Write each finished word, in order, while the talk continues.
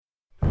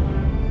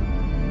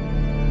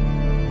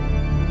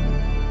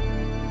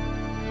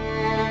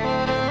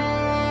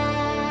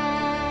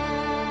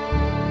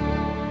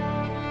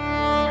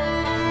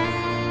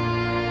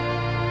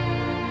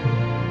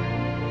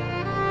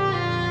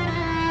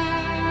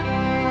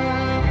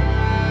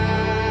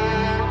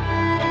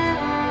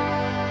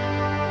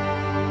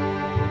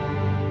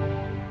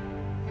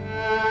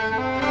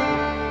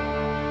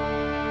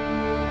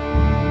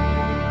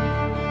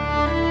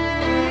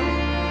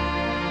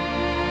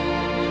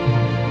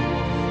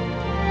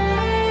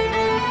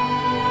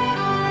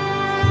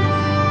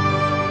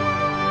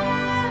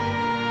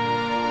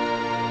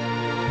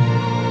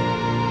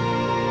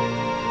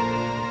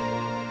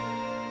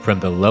From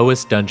the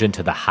lowest dungeon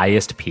to the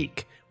highest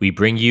peak, we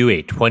bring you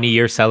a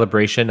 20-year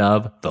celebration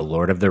of The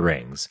Lord of the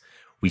Rings.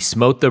 We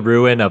smote the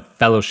ruin of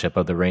Fellowship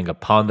of the Ring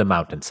upon the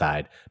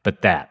mountainside,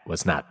 but that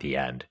was not the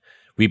end.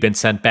 We've been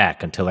sent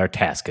back until our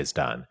task is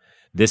done.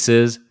 This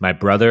is My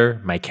Brother,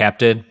 My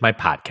Captain, My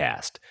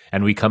Podcast,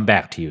 and we come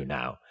back to you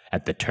now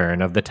at the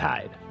turn of the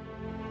tide.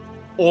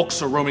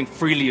 Orcs are roaming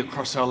freely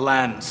across our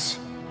lands.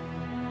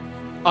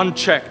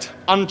 Unchecked,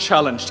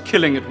 unchallenged,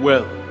 killing at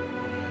will.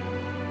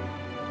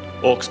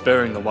 Orcs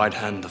bearing the white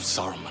hand of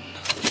Saruman.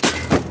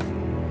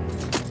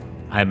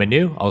 I'm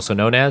Manu, also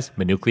known as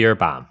Manuclear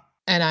Bomb.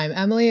 And I'm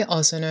Emily,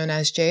 also known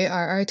as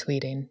JRR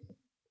Tweeting.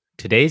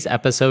 Today's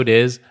episode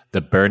is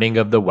The Burning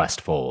of the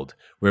Westfold,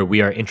 where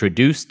we are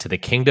introduced to the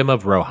Kingdom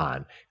of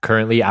Rohan,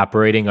 currently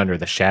operating under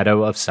the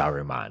shadow of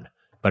Saruman.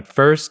 But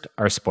first,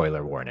 our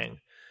spoiler warning.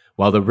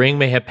 While the ring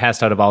may have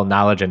passed out of all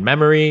knowledge and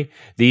memory,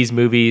 these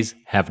movies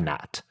have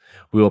not.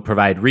 We will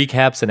provide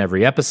recaps in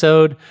every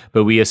episode,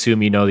 but we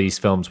assume you know these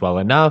films well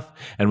enough,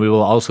 and we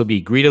will also be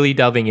greedily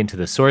delving into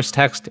the source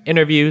text,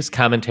 interviews,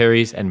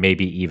 commentaries, and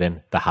maybe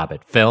even the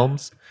Hobbit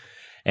films.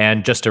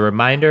 And just a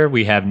reminder,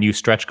 we have new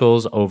stretch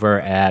goals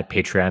over at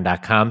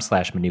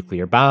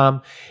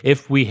patreon.com/manuclearbomb.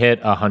 If we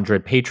hit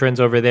 100 patrons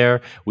over there,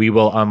 we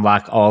will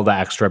unlock all the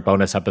extra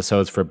bonus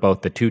episodes for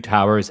both The Two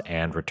Towers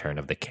and Return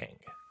of the King.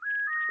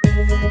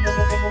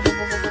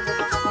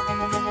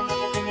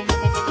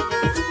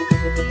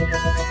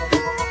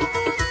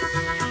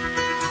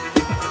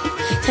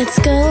 Let's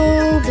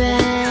go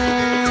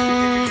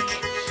back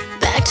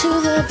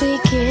to the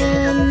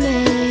beginning.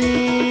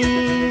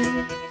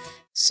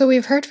 So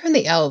we've heard from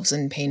the elves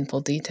in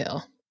painful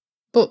detail.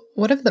 But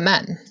what of the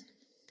men?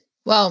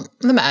 Well,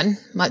 the men,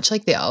 much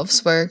like the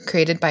elves, were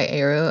created by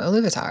Eru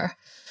Iluvatar.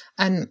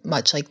 And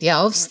much like the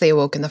elves, they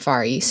awoke in the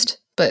Far East,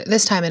 but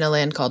this time in a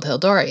land called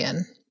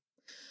Hildorian.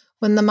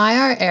 When the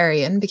Maiar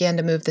Arian began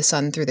to move the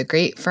sun through the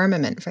great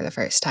firmament for the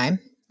first time,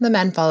 the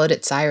men followed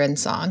its siren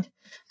song,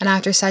 and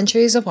after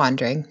centuries of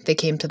wandering, they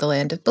came to the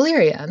land of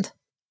Beleriand,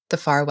 the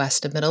far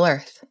west of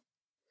Middle-earth.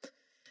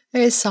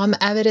 There is some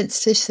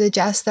evidence to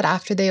suggest that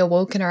after they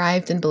awoke and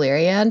arrived in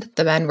Beleriand,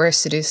 the men were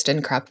seduced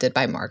and corrupted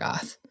by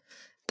Morgoth.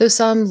 Though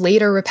some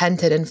later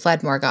repented and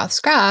fled Morgoth's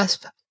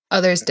grasp,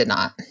 others did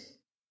not.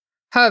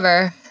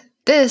 However,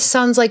 this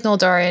sounds like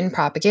Noldorian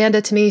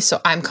propaganda to me,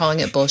 so I'm calling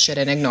it bullshit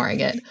and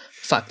ignoring it.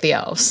 Fuck the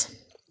elves.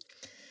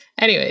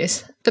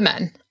 Anyways, the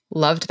men,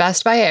 loved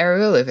best by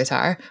Eru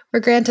Iluvatar, were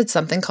granted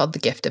something called the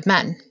Gift of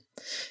Men.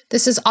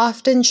 This is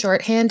often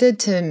shorthanded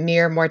to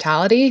mere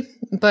mortality,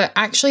 but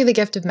actually the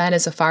Gift of Men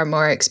is a far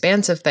more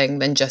expansive thing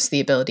than just the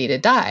ability to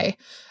die,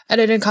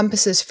 and it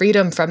encompasses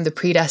freedom from the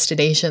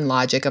predestination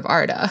logic of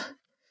Arda.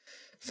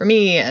 For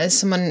me, as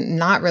someone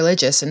not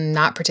religious and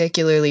not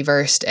particularly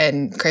versed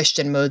in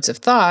Christian modes of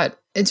thought,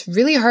 it's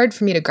really hard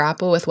for me to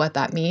grapple with what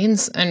that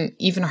means, and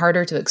even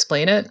harder to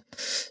explain it.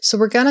 So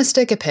we're gonna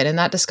stick a pin in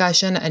that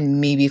discussion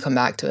and maybe come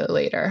back to it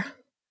later.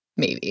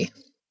 Maybe.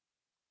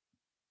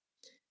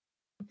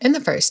 In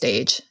the first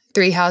age,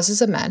 3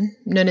 houses of men,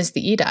 known as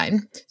the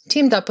Edain,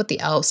 teamed up with the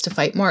elves to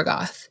fight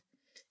Morgoth.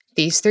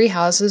 These 3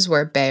 houses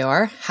were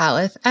Beor,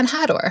 Haleth, and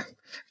Hador,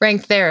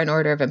 ranked there in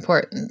order of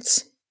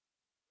importance.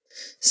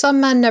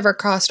 Some men never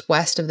crossed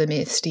west of the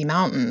Misty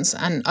Mountains,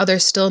 and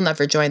others still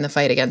never joined the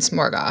fight against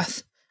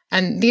Morgoth.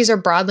 And these are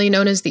broadly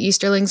known as the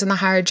Easterlings in the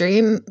Higher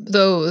Dream,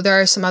 though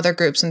there are some other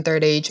groups in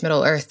Third Age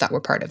Middle-earth that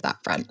were part of that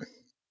front.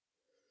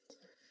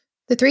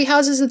 The 3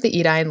 houses of the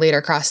Edain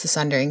later crossed the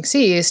Sundering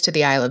Seas to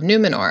the Isle of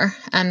Numenor,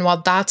 and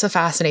while that's a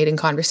fascinating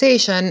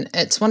conversation,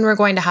 it's one we're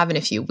going to have in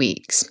a few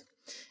weeks.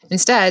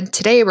 Instead,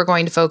 today we're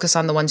going to focus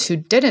on the ones who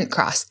didn't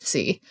cross the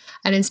sea,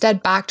 and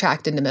instead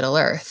backtracked into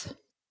Middle-earth.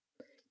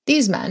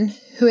 These men,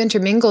 who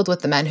intermingled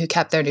with the men who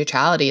kept their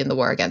neutrality in the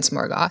war against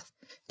Morgoth,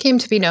 came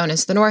to be known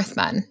as the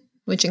Northmen,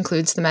 which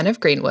includes the men of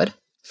Greenwood,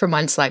 from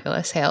whence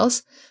Legolas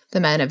hails, the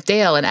men of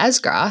Dale and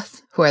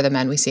Esgroth, who are the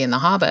men we see in The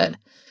Hobbit,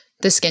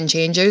 the skin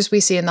changers we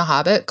see in The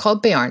Hobbit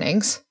called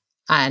Beornings,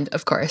 and,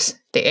 of course,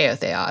 the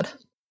Eotheod.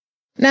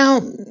 Now,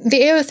 the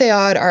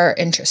Eotheod are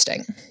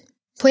interesting.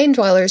 Plain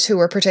dwellers who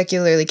were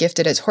particularly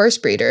gifted as horse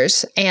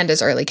breeders and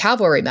as early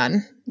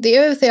cavalrymen, the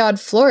Eotheod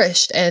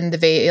flourished in the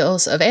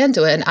Vales of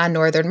Anduin and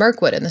northern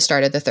Mirkwood in the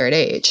start of the Third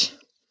Age.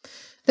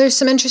 There's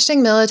some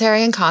interesting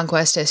military and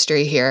conquest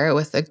history here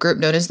with a group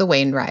known as the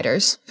Wain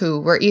Riders, who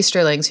were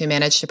Easterlings who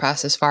managed to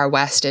press as far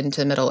west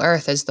into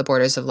Middle-earth as the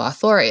borders of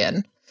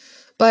Lothlorien.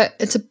 But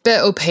it's a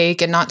bit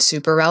opaque and not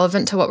super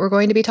relevant to what we're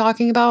going to be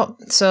talking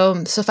about,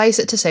 so suffice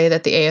it to say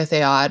that the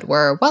Eotheod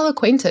were well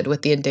acquainted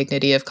with the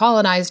indignity of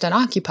colonized and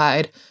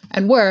occupied,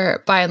 and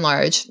were, by and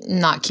large,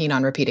 not keen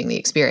on repeating the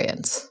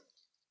experience.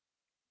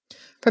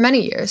 For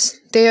many years,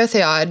 the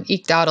Eotheod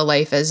eked out a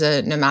life as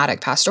a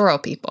nomadic pastoral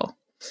people.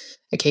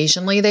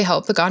 Occasionally, they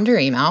helped the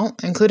Gondorim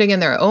out, including in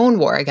their own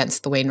war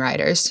against the Wain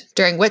Riders,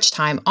 during which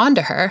time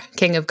Ondahur,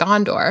 king of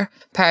Gondor,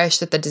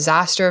 perished at the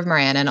disaster of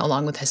Morannon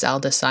along with his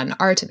eldest son,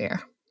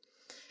 Artamir.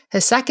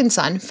 His second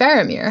son,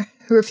 Faramir,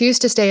 who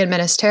refused to stay in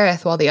Minas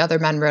Tirith while the other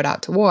men rode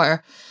out to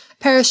war,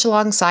 perished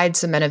alongside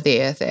some men of the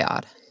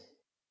Eotheod.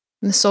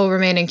 The sole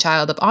remaining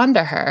child of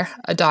Ondahur,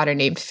 a daughter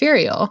named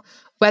Firiel,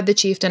 wed the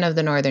chieftain of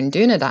the northern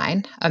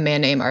Dunedain, a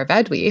man named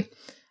Arvedwi,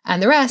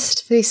 and the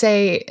rest, they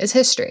say, is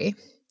history.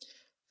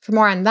 For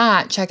more on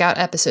that, check out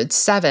episode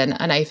 7,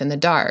 A Knife in the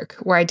Dark,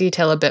 where I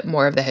detail a bit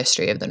more of the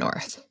history of the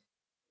North.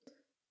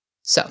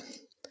 So,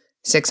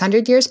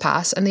 600 years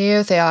pass, and the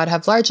Eotheod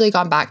have largely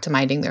gone back to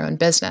minding their own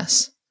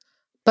business.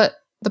 But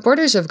the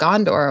borders of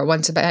Gondor are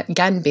once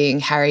again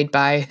being harried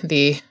by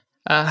the,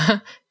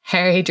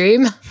 Harry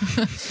Dream?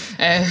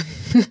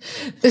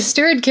 The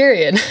steward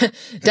Cirion,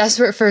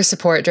 desperate for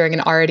support during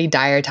an already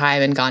dire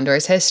time in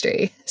Gondor's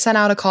history, sent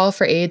out a call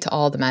for aid to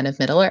all the men of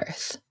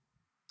Middle-earth.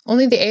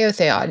 Only the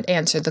Eotheod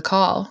answered the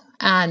call,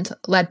 and,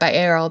 led by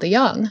Eorl the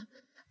Young,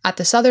 at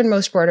the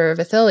southernmost border of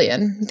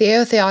Ithilien, the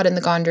Eotheod and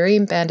the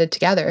Gondorime banded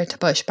together to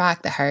push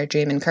back the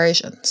Haradrim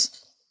incursions.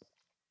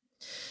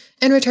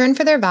 In return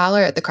for their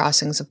valor at the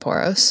crossings of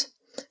Poros,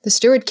 the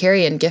steward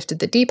Cirion gifted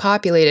the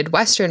depopulated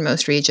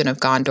westernmost region of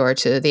Gondor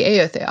to the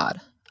Eotheod,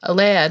 a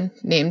land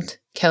named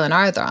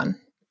Kilin-Ardhran.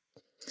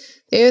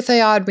 The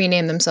Eotheod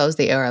renamed themselves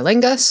the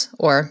Eorlingas,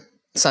 or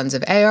Sons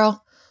of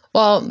Eorl,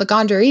 while the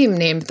Gondorime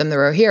named them the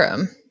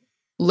Rohirrim,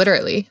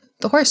 literally,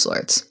 the Horse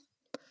Lords.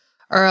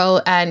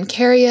 Earl and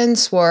Cirion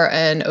swore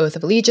an oath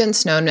of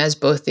allegiance known as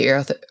both the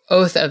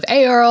Oath of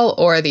Eorl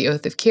or the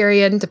Oath of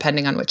Cirion,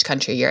 depending on which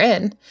country you're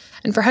in,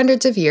 and for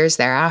hundreds of years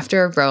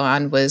thereafter,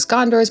 Rohan was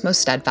Gondor's most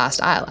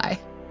steadfast ally.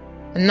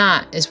 And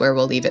that is where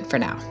we'll leave it for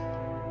now.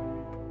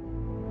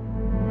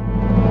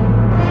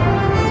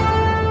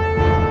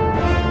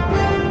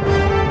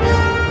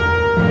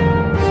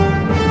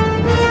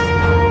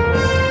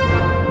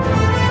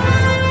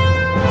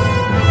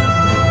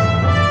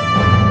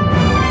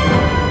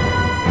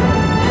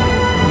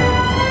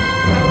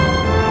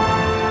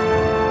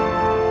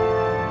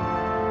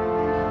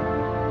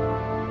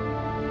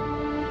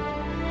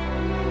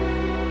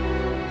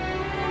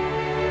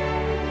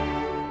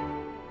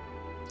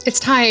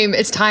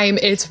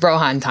 It's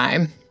Rohan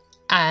time.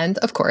 And,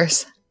 of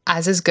course,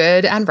 as is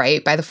good and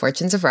right by the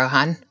fortunes of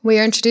Rohan, we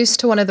are introduced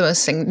to one of the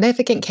most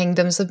significant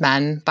kingdoms of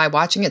men by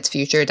watching its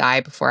future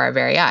die before our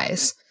very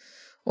eyes.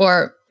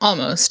 Or,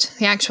 almost.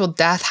 The actual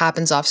death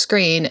happens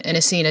off-screen in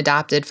a scene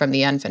adapted from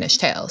the Unfinished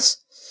Tales.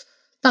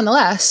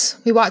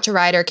 Nonetheless, we watch a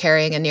rider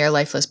carrying a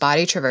near-lifeless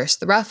body traverse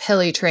the rough,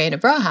 hilly terrain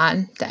of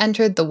Rohan to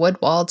enter the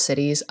wood-walled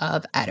cities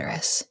of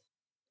Edoras.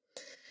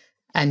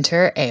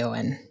 Enter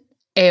Éowyn.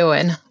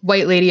 Éowyn,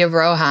 White Lady of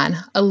Rohan,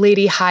 a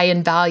lady high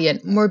and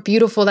valiant, more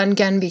beautiful than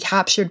can be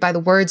captured by the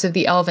words of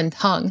the elven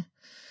tongue.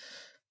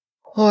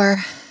 Or,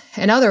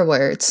 in other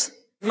words,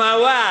 my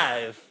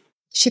wife!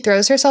 She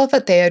throws herself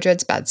at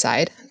Theodred's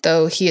bedside,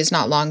 though he is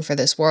not long for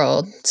this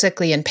world,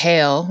 sickly and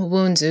pale,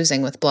 wounds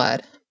oozing with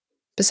blood.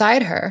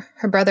 Beside her,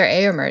 her brother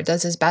Éomer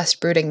does his best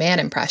brooding man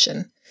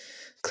impression.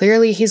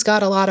 Clearly he's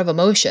got a lot of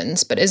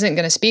emotions, but isn't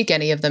going to speak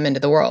any of them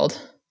into the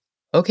world.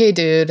 Okay,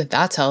 dude,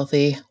 that's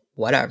healthy.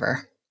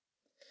 Whatever.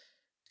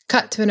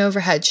 Cut to an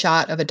overhead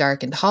shot of a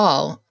darkened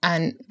hall,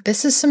 and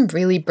this is some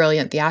really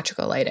brilliant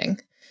theatrical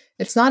lighting.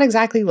 It's not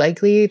exactly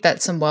likely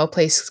that some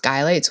well-placed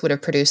skylights would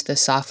have produced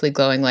this softly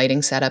glowing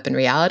lighting setup in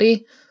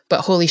reality,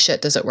 but holy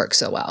shit does it work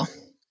so well.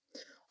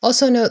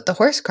 Also note the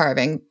horse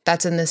carving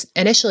that's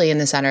initially in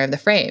the center of the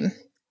frame.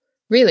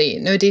 Really,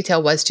 no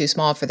detail was too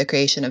small for the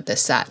creation of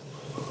this set.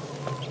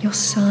 Your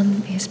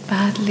son is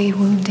badly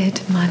wounded,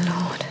 my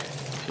lord.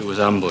 He was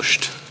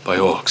ambushed by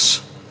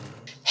orcs.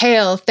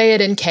 Hail,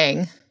 Theoden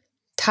King.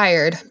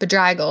 Tired,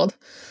 bedraggled,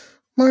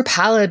 more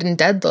pallid and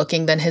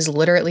dead-looking than his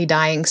literally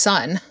dying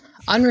son.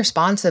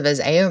 Unresponsive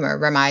as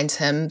Éomer reminds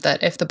him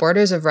that if the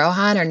borders of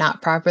Rohan are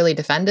not properly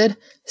defended,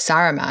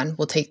 Saruman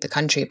will take the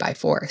country by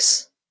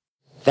force.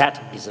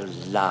 That is a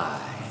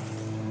lie.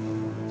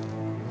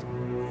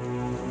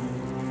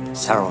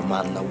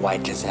 Saruman the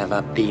White has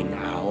ever been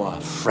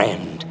our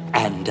friend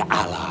and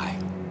ally.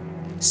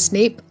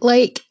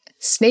 Snake-like,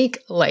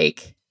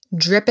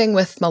 dripping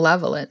with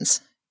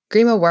malevolence,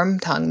 Grima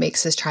Wormtongue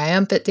makes his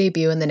triumphant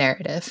debut in the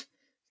narrative,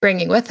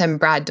 bringing with him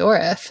Brad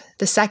Dourif,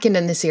 the second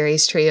in the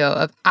series' trio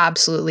of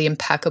absolutely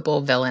impeccable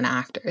villain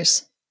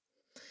actors.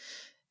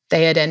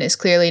 Theoden is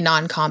clearly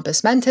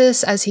non-compos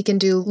mentis, as he can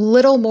do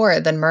little more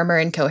than murmur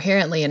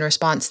incoherently in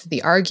response to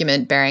the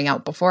argument bearing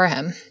out before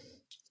him.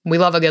 We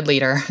love a good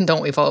leader,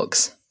 don't we,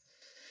 folks?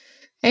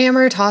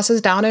 Éomer tosses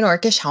down an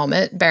orcish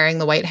helmet bearing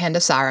the white hand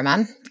of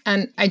Saruman,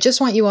 and I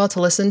just want you all to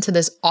listen to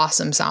this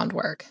awesome sound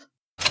work.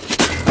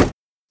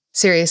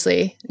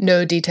 Seriously,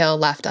 no detail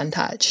left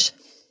untouched.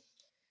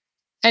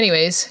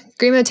 Anyways,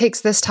 Grima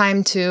takes this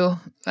time to,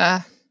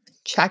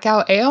 check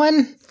out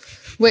Éowyn,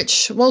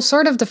 which, while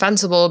sort of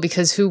defensible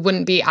because who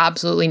wouldn't be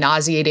absolutely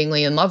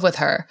nauseatingly in love with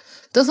her,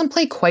 doesn't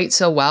play quite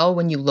so well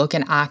when you look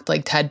and act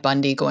like Ted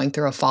Bundy going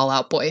through a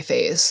Fallout Boy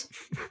phase.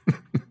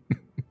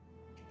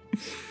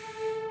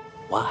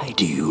 Why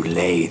do you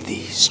lay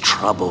these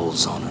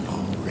troubles on an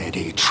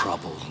already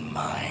troubled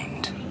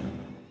mind?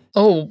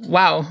 Oh,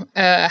 wow.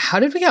 How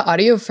did we get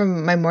audio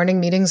from my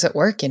morning meetings at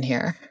work in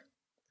here?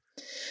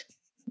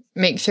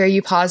 Make sure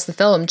you pause the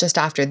film just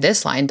after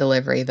this line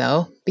delivery,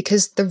 though,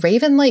 because the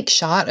raven-like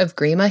shot of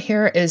Grima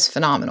here is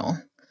phenomenal.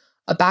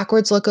 A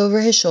backwards look over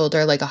his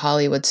shoulder like a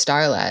Hollywood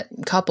starlet,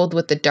 coupled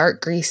with the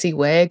dark greasy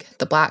wig,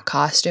 the black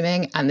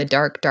costuming, and the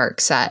dark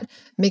set,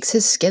 makes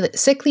his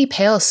sickly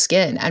pale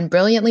skin and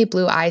brilliantly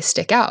blue eyes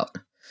stick out.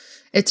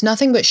 It's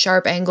nothing but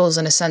sharp angles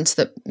in a sense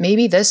that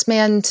maybe this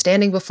man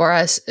standing before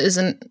us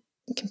isn't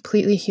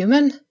completely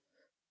human,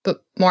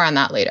 but more on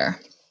that later.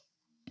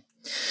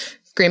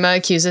 Grima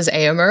accuses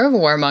Éomer of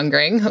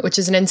warmongering, which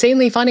is an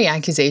insanely funny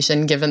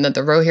accusation given that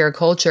the Rohirrim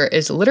culture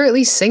is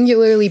literally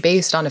singularly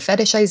based on a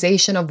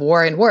fetishization of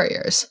war and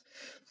warriors.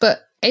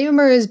 But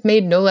Éomer is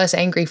made no less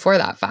angry for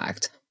that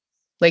fact.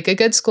 Like a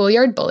good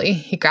schoolyard bully,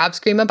 he grabs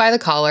Grima by the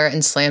collar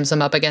and slams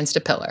him up against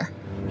a pillar.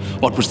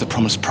 What was the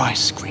promised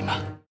price, Grima?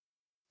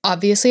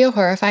 Obviously a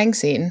horrifying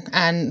scene,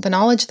 and the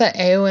knowledge that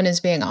Éowyn is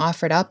being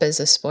offered up as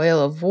a spoil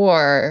of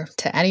war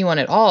to anyone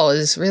at all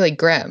is really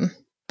grim.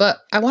 But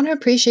I want to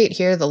appreciate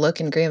here the look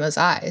in Grima's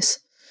eyes.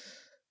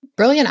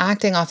 Brilliant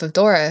acting off of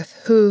Dorith,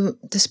 who,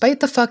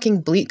 despite the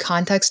fucking bleak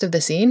context of the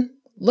scene,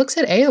 looks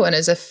at Éowyn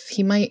as if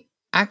he might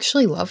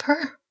actually love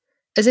her?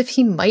 As if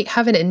he might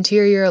have an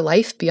interior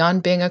life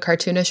beyond being a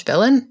cartoonish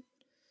villain?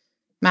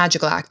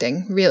 Magical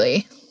acting,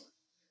 really.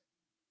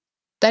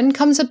 Then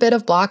comes a bit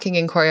of blocking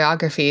and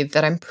choreography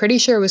that I'm pretty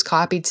sure was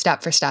copied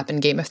step for step in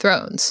Game of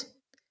Thrones.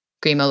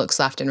 Grima looks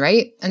left and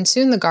right, and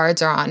soon the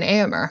guards are on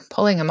Éomer,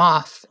 pulling him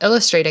off,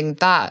 illustrating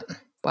that,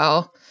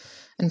 well,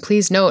 and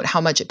please note how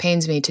much it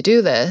pains me to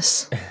do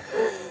this.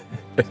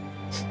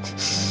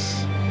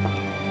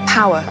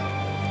 Power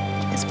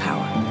is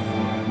power.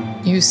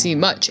 You see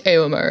much,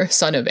 Éomer,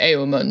 son of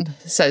Éomund,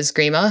 says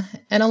Grima,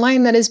 in a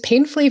line that is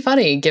painfully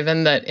funny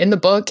given that in the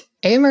book,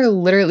 Éomer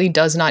literally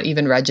does not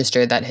even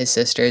register that his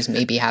sisters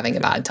may be having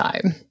a bad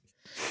time.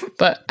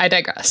 But I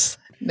digress.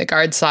 The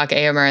guards sock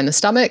Éomer in the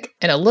stomach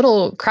in a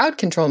little crowd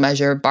control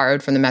measure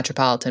borrowed from the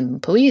Metropolitan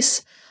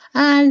Police,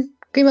 and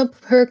Grima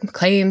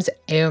proclaims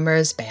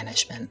Éomer's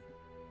banishment.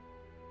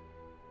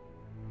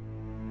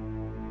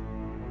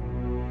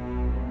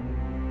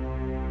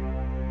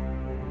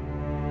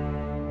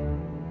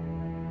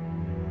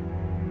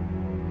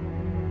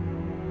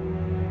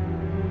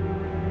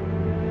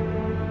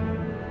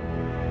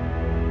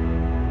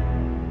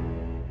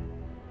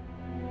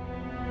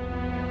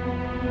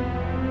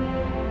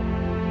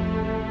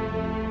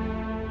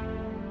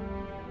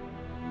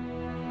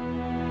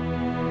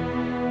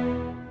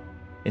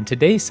 In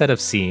today's set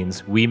of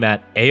scenes, we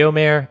met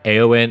Éomer,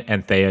 Éowyn,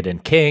 and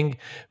Theoden King,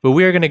 but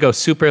we are going to go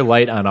super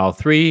light on all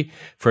three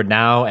for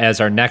now, as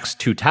our next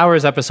Two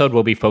Towers episode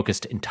will be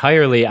focused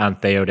entirely on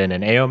Theoden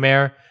and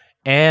Éomer,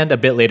 and a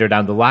bit later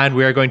down the line,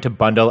 we are going to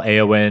bundle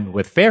Éowyn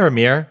with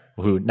Faramir,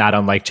 who, not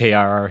unlike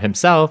J.R.R.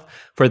 himself,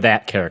 for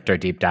that character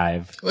deep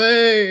dive.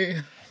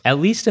 Way. At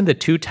least in the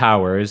Two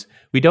Towers,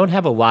 we don't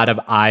have a lot of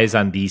eyes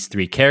on these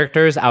three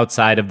characters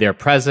outside of their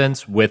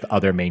presence with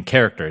other main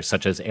characters,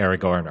 such as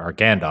Aragorn or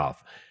Gandalf.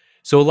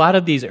 So a lot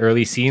of these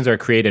early scenes are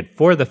created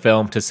for the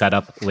film to set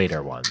up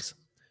later ones.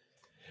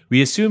 We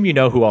assume you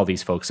know who all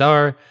these folks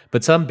are,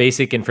 but some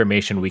basic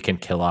information we can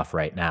kill off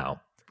right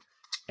now.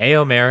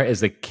 Éomer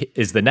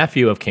is the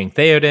nephew of King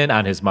Theoden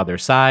on his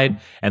mother's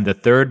side and the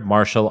third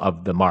Marshal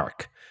of the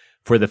Mark.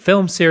 For the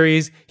film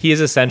series, he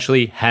is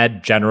essentially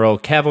head general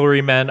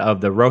cavalryman of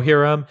the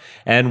Rohirrim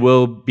and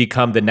will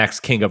become the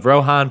next king of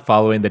Rohan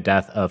following the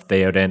death of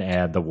Theoden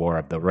and the War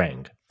of the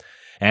Ring.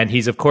 And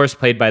he's, of course,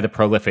 played by the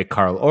prolific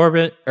Karl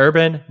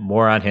Urban.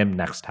 More on him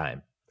next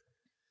time.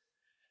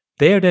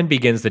 Theoden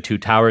begins the Two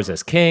Towers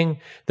as king,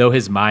 though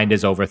his mind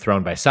is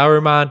overthrown by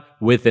Saruman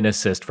with an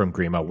assist from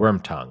Grima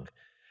Wormtongue.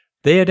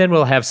 Theoden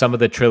will have some of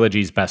the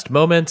trilogy's best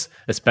moments,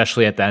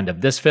 especially at the end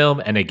of this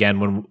film, and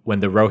again when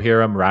the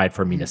Rohirrim ride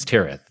for Minas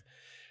Tirith.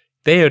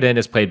 Theoden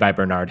is played by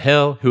Bernard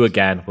Hill, who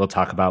again we'll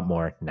talk about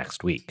more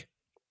next week.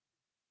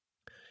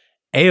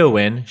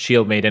 Éowyn,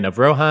 Shield Maiden of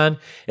Rohan,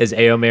 is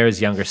Éomer's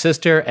younger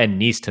sister and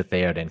niece to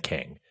Theoden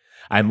King.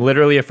 I'm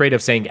literally afraid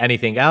of saying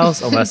anything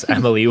else unless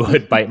Emily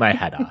would bite my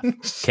head off.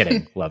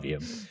 Kidding, love you.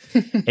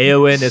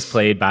 Éowyn is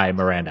played by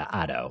Miranda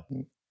Otto.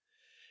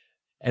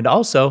 And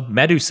also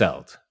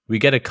Meduseld. We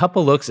get a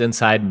couple looks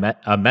inside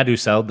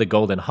Meduseld, the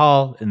Golden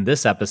Hall, in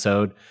this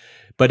episode,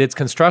 but its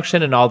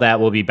construction and all that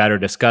will be better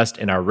discussed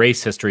in our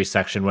race history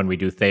section when we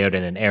do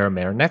Theoden and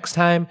Éomer next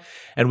time,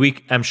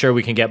 and I'm sure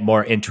we can get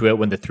more into it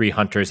when the three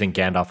hunters and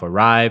Gandalf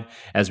arrive,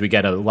 as we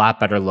get a lot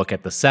better look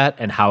at the set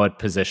and how it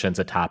positions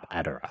atop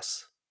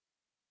Edoras.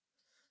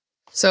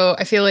 So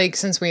I feel like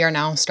since we are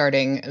now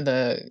starting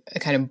the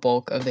kind of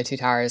bulk of the Two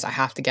Towers, I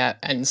have to get,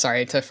 and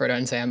sorry to Frodo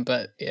and Sam,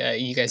 but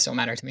you guys don't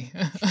matter to me.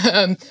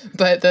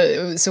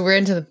 So we're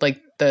into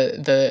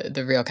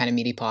the real kind of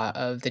meaty plot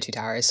of the Two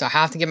Towers. So I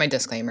have to give my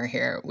disclaimer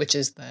here, which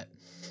is that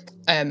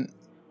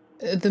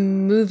the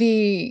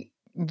movie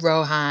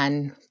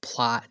Rohan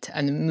plot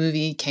and the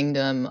movie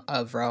Kingdom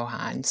of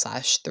Rohan /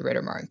 the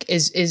Rittermark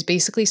is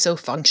basically so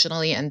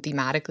functionally and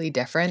thematically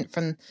different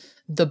from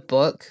the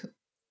book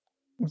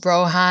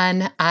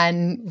Rohan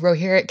and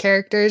Rohirrim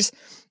characters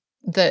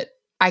that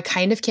I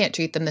kind of can't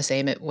treat them the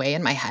same way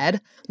in my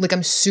head. Like,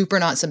 I'm super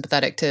not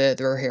sympathetic to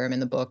the Rohirrim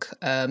in the book.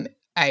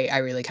 I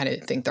really kind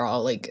of think they're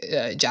all like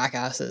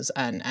jackasses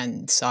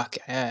and suck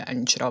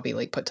and should all be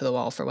like put to the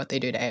wall for what they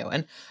do to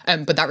Éowyn.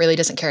 But that really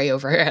doesn't carry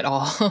over at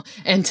all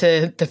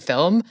into the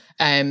film.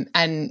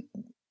 And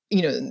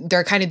you know, there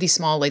are kind of these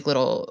small like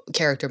little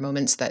character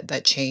moments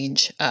that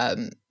change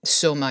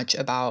so much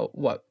about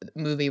what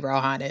movie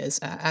Rohan is.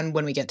 And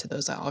when we get to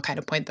those, I'll kind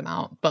of point them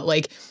out. But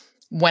like,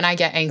 when I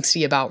get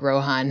angsty about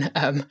Rohan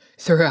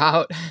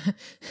throughout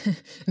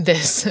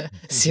this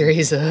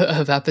series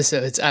of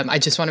episodes, I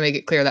just want to make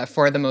it clear that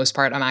for the most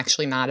part, I'm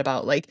actually mad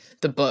about like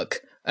the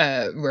book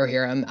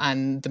Rohirrim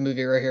and the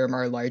movie Rohirrim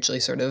are largely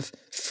sort of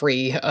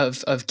free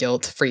of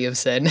guilt, free of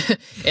sin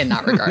in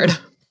that regard.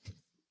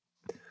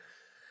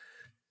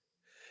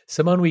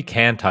 Someone we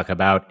can talk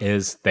about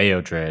is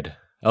Theodred.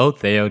 Oh,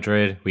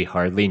 Theodred, we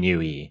hardly knew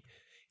ye.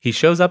 He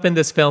shows up in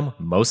this film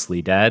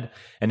mostly dead,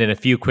 and in a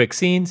few quick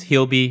scenes,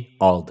 he'll be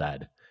all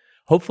dead.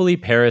 Hopefully,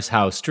 Paris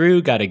House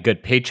Drew got a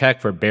good paycheck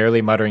for barely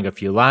muttering a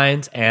few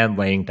lines and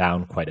laying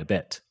down quite a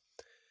bit.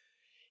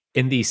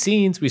 In these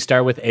scenes, we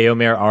start with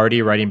Éomer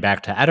already riding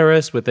back to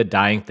Edoras with the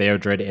dying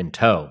Theodred in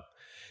tow.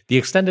 The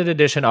extended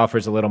edition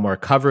offers a little more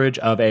coverage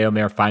of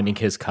Éomer finding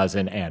his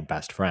cousin and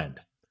best friend.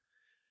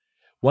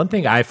 One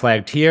thing I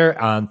flagged here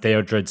on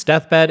Theodred's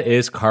deathbed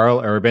is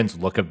Karl Urban's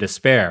look of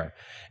despair,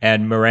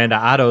 and Miranda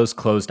Otto's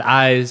closed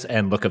eyes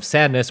and look of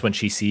sadness when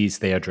she sees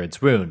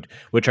Theodred's wound,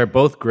 which are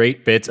both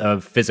great bits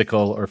of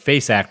physical or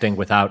face acting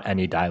without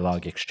any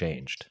dialogue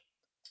exchanged.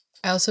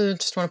 I also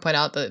just want to point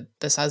out that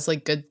this has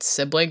like good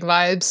sibling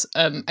vibes.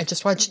 I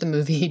just watched the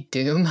movie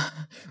Doom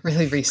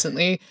really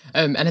recently,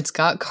 and it's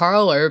got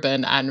Karl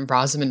Urban and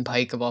Rosamund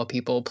Pike of all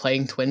people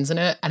playing twins in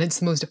it, and it's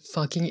the most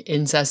fucking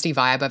incesty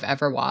vibe I've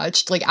ever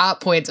watched. Like at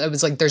points I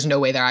was like, there's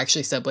no way they're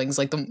actually siblings.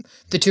 Like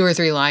the 2 or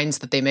 3 lines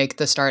that they make at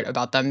the start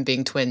about them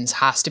being twins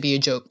has to be a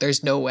joke.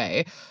 There's no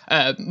way.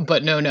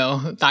 But no,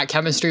 that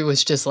chemistry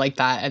was just like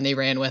that, and they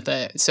ran with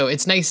it. So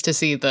it's nice to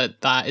see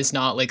that is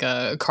not like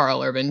a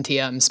Karl Urban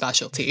TM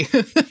specialty.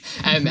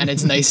 And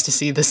it's nice to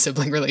see the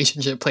sibling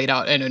relationship played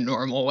out in a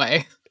normal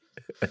way.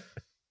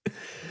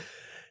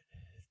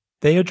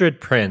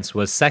 Theodred Prince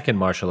was second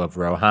Marshal of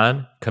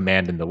Rohan,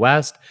 command in the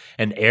west,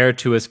 and heir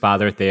to his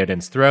father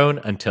Theoden's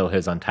throne until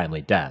his untimely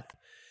death.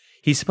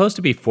 He's supposed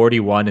to be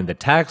 41 in the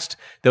text,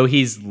 though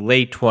he's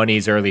late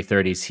 20s, early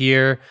 30s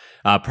here,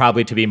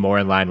 probably to be more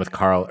in line with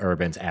Karl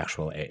Urban's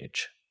actual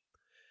age.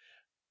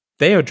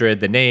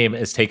 Theodred, the name,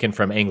 is taken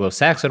from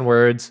Anglo-Saxon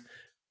words,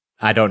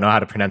 I don't know how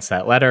to pronounce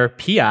that letter,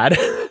 Piad.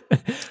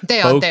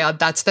 Theod,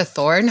 that's the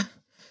thorn.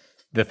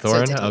 The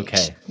thorn? So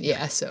Okay.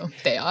 Yeah, so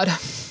Theod.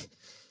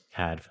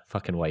 God,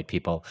 fucking white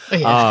people.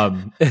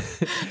 Yeah.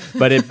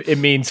 But it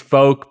means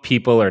folk,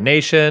 people, or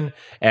nation.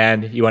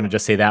 And you want to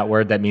just say that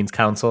word that means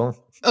council?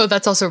 Oh,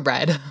 that's also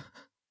red.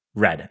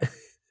 Red.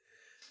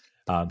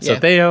 So Yeah.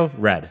 Theo,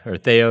 red. Or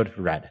Theod,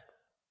 red.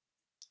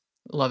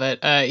 Love it.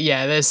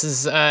 Yeah, this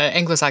is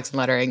Anglo-Saxon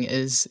lettering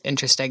is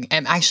interesting.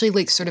 And actually,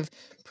 like, sort of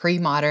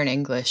pre-modern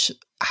English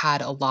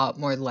had a lot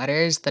more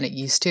letters than it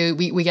used to.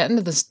 We get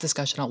into this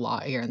discussion a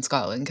lot here in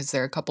Scotland because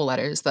there are a couple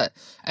letters that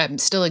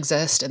still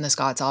exist in the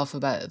Scots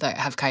alphabet that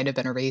have kind of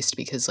been erased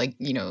because, like,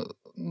 you know,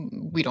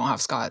 we don't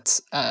have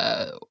Scots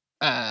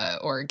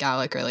or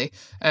Gaelic really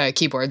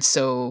keyboards.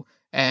 So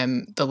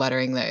the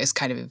lettering that is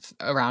kind of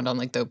around on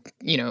like the,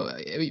 you know,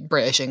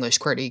 British English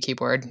QWERTY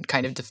keyboard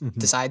kind of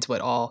decides what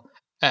all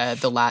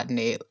the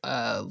Latinate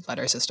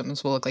letter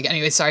systems will look like.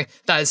 Anyway, sorry,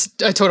 that is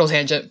a total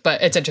tangent,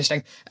 but it's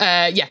interesting.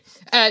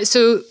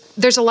 So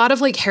there's a lot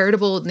of like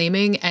heritable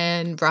naming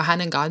in Rohan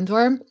and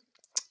Gondor.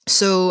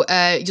 So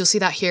you'll see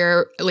that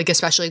here, like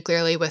especially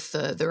clearly with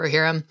the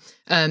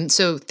Rohirrim.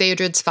 So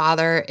Theodred's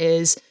father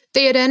is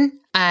Theoden,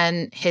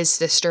 and his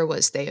sister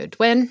was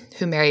Theodwyn,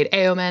 who married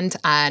Eomund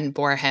and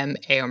bore him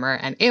Éomer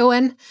and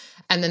Éowyn.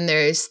 And then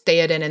there's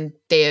Theoden and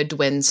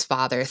Theodwyn's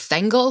father,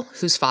 Thengel,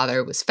 whose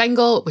father was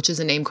Fengel, which is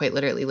a name quite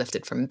literally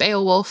lifted from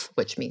Beowulf,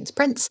 which means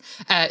prince.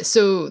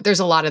 So there's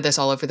a lot of this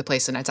all over the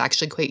place, and it's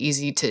actually quite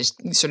easy to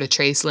sort of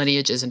trace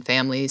lineages and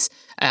families,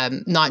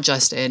 not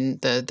just in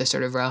the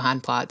sort of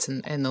Rohan plots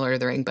and the Lord of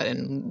the Ring, but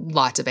in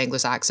lots of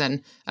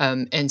Anglo-Saxon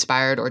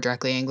inspired or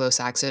directly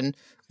Anglo-Saxon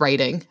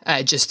writing,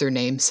 just through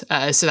names.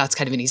 So that's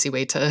kind of an easy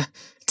way to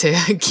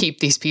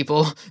keep these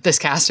people, this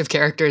cast of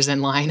characters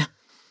in line.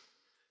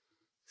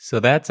 So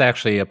that's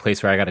actually a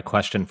place where I got a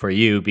question for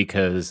you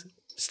because,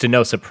 to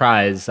no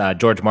surprise,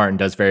 George Martin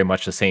does very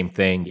much the same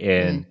thing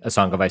in A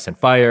Song of Ice and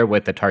Fire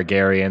with the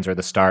Targaryens or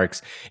the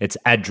Starks. It's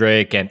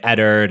Edric and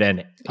Eddard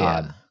and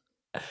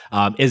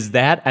is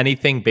that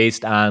anything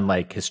based on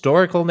like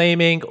historical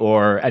naming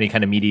or any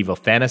kind of medieval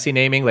fantasy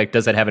naming? Like,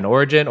 does it have an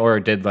origin, or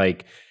did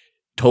like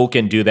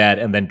Tolkien do that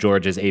and then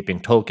George is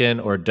aping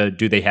Tolkien, or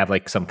do they have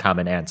like some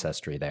common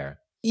ancestry there?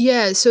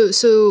 Yeah, so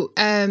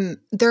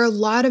there are a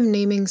lot of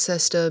naming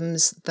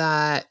systems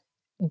that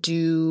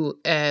do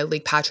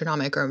like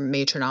patronymic or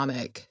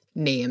matronymic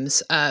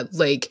names.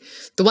 Like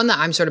the one that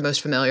I'm sort of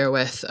most familiar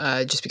with,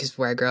 just because of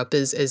where I grew up,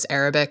 is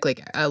Arabic.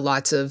 Like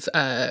lots of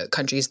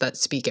countries that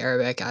speak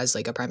Arabic as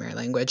like a primary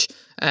language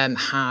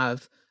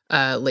have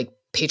like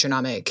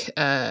patronymic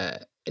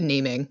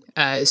naming.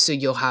 So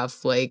you'll have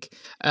like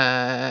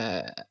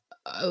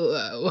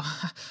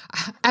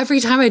every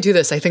time I do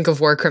this, I think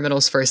of war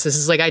criminals first. This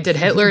is like I did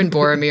Hitler and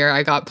Boromir.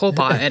 I got Pol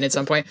Pot, and at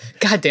some point,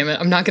 God damn it,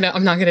 I'm not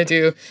gonna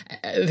do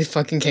the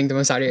fucking Kingdom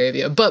of Saudi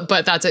Arabia. But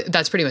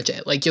that's pretty much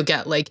it. Like you'll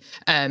get like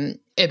Ibn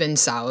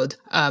Saud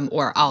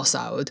or Al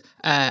Saud,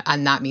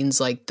 and that means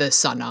like the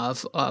son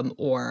of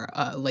or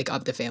like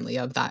of the family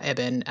of that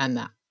Ibn, and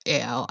that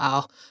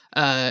Al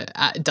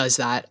does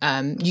that.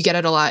 You get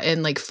it a lot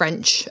in like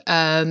French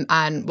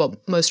and well,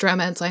 most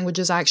Romance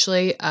languages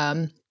actually.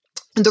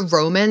 The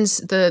Romans,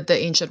 the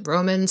ancient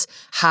Romans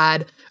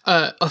had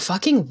a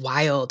fucking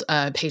wild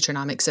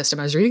patronymic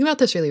system. I was reading about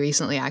this really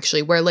recently,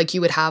 actually, where like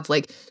you would have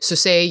like, so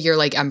say you're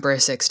like Emperor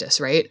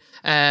Sixtus, right?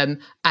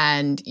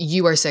 And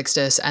you are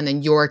Sixtus, and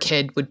then your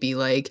kid would be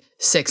like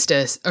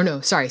Sixtus. Oh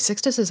no, sorry,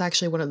 Sixtus is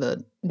actually one of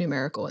the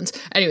numerical ones.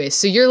 Anyway,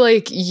 so you're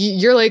like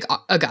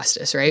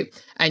Augustus, right?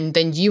 And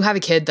then you have a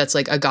kid that's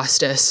like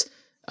Augustus,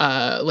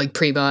 like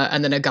prima,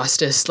 and then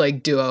Augustus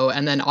like duo,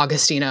 and then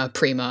Augustina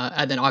prima,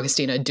 and then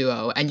Augustina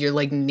duo, and you're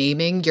like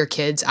naming your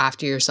kids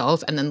after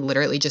yourself and then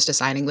literally just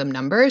assigning them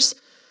numbers.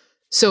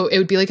 So it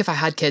would be like if I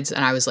had kids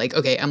and I was like,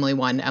 okay, Emily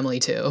 1, Emily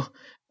 2.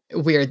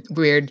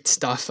 Weird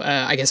stuff.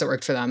 I guess it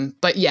worked for them.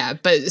 But yeah,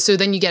 so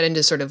then you get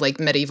into sort of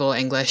like medieval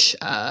English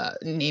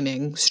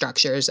naming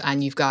structures,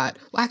 and you've got,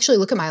 well, actually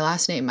look at my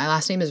last name. My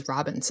last name is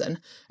Robinson,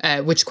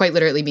 which quite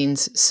literally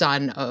means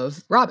son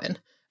of Robin.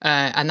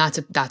 And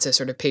that's a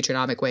sort of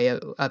patronymic way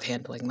of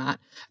handling that.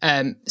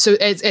 So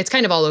it's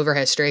kind of all over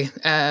history.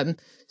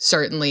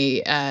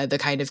 Certainly the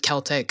kind of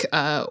Celtic,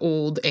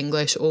 Old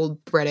English,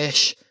 Old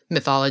British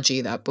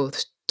mythology that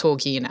both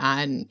Tolkien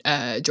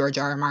and George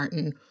R. R.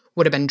 Martin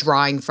would have been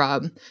drawing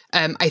from.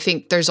 I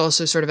think there's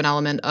also sort of an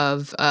element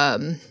of,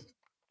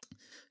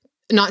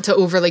 not to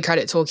overly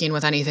credit Tolkien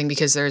with anything,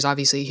 because there's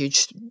obviously a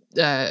huge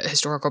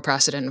historical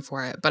precedent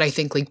for it, but I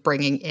think like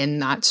bringing in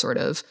that sort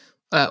of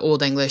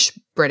Old English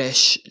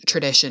British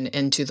tradition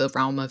into the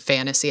realm of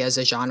fantasy as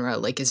a genre,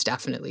 like, is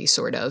definitely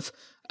sort of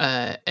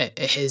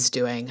his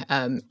doing.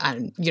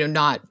 And, you know,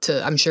 not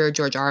to, I'm sure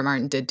George R. R.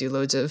 Martin did do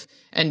loads of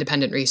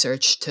independent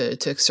research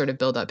to sort of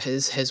build up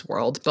his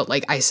world, but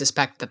like, I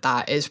suspect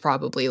that is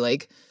probably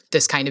like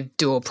this kind of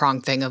dual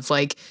prong thing of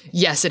like,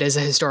 yes, it is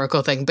a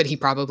historical thing, but he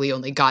probably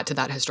only got to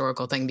that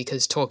historical thing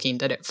because Tolkien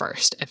did it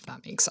first, if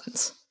that makes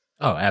sense.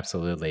 Oh,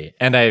 absolutely.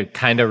 And I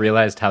kind of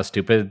realized how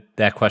stupid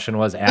that question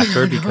was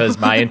after, because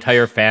my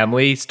entire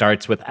family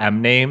starts with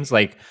M names.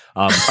 Like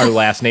our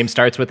last name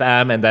starts with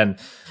M, and then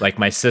like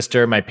my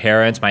sister, my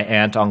parents, my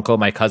aunt, uncle,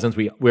 my cousins,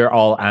 we're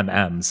all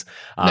MMs.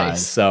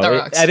 Nice.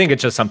 So I think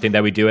it's just something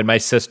that we do. And my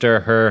sister,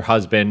 her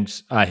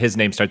husband, his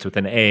name starts with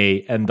an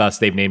A, and thus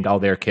they've named all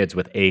their kids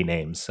with A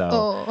names.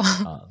 So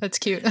that's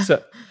cute.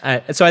 So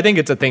I think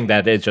it's a thing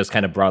that is just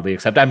kind of broadly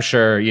accepted. I'm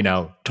sure, you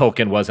know,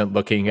 Tolkien wasn't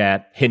looking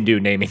at Hindu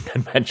naming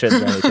conventions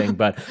or anything,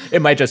 but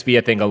it might just be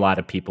a thing a lot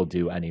of people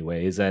do anyways.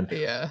 And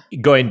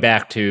going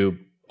back to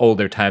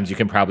older times, you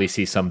can probably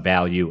see some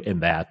value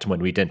in that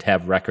when we didn't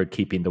have record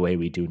keeping the way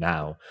we do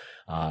now.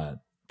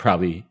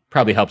 Probably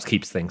helps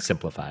keeps things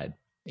simplified.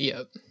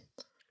 Yep.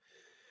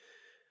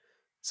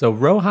 So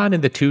Rohan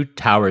in the Two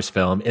Towers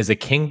film is a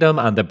kingdom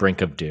on the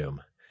brink of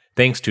doom.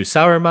 Thanks to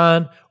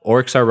Saruman,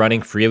 orcs are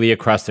running freely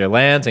across their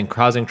lands and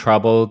causing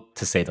trouble,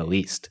 to say the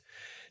least.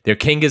 Their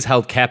king is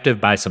held captive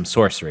by some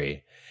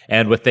sorcery,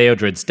 and with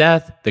Theodred's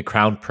death, the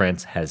crown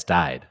prince has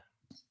died.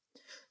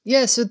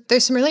 Yeah, so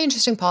there's some really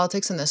interesting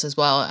politics in this as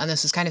well, and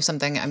this is kind of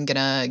something I'm going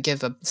to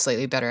give a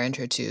slightly better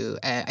intro to,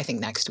 I think,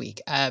 next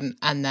week, and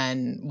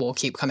then we'll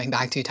keep coming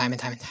back to time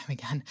and time and time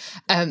again.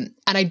 And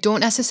I don't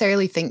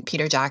necessarily think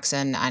Peter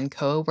Jackson and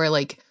co. were,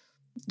 like,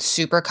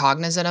 super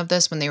cognizant of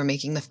this when they were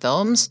making the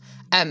films,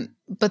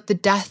 but the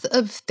death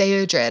of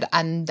Theodred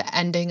and the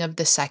ending of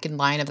the second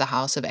line of the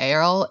House of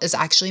Eorl is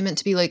actually meant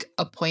to be, like,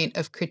 a point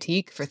of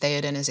critique for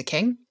Theoden as a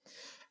king.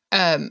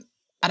 And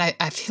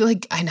I feel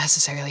like I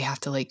necessarily have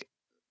to, like,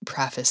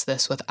 preface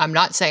this with, I'm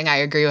not saying I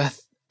agree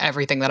with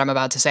everything that I'm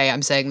about to say.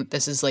 I'm saying that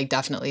this is like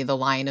definitely the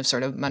line of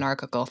sort of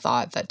monarchical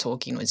thought that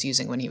Tolkien was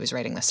using when he was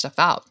writing this stuff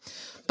out.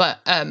 But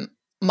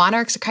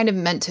monarchs are kind of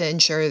meant to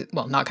ensure,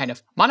 well, not kind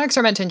of, monarchs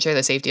are meant to ensure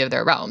the safety of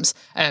their realms.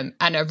 And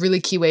a really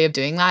key way of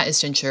doing that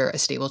is to ensure a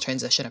stable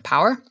transition of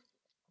power.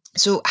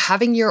 So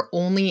having your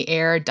only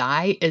heir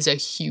die is a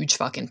huge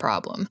fucking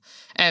problem.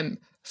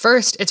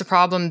 First, it's a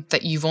problem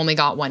that you've only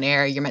got one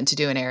heir. You're meant to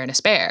do an heir and a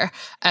spare.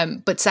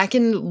 But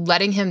second,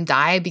 letting him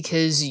die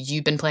because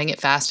you've been playing it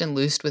fast and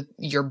loose with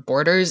your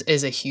borders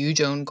is a huge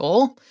own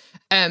goal.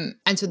 And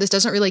so this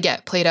doesn't really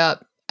get played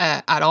up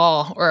at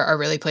all, or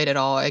really played at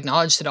all,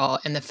 acknowledged at all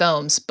in the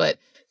films. But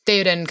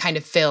Theoden kind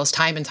of fails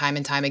time and time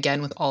and time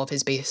again with all of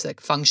his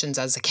basic functions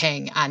as a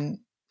king. And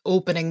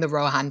opening the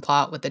Rohan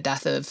plot with the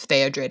death of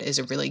Theodred is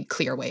a really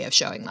clear way of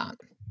showing that.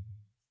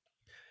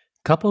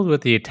 Coupled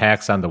with the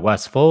attacks on the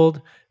West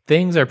Fold,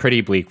 things are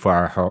pretty bleak for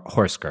our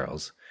horse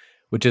girls,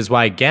 which is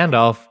why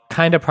Gandalf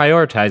kind of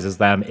prioritizes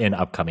them in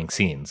upcoming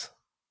scenes.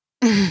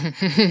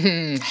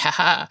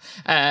 I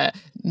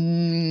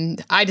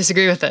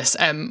disagree with this.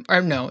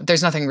 Or no,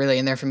 there's nothing really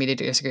in there for me to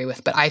disagree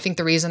with. But I think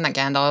the reason that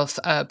Gandalf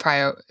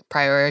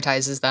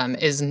prioritizes them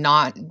is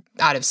not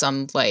out of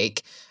some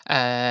like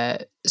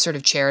sort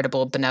of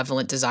charitable,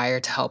 benevolent desire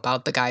to help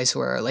out the guys who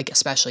are like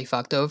especially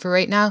fucked over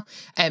right now.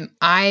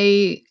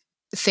 I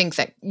think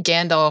that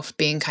Gandalf,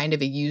 being kind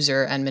of a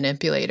user and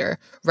manipulator,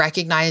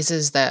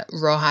 recognizes that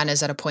Rohan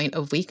is at a point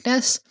of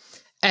weakness.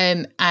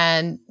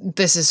 And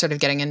this is sort of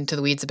getting into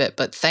the weeds a bit,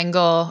 but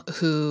Thengel,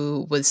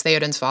 who was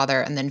Theoden's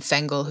father, and then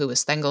Fengel, who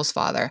was Thengel's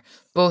father,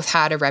 both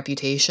had a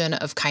reputation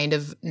of kind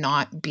of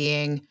not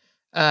being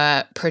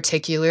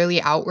particularly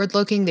outward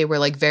looking. They were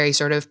like very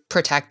sort of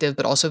protective,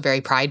 but also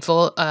very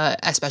prideful,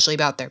 especially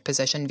about their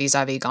position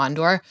vis-a-vis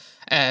Gondor.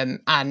 And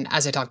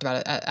as I talked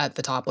about at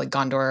the top, like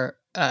Gondor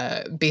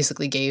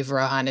basically gave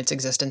Rohan its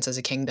existence as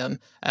a kingdom,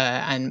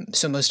 and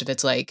so most of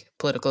its like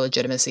political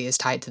legitimacy is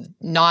tied to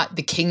not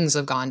the kings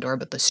of Gondor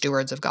but the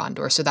stewards of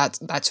Gondor. So that's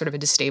sort of a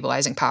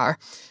destabilizing power.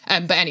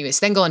 But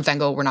anyways, Thengel and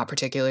Fengel were not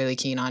particularly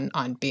keen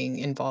on being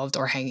involved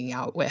or hanging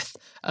out with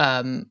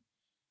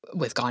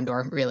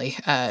Gondor, really.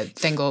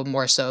 Thengel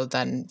more so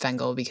than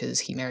Fengel because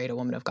he married a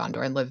woman of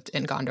Gondor and lived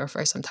in Gondor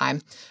for some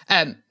time.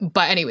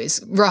 But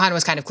anyways, Rohan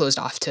was kind of closed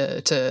off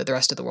to the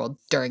rest of the world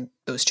during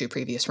those two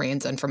previous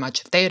reigns and for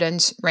much of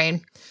Theoden's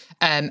reign.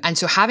 And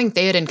so having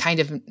Theoden kind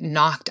of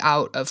knocked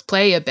out of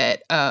play a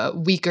bit,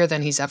 weaker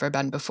than he's ever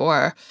been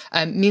before,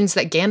 means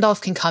that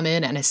Gandalf can come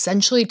in and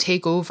essentially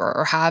take over,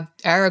 or have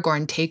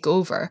Aragorn take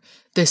over,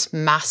 this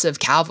massive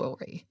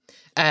cavalry.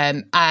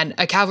 And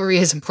a cavalry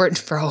is important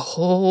for a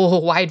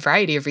whole wide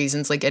variety of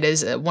reasons. Like, it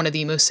is one of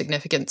the most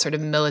significant sort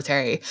of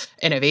military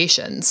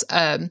innovations.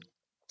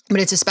 But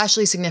it's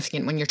especially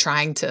significant when you're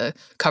trying to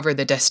cover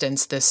the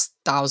distance, this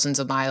thousands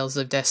of miles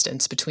of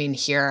distance between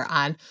here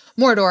and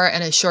Mordor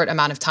in a short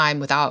amount of time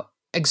without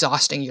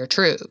exhausting your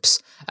troops.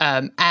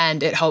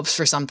 And it helps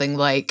for something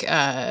like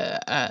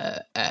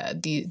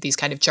these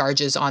kind of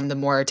charges on the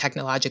more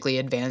technologically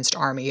advanced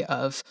army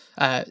of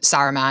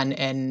Saruman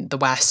in the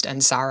west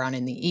and Sauron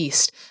in the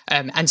east.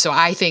 And so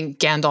I think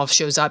Gandalf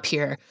shows up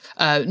here,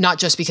 not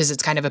just because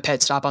it's kind of a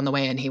pit stop on the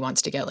way and he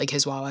wants to get like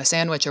his Wawa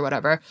sandwich or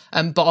whatever,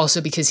 but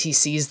also because he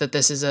sees that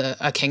this is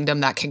a kingdom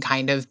that can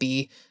kind of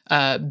be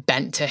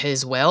bent to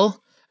his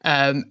will.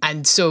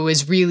 And so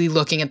is really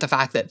looking at the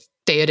fact that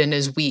Theoden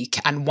is weak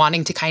and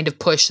wanting to kind of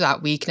push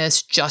that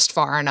weakness just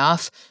far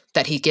enough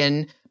that he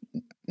can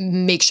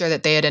make sure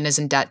that Theoden is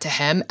in debt to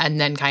him,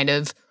 and then kind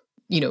of,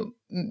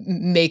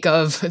 make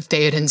of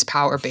Theoden's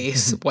power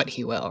base what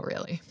he will,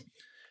 really.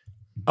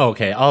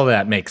 Okay, all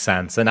that makes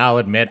sense. And I'll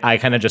admit, I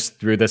kind of just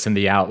threw this in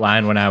the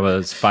outline when I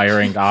was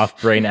firing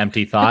off brain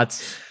empty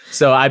thoughts.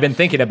 So I've been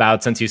thinking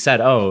about, since you said,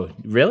 oh,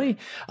 really?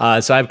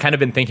 So I've kind of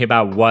been thinking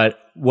about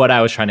what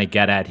I was trying to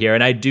get at here.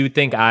 And I do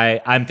think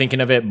I'm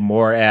thinking of it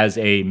more as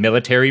a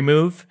military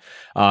move,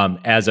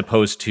 as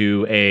opposed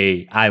to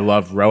I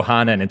love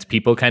Rohan and its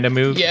people kind of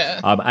move. Yeah.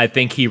 I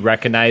think he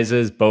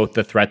recognizes both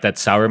the threat that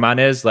Saruman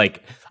is.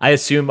 Like, I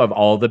assume of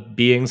all the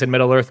beings in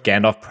Middle-earth,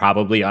 Gandalf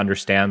probably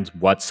understands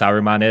what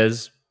Saruman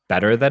is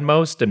better than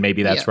most. And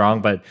maybe that's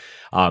wrong, but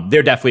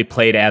they're definitely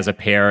played as a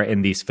pair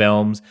in these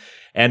films.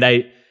 And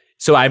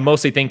So I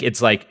mostly think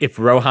it's like, if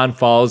Rohan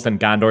falls, then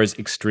Gondor is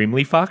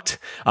extremely fucked,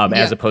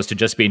 as opposed to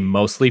just being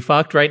mostly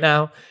fucked right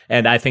now.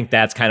 And I think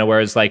that's kind of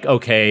where it's like,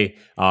 okay,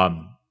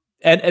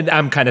 and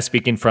I'm kind of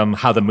speaking from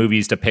how the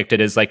movie's depicted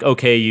is like,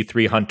 okay, you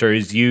three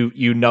hunters,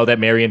 you know that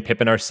Merry and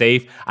Pippin are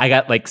safe. I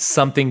got like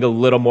something a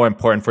little more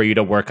important for you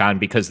to work on,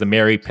 because the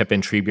Merry,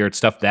 Pippin, Treebeard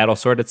stuff, that'll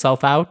sort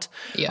itself out,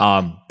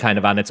 kind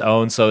of on its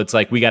own. So it's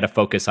like, we got to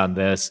focus on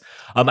this.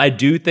 I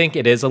do think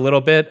it is a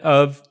little bit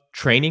of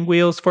training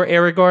wheels for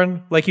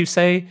Aragorn, like you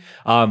say.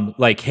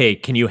 Like, hey,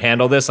 can you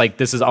handle this? Like,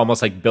 this is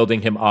almost like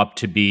building him up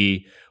to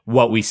be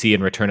what we see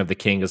in Return of the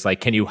King, is like,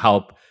 can you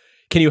help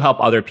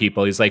other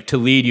people? He's like, to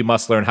lead, you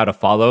must learn how to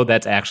follow.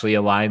 That's actually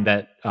a line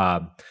that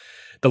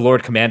the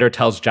Lord Commander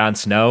tells Jon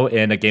Snow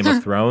in A Game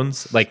of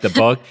Thrones, like the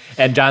book.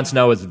 And Jon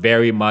Snow is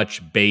very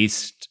much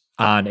based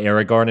on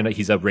Aragorn, and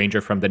he's a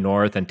ranger from the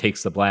north and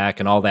takes the black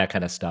and all that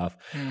kind of stuff.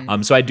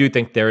 So I do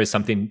think there is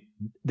something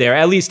there,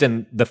 at least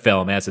in the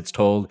film as it's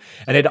told.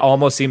 And it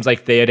almost seems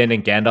like Theoden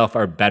and Gandalf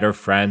are better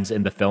friends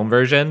in the film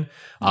version.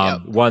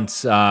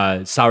 Once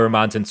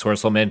Saruman's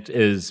ensorcelment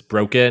is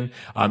broken,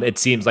 it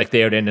seems like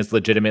Theoden is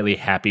legitimately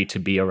happy to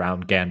be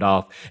around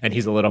Gandalf, and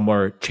he's a little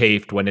more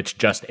chafed when it's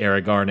just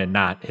Aragorn and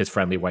not his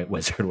friendly white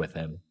wizard with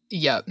him.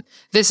 Yep.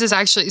 This is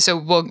actually, so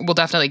we'll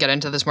definitely get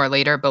into this more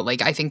later, but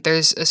like, I think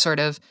there's a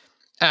sort of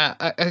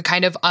a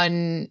kind of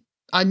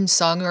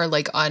unsung or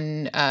like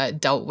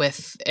dealt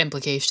with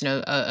implication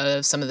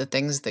of some of the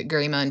things that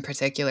Grima in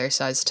particular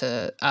says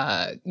to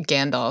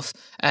Gandalf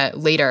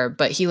later,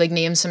 but he like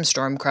names him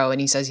Stormcrow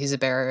and he says he's a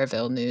bearer of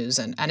ill news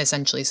and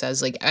essentially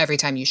says like every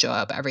time you show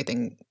up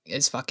everything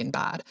is fucking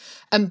bad.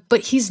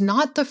 But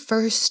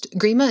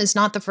Grima is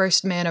not the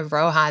first man of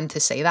Rohan to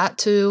say that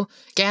to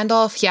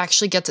Gandalf. He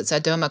actually gets it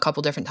said to him a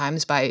couple different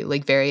times by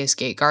like various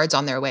gate guards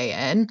on their way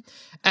in.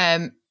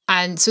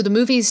 And so the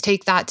movies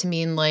take that to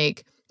mean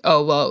like,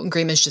 oh, well,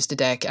 Grima's just a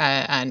dick,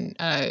 and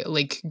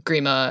like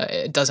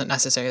Grima doesn't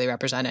necessarily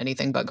represent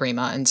anything but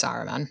Grima and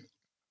Saruman.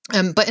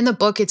 But in the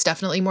book, it's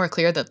definitely more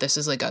clear that this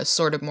is like a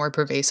sort of more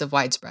pervasive,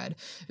 widespread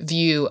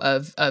view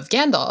of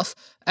Gandalf.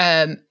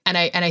 And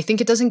I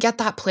think it doesn't get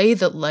that play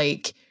that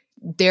like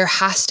there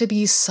has to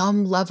be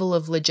some level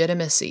of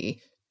legitimacy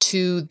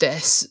to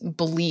this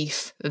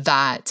belief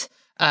that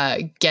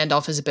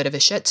Gandalf is a bit of a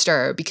shit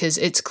stirrer, because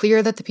it's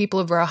clear that the people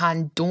of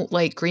Rohan don't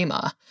like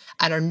Grima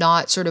and are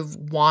not sort of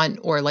want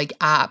or like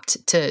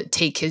apt to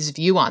take his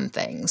view on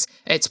things.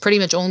 It's pretty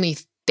much only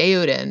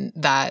Theoden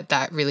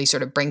that really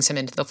sort of brings him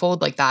into the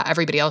fold like that.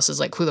 Everybody else is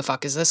like, who the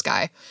fuck is this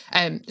guy?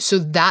 So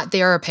that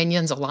their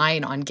opinions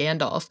align on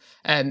Gandalf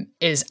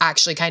is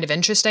actually kind of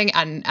interesting,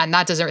 and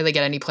that doesn't really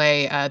get any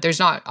play. There's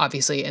not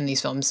obviously in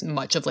these films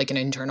much of like an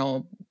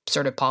internal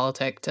sort of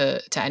politic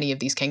to any of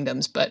these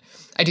kingdoms, but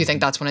I do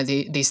think that's one of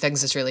these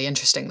things that's really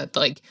interesting, that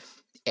like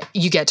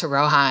you get to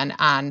Rohan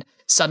and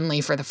suddenly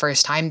for the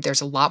first time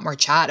there's a lot more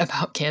chat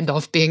about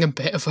Gandalf being a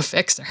bit of a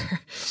fixer.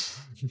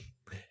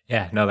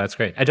 Yeah, no, that's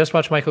great. I just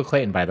watched Michael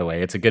Clayton, by the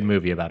way. It's a good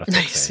movie about a fixer.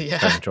 Nice, yeah.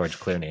 Starring George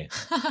Clooney.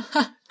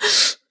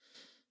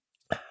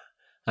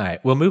 All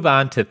right, we'll move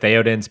on to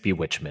Theoden's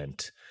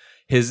bewitchment.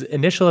 His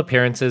initial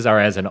appearances are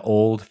as an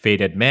old,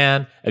 faded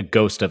man, a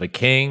ghost of a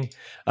king,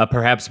 a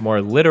perhaps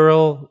more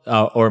literal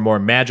or more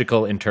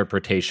magical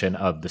interpretation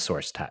of the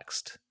source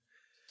text.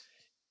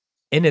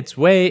 In its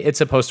way, it's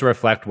supposed to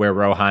reflect where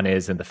Rohan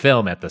is in the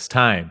film at this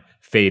time,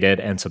 faded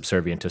and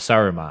subservient to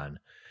Saruman.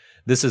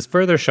 This is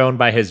further shown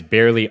by his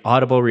barely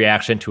audible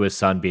reaction to his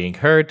son being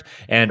hurt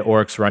and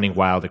orcs running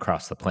wild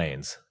across the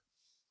plains.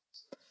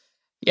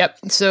 Yep.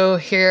 So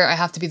here I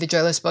have to be the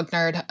joyless book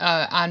nerd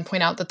and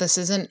point out that this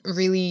isn't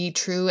really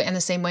true in the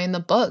same way in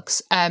the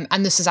books. And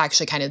this is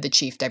actually kind of the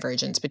chief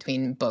divergence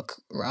between book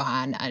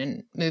Rohan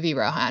and movie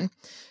Rohan.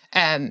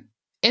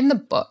 In the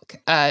book,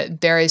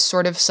 there is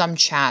sort of some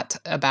chat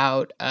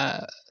about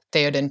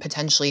Theoden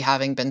potentially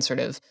having been sort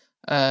of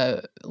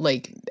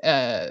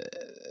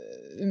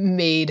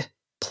made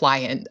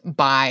pliant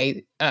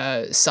by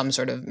some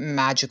sort of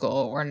magical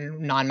or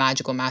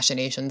non-magical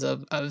machinations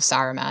of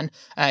Saruman.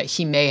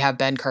 He may have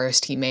been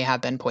cursed, he may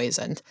have been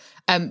poisoned.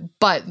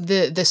 But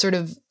the sort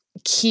of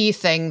key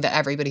thing that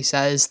everybody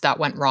says that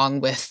went wrong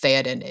with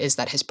Theoden is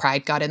that his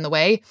pride got in the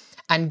way,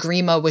 and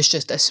Grima was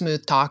just a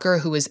smooth talker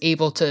who was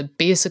able to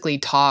basically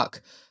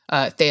talk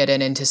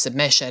Theoden into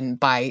submission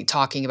by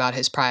talking about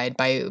his pride,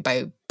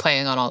 by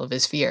playing on all of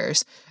his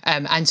fears.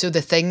 And so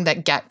the thing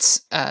that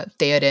gets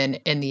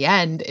Theoden in the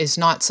end is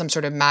not some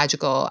sort of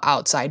magical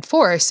outside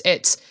force.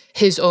 It's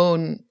his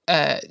own,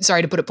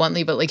 sorry to put it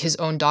bluntly, but like his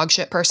own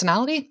dogshit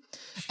personality.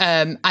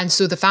 And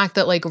so the fact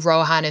that like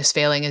Rohan is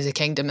failing as a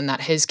kingdom and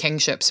that his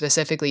kingship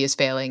specifically is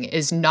failing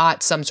is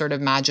not some sort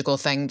of magical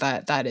thing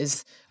that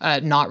is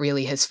not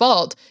really his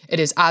fault. It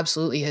is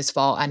absolutely his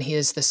fault, and he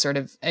is this sort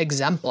of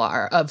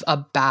exemplar of a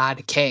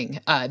bad king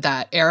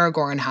that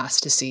Aragorn has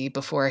to see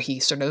before he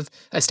sort of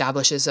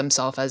establishes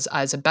himself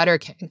as a better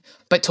king.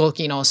 But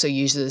Tolkien also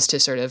uses to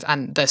sort of,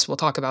 and this we'll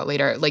talk about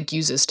later, like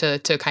uses to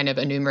kind of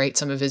enumerate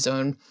some of his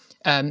own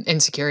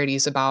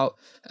insecurities about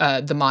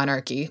the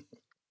monarchy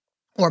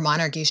or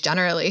monarchies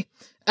generally.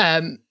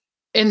 In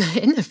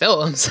the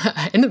films,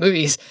 in the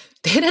movies,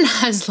 Theoden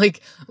has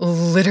like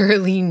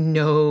literally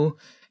no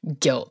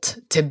guilt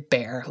to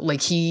bear.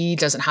 Like he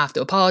doesn't have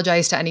to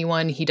apologize to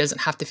anyone. He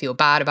doesn't have to feel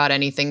bad about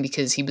anything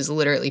because he was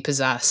literally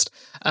possessed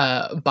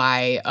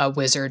by a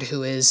wizard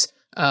who is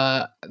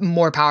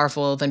more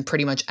powerful than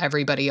pretty much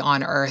everybody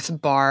on Earth,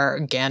 bar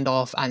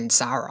Gandalf and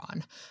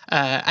Sauron.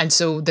 And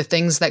so the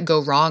things that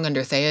go wrong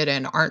under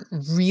Theoden aren't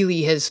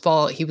really his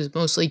fault. He was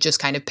mostly just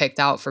kind of picked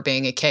out for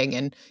being a king,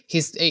 and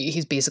he's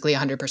basically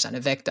 100% a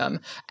victim.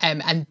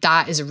 And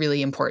that is a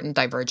really important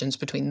divergence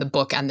between the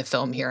book and the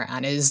film here,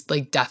 and is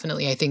like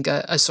definitely, I think,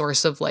 a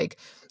source of like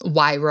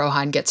why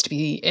Rohan gets to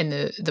be in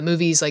the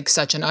movies like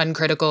such an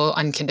uncritical,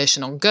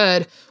 unconditional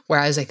good,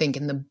 whereas I think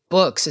in the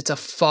books it's a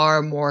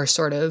far more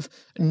sort of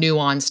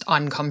nuanced,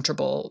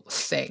 uncomfortable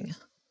thing.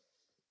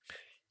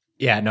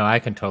 Yeah, no, I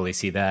can totally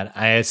see that.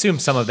 I assume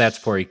some of that's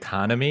for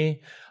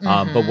economy.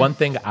 But one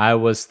thing I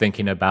was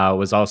thinking about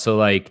was also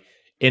like,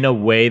 in a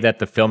way that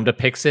the film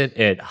depicts it,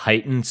 it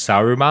heightens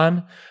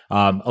Saruman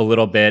a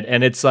little bit.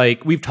 And it's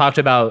like, we've talked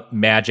about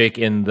magic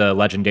in the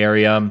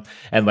Legendarium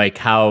and like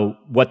how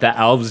what the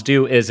elves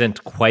do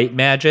isn't quite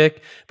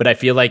magic. But I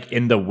feel like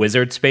in the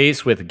wizard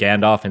space with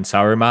Gandalf and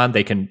Saruman,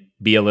 they can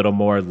be a little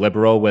more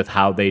liberal with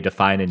how they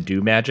define and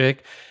do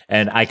magic.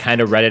 And I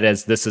kind of read it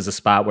as this is a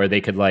spot where they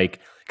could like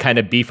kind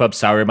of beef up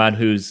Saruman,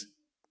 who's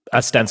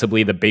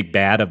ostensibly the big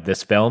bad of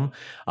this film.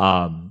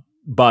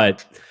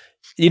 But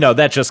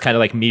that's just kind of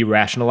like me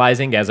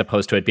rationalizing as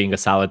opposed to it being a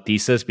solid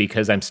thesis,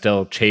 because I'm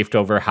still chafed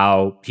over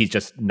how he's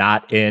just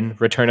not in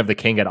Return of the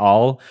King at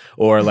all,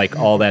 or like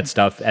all that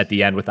stuff at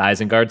the end with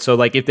Isengard. So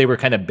like if they were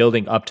kind of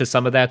building up to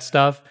some of that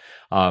stuff,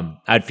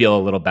 I'd feel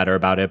a little better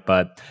about it.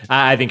 But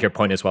I think your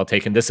point is well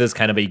taken. This is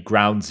kind of a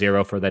ground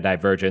zero for the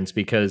divergence,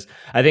 because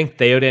I think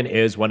Theoden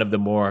is one of the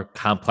more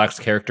complex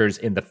characters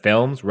in the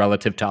films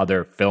relative to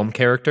other film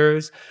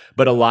characters.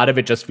 But a lot of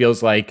it just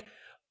feels like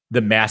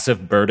the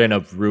massive burden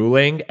of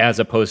ruling, as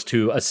opposed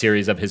to a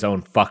series of his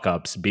own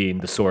fuck-ups being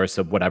the source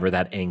of whatever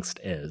that angst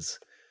is.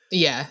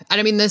 Yeah. And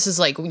I mean, this is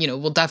like,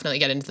 we'll definitely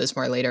get into this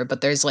more later, but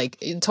there's like,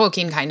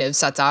 Tolkien kind of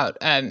sets out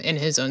in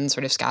his own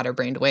sort of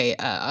scatterbrained way,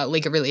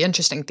 like a really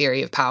interesting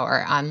theory of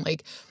power and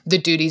like the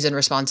duties and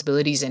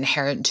responsibilities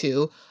inherent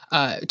to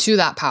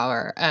that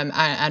power.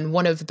 And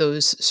one of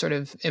those sort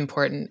of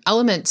important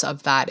elements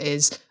of that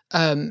is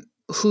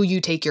who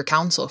you take your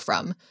counsel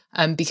from,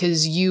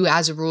 because you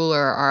as a ruler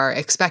are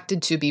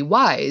expected to be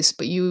wise,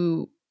 but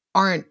you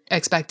aren't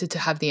expected to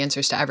have the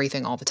answers to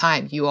everything all the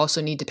time. You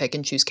also need to pick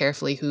and choose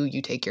carefully who you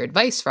take your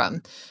advice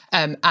from.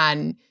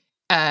 And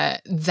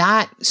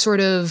that sort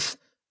of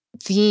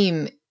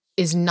theme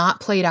is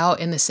not played out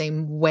in the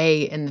same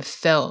way in the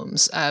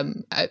films.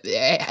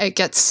 It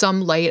gets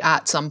some light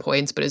at some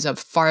points, but is a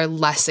far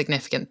less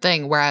significant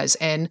thing. Whereas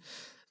in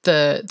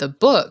the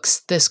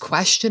books, this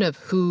question of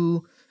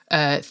who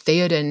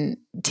Theoden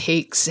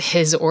takes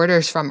his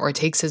orders from or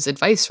takes his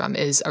advice from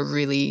is a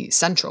really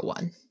central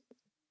one.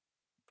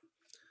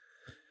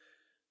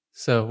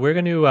 So we're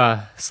going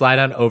to slide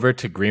on over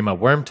to Grima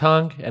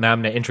Wormtongue, and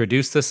I'm going to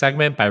introduce the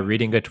segment by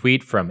reading a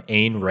tweet from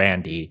Ayn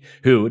Randy,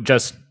 who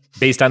just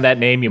based on that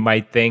name, you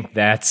might think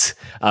that's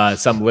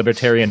some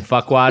libertarian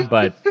fuckwad,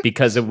 but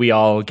because we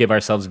all give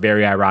ourselves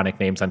very ironic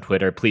names on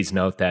Twitter, please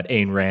note that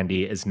Ayn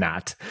Randy is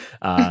not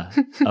a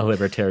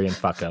libertarian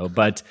fucko.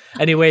 But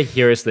anyway,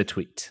 here is the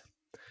tweet.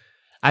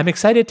 I'm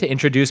excited to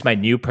introduce my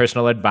new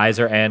personal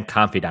advisor and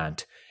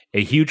confidant,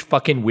 a huge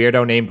fucking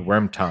weirdo named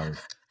Wormtongue.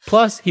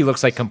 Plus, he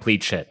looks like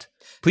complete shit.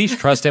 Please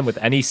trust him with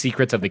any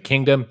secrets of the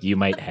kingdom you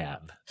might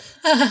have.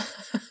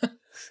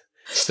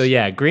 So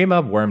yeah,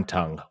 Grima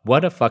Wormtongue.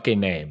 What a fucking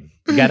name.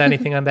 You got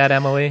anything on that,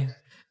 Emily?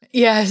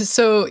 Yeah,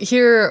 so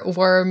here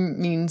worm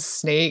means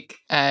snake,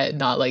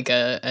 not like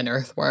an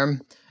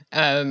earthworm.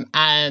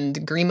 And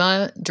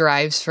Grima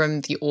derives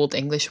from the Old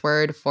English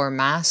word for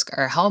mask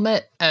or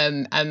helmet.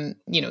 There's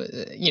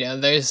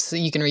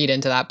you can read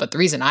into that, but the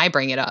reason I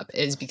bring it up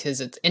is because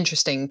it's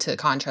interesting to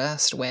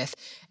contrast with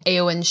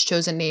Eowyn's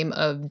chosen name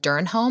of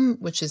Durnhelm,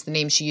 which is the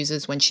name she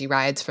uses when she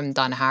rides from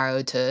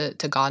Dunharrow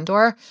to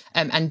Gondor.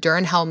 And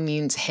Durnhelm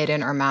means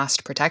hidden or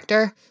masked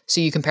protector.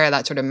 So you compare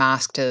that sort of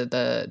mask to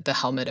the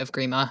helmet of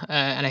Grima,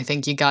 and I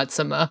think you got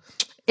some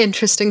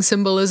interesting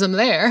symbolism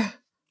there.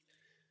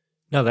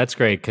 No, that's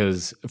great,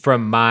 because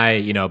from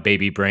my,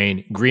 baby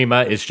brain,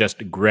 Grima is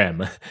just grim,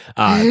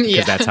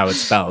 because that's how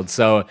it's spelled.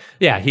 So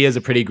yeah, he is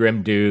a pretty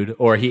grim dude,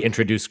 or he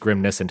introduced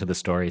grimness into the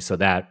story, so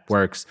that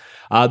works.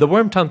 The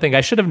Wormtongue thing,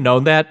 I should have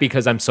known that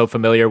because I'm so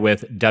familiar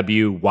with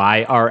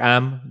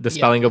WYRM, the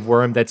spelling of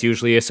worm that's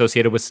usually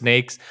associated with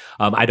snakes.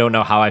 I don't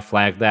know how I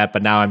flagged that,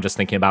 but now I'm just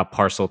thinking about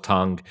parcel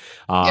tongue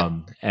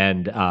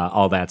and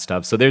all that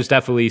stuff. So there's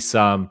definitely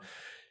some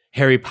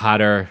Harry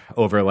Potter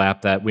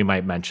overlap that we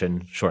might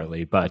mention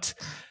shortly. But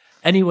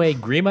anyway,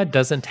 Grima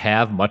doesn't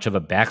have much of a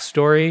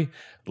backstory.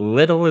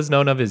 Little is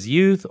known of his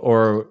youth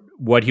or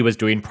what he was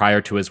doing prior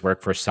to his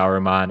work for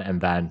Saruman and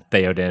then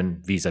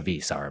Theoden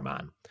vis-a-vis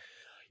Saruman.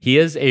 He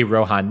is a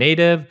Rohan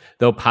native,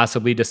 though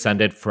possibly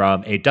descended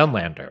from a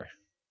Dunlander.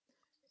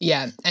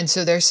 Yeah, and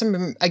so there's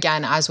some,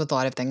 again, as with a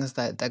lot of things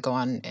that go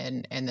on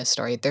in this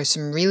story, there's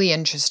some really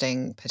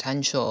interesting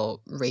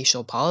potential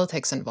racial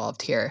politics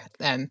involved here.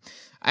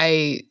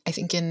 I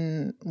think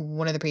in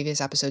one of the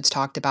previous episodes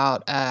talked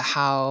about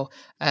how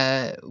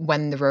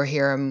when the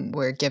Rohirrim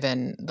were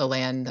given the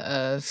land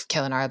of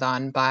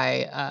Kelenardhan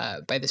by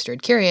the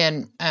Steward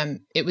Cirion,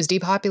 it was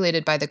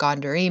depopulated by the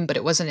Gondorim, but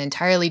it wasn't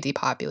entirely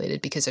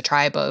depopulated because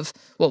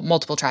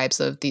multiple tribes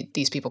of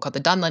these people called the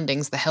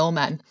Dunlendings, the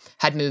Hillmen,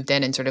 had moved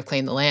in and sort of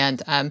claimed the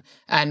land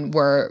and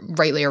were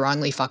rightly or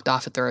wrongly fucked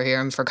off at the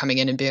Rohirrim for coming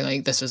in and being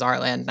like, this is our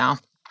land now.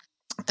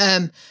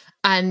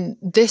 And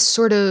this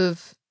sort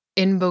of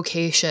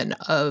invocation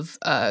of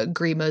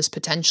Grima's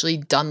potentially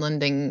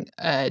Dunlandish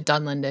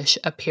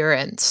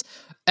appearance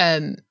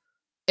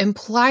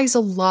implies a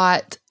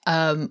lot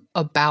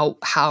about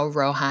how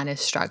Rohan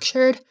is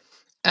structured.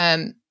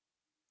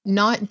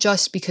 Not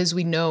just because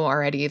we know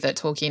already that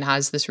Tolkien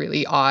has this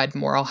really odd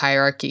moral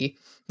hierarchy,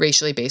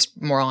 racially based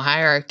moral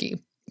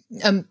hierarchy,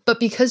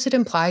 but because it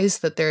implies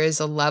that there is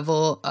a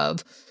level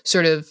of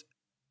sort of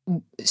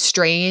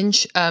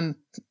strange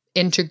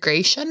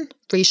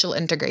racial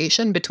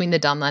integration between the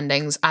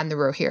Dunlendings and the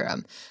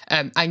Rohirrim.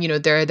 And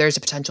there's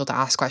a potential to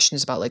ask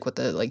questions about like what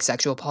the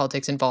sexual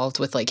politics involved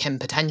with like him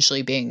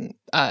potentially being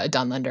a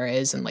Dunlander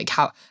is, and like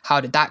how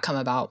did that come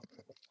about?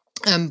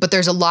 But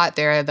there's a lot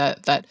there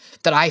that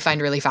I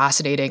find really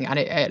fascinating, and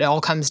it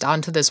all comes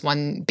down to this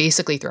one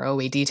basically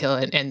throwaway detail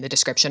in the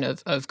description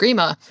of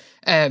Grima,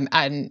 and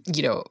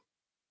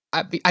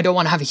I don't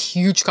want to have a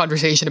huge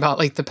conversation about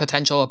like the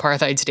potential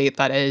apartheid state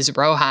that is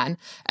Rohan,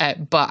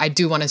 but I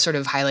do want to sort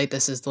of highlight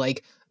this as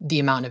like the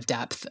amount of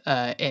depth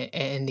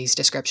in these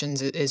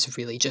descriptions is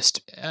really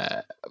just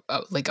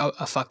like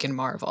a fucking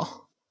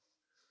marvel.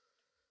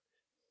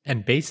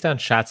 And based on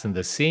shots in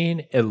the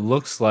scene, it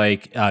looks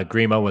like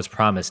Grima was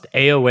promised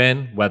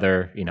Eowyn,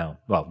 whether,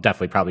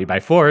 definitely probably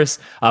by force,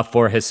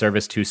 for his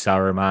service to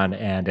Saruman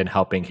and in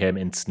helping him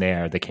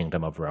ensnare the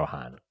kingdom of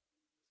Rohan.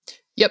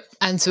 Yep,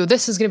 and so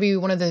this is going to be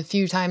one of the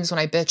few times when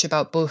I bitch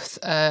about both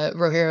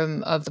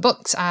Rohirrim of the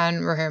books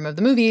and Rohirrim of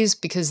the movies,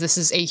 because this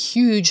is a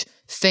huge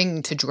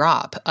thing to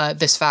drop,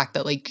 this fact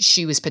that like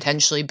she was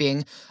potentially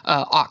being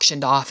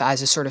auctioned off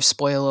as a sort of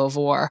spoil of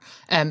war,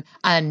 and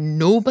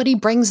nobody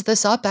brings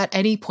this up at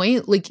any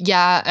point. Like,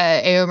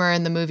 Éomer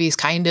in the movies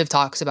kind of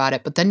talks about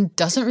it, but then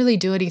doesn't really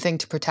do anything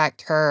to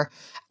protect her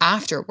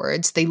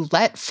afterwards. They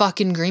let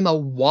fucking Grima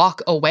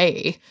walk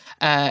away.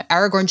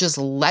 Aragorn just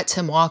lets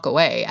him walk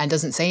away and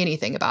doesn't say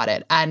anything about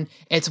it. And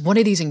it's one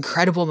of these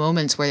incredible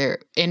moments where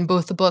in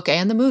both the book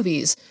and the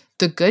movies,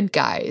 the good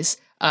guys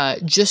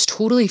just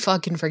totally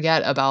fucking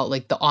forget about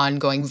like the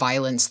ongoing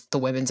violence the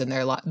women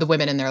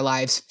in their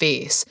lives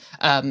face,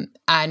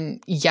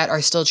 and yet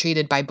are still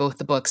treated by both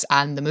the books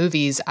and the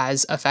movies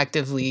as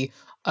effectively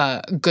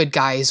good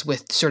guys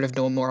with sort of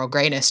no moral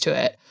grayness to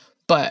it.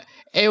 But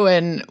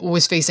Eowyn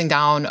was facing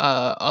down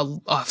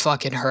a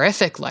fucking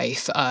horrific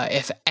life,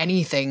 if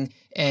anything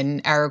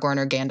in Aragorn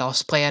or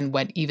Gandalf's plan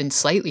went even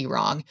slightly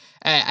wrong,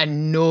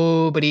 and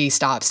nobody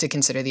stops to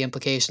consider the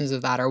implications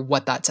of that or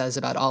what that says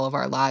about all of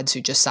our lads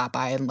who just sat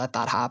by and let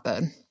that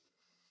happen.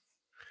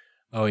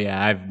 Oh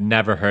yeah, I've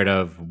never heard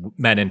of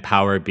men in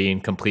power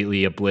being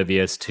completely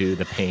oblivious to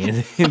the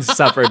pain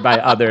suffered by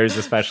others,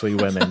 especially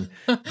women.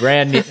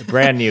 Brand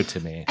new to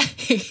me.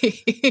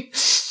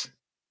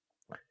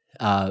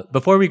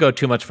 Before we go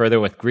too much further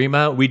with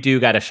Grima, we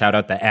do got to shout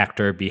out the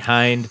actor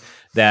behind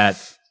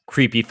that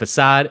creepy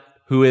facade,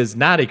 who is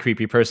not a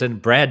creepy person,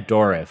 Brad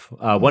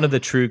Dourif, one of the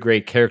true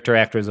great character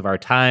actors of our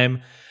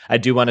time. I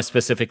do want to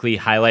specifically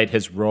highlight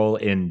his role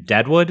in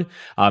Deadwood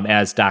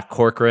as Doc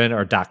Cochran.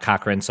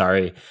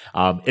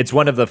 It's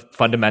one of the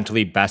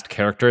fundamentally best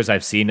characters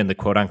I've seen in the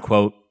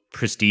quote-unquote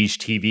prestige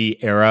TV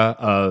era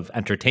of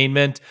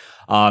entertainment.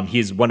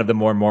 He's one of the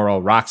more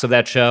moral rocks of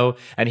that show,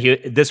 and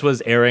this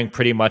was airing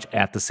pretty much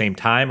at the same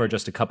time or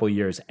just a couple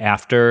years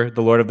after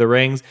The Lord of the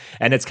Rings,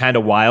 and it's kind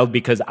of wild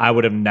because I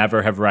would have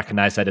never have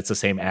recognized that it's the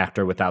same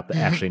actor without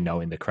actually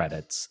knowing the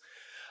credits.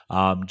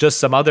 Just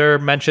some other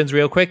mentions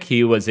real quick.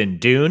 He was in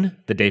Dune,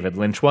 the David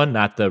Lynch one,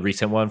 not the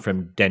recent one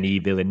from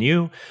Denis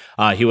Villeneuve.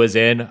 He was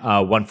in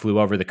One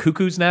Flew Over the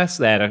Cuckoo's Nest,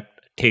 that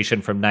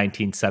adaptation from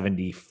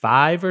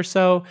 1975 or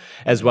so,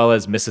 as well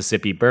as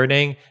Mississippi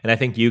Burning. And I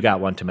think you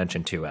got one to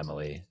mention too,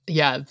 Emily.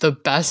 Yeah, the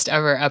best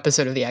ever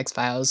episode of The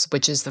X-Files,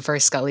 which is the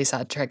first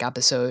Scully-centric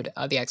episode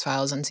of The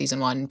X-Files in season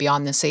 1,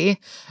 Beyond the Sea.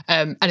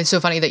 And it's so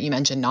funny that you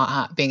mentioned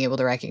not being able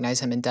to recognize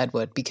him in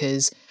Deadwood,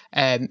 because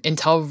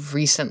until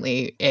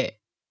recently,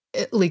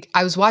 like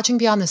I was watching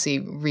Beyond the Sea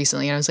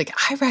recently and I was like,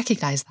 I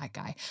recognize that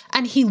guy.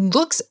 And he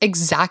looks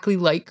exactly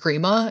like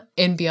Grima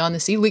in Beyond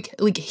the Sea.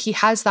 Like he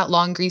has that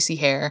long greasy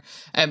hair.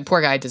 Poor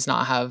guy does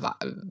not have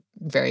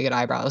very good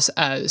eyebrows.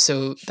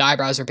 So the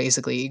eyebrows are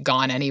basically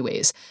gone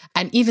anyways.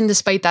 And even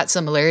despite that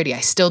similarity,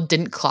 I still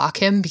didn't clock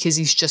him because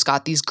he's just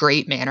got these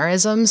great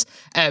mannerisms.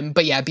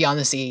 But yeah, Beyond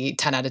the Sea,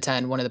 10 out of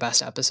 10, one of the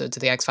best episodes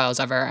of The X-Files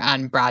ever.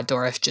 And Brad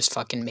Dourif just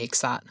fucking makes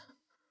that.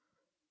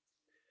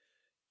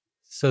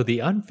 So the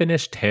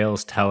unfinished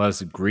tales tell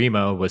us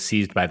Grima was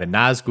seized by the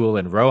Nazgul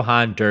and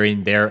Rohan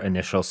during their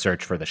initial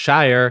search for the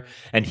Shire,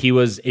 and he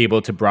was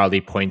able to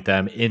broadly point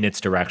them in its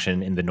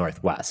direction in the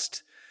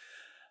northwest.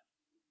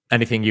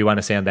 Anything you want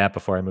to say on that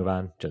before I move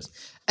on? This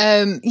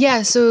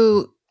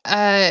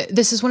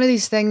is one of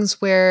these things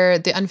where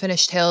the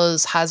Unfinished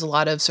Tales has a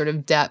lot of sort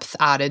of depth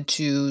added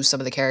to some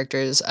of the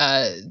characters.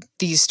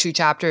 These two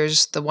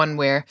chapters, the one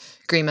where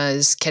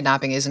Grima's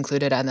kidnapping is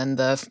included, and then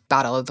the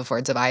Battle of the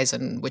Fords of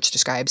Isen, which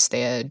describes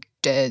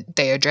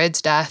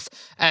Theodred's death,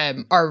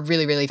 are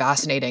really, really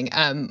fascinating.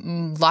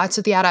 Lots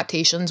of the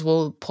adaptations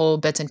will pull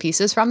bits and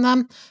pieces from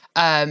them.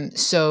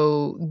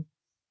 So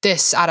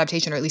this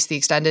adaptation, or at least the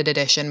extended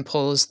edition,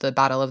 pulls the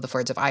Battle of the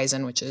Fords of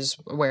Isen, which is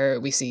where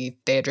we see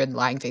Theodred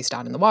lying face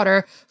down in the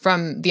water,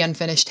 from the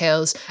Unfinished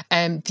Tales.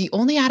 The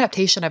only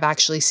adaptation I've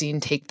actually seen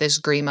take this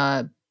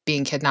Grima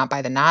being kidnapped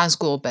by the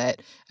Nazgul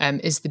bit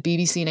is the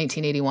BBC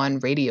 1981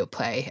 radio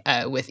play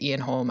with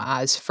Ian Holm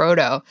as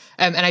Frodo.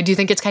 And I do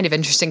think it's kind of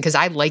interesting because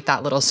I like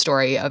that little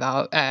story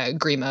about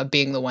Grima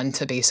being the one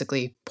to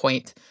basically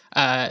point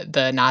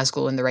the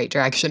Nazgul in the right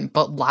direction.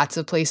 But lots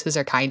of places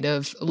are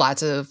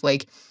lots of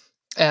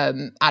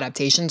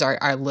adaptations are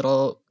a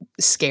little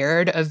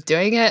scared of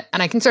doing it,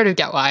 and I can sort of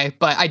get why,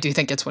 but I do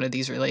think it's one of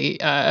these really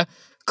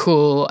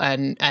cool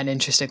and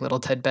interesting little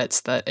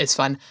tidbits that is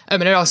fun. I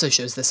mean, it also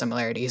shows the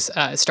similarities,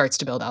 starts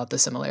to build out the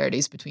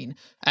similarities between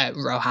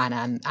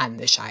Rohan and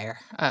the Shire,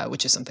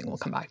 which is something we'll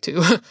come back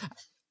to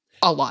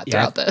a lot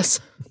throughout this.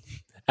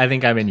 I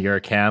think I'm in your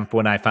camp.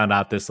 When I found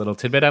out this little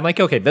tidbit, I'm like,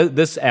 okay,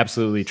 this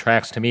absolutely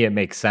tracks to me. It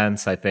makes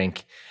sense. I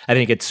think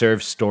it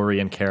serves story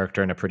and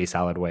character in a pretty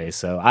solid way.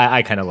 So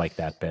I kind of like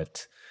that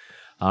bit.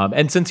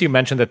 And since you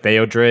mentioned the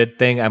Theodred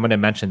thing, I'm going to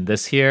mention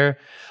this here.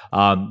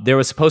 There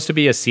was supposed to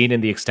be a scene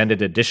in the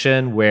extended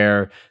edition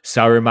where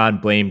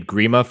Saruman blamed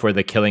Grima for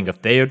the killing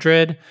of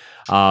Theodred,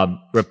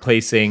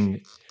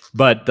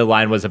 but the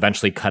line was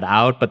eventually cut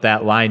out. But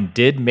that line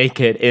did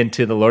make it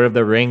into the Lord of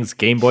the Rings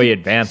Game Boy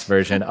Advance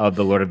version of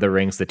the Lord of the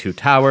Rings: The Two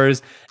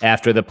Towers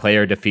after the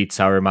player defeats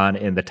Saruman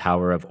in the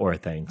Tower of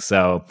Orthanc.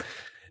 So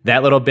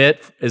that little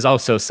bit is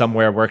also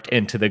somewhere worked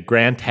into the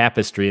grand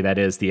tapestry that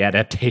is the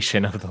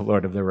adaptation of the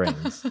Lord of the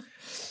Rings.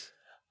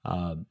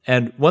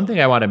 And one thing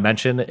I want to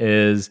mention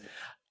is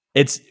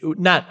it's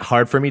not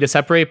hard for me to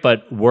separate,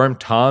 but Worm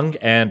Tongue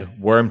and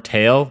Worm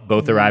Tail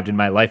both arrived in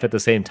my life at the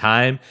same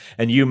time.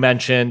 And you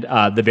mentioned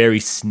the very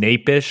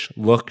Snape-ish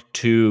look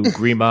to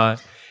Grima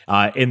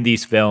in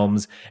these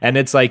films. And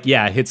it's like,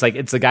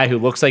 it's the guy who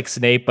looks like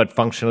Snape, but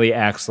functionally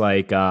acts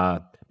like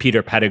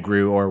Peter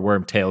Pettigrew or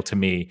Wormtail to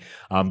me,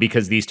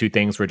 because these two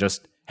things were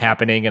just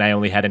happening and I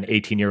only had an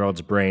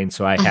 18-year-old's brain,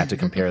 so I had to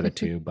compare the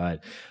two.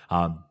 But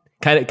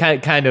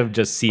kind of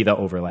just see the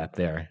overlap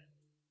there.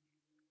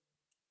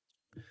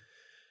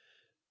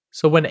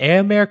 So when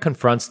Éomer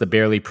confronts the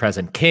barely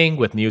present king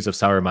with news of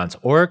Saruman's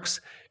orcs,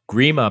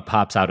 Grima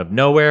pops out of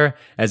nowhere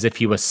as if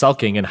he was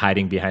sulking and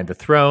hiding behind the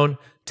throne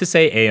to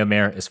say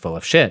Éomer is full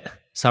of shit.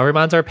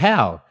 Saruman's our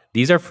pal.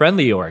 These are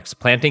friendly orcs,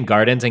 planting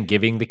gardens and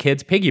giving the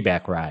kids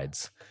piggyback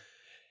rides.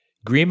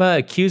 Grima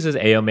accuses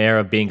Éomer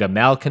of being a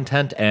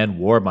malcontent and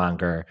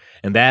warmonger,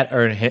 and that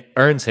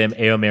earns him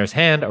Éomer's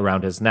hand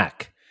around his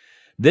neck.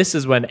 This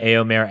is when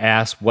Éomer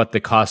asks what the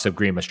cost of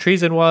Grima's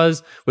treason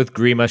was, with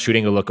Grima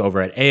shooting a look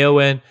over at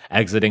Éowyn,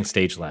 exiting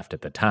stage left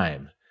at the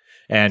time.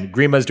 And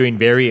Grima's doing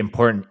very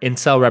important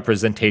incel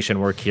representation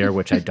work here,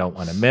 which I don't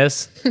want to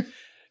miss.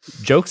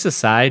 Jokes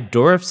aside,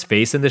 Dorff's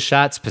face in the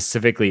shot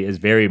specifically is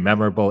very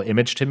memorable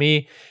image to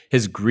me.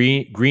 His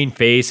green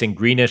face and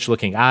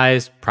greenish-looking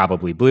eyes,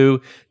 probably blue,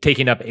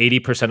 taking up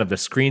 80% of the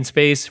screen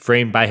space,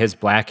 framed by his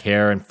black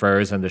hair and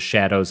furs and the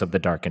shadows of the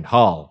darkened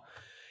hall.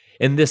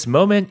 In this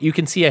moment, you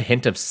can see a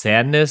hint of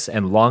sadness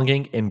and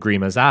longing in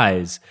Grima's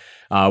eyes,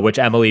 which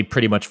Emily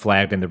pretty much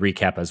flagged in the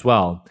recap as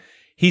well.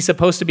 He's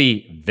supposed to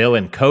be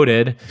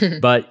villain-coded,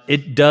 but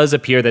it does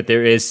appear that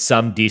there is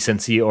some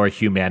decency or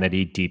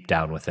humanity deep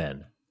down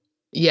within.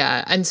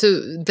 Yeah, and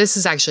so this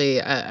is actually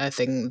a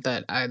thing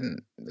that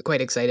I'm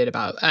quite excited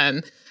about.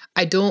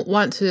 I don't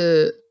want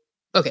to...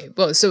 Okay,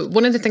 well, so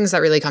one of the things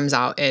that really comes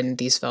out in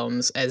these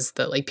films is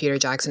that, like, Peter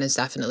Jackson is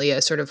definitely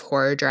a sort of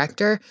horror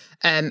director,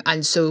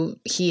 and so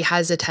he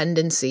has a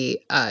tendency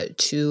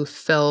to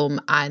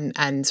film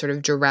and sort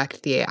of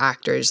direct the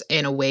actors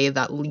in a way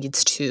that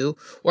leads to,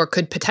 or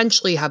could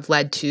potentially have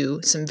led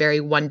to, some very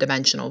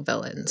one-dimensional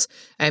villains.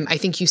 I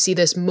think you see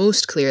this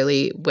most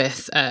clearly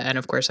with, and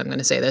of course I'm going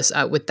to say this,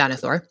 with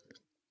Denethor.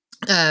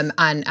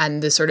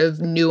 And the sort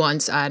of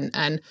nuance and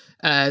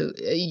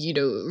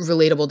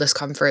relatable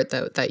discomfort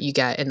that you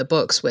get in the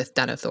books with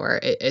Denethor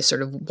is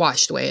sort of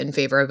washed away in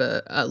favor of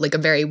a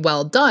very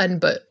well done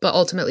but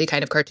ultimately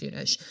kind of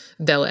cartoonish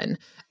villain.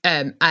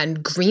 And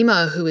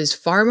Grima, who is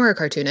far more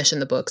cartoonish in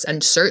the books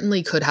and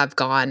certainly could have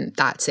gone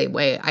that same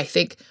way. I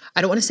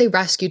don't want to say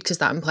rescued because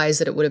that implies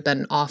that it would have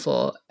been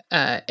awful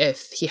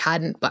if he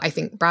hadn't, but I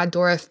think Brad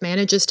Dourif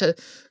manages to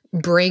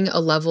bring a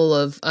level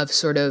of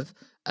sort of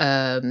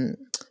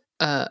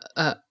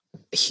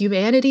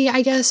humanity,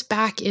 I guess,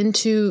 back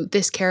into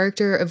this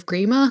character of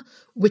Grima,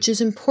 which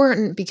is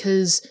important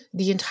because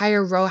the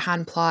entire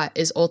Rohan plot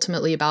is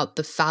ultimately about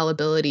the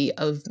fallibility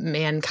of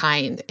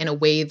mankind in a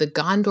way the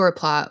Gondor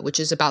plot, which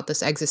is about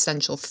this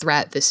existential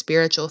threat, this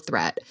spiritual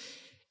threat,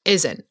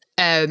 isn't.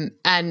 And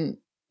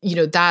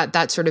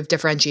that sort of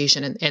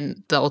differentiation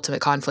in the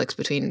ultimate conflicts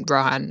between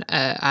Rohan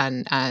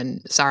and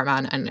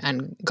Saruman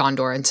and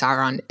Gondor and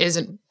Sauron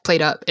isn't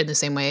played up in the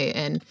same way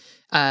in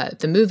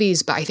the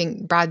movies, but I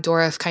think Brad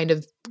Dourif kind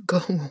of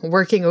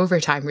working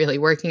overtime, really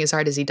working as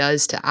hard as he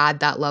does to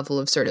add that level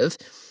of sort of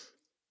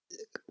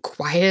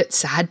quiet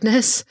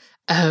sadness,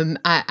 and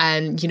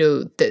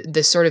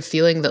this sort of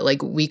feeling that,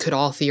 like, we could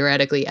all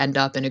theoretically end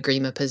up in a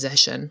Grima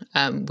position.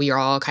 We are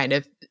all kind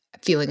of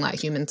feeling like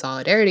human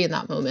solidarity in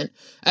that moment,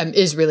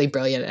 is really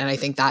brilliant, and I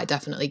think that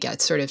definitely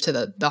gets sort of to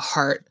the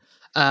heart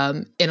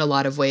in a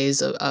lot of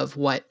ways of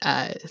what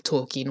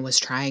Tolkien was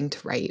trying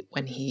to write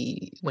when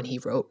he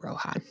wrote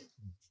Rohan.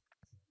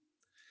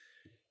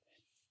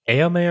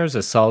 Éomer's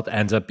assault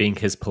ends up being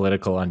his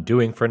political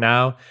undoing for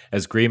now,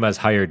 as Grima's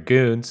hired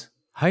goons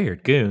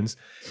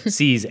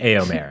seize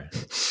Éomer.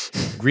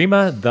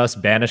 Grima thus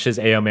banishes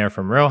Éomer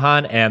from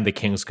Rohan and the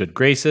king's good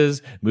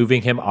graces,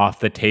 moving him off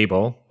the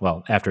table,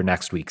 well, after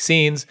next week's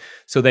scenes,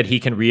 so that he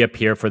can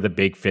reappear for the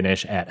big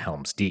finish at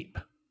Helm's Deep.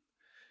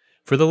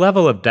 For the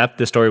level of depth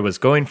the story was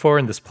going for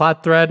in this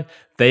plot thread,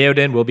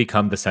 Theoden will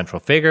become the central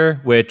figure,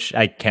 which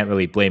I can't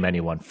really blame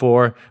anyone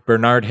for.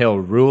 Bernard Hill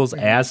rules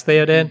as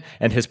Theoden,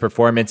 and his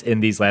performance in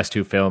these last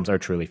two films are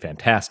truly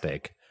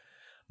fantastic.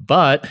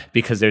 But,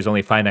 because there's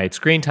only finite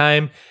screen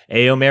time,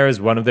 Éomer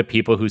is one of the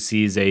people who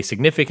sees a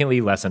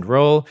significantly lessened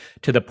role,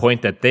 to the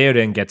point that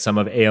Theoden gets some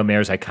of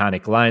Éomer's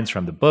iconic lines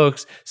from the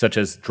books, such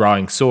as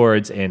drawing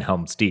swords in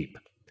Helm's Deep.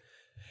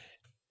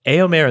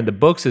 Éomer in the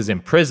books is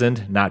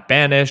imprisoned, not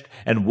banished,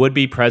 and would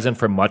be present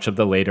for much of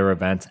the later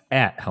events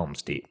at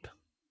Helm's Deep.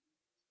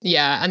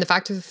 Yeah, and the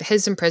fact of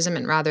his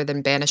imprisonment rather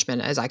than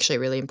banishment is actually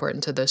really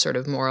important to the sort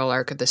of moral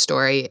arc of the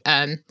story.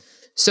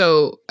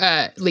 So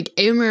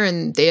Éomer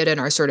and Theoden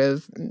are sort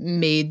of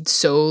made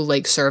so,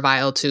 like,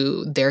 servile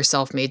to their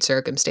self-made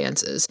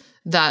circumstances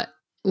that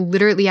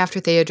literally after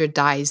Theodred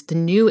dies, the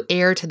new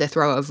heir to the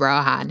throne of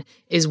Rohan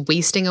is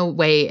wasting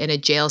away in a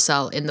jail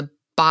cell in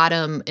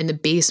the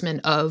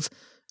basement of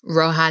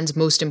Rohan's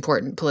most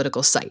important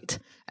political site.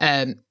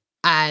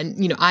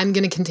 And, you know, I'm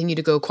going to continue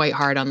to go quite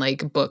hard on,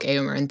 like, book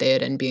Éomer and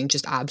Theoden being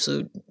just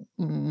absolute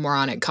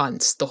moronic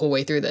cunts the whole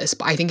way through this.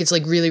 But I think it's,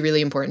 like, really,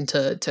 really important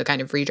to kind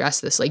of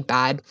redress this, like,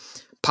 bad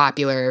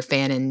popular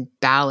fan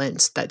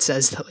balance that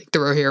says that, like, the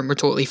Rohirrim were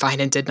totally fine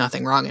and did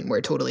nothing wrong and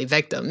we're totally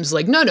victims.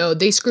 Like, no,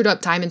 they screwed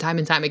up time and time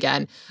and time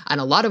again. And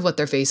a lot of what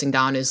they're facing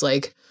down is,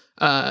 like,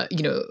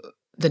 you know,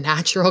 the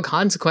natural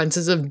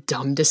consequences of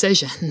dumb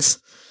decisions.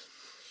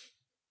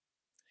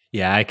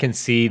 Yeah, I can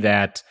see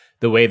that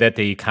the way that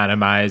they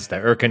economize the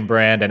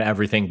Erkenbrand and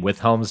everything with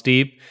Helm's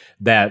Deep,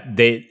 that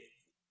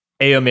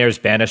Éomer's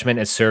banishment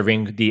is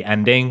serving the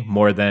ending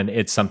more than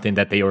it's something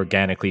that they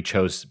organically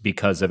chose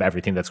because of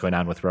everything that's going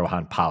on with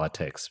Rohan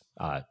politics.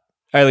 Or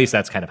at least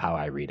that's kind of how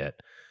I read it.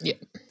 Yeah.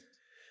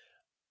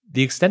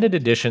 The extended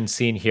edition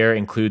seen here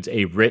includes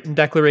a written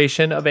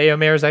declaration of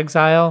Éomer's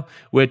exile,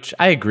 which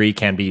I agree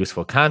can be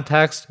useful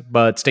context,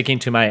 but sticking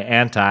to my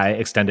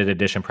anti-extended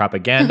edition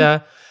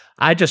propaganda,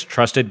 I just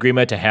trusted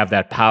Grima to have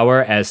that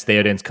power as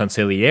Theoden's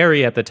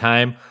consigliere at the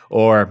time,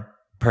 or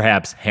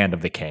perhaps Hand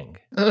of the King.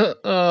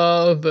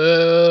 Oh,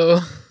 boo.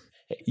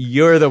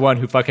 You're the one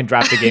who fucking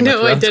dropped the Game of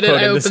Thrones. No, I didn't.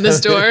 I opened this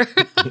door.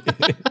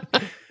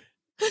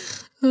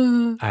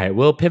 All right,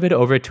 we'll pivot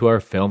over to our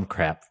film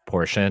crap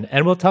portion,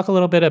 and we'll talk a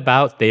little bit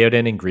about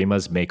Theoden and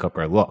Grima's makeup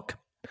or look.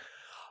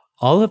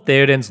 All of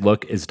Theoden's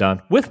look is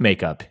done with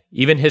makeup,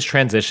 even his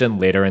transition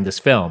later in this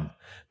film.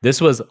 This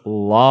was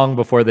long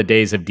before the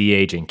days of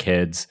de-aging,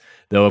 kids,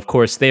 though of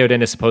course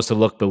Theoden is supposed to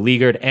look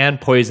beleaguered and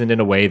poisoned in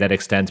a way that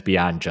extends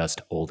beyond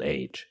just old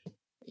age.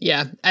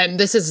 Yeah, and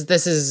this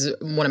is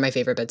one of my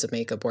favorite bits of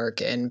makeup work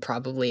in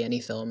probably any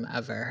film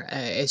ever.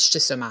 It's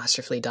just so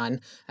masterfully done.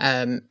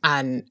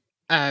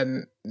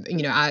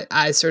 You know,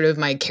 as sort of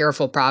my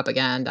careful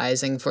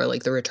propagandizing for,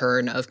 like, the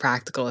return of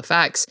practical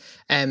effects,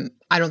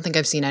 I don't think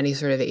I've seen any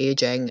sort of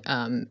aging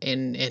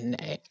in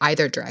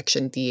either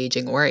direction,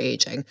 de-aging or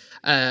aging,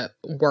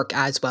 work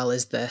as well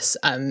as this.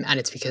 And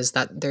it's because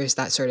that there's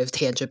that sort of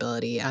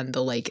tangibility and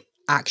the, like,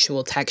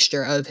 actual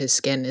texture of his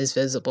skin is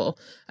visible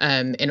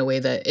in a way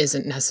that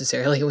isn't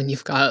necessarily when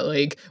you've got,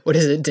 like, what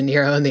is it, De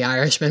Niro and The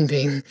Irishman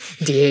being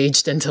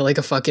de-aged into, like,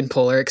 a fucking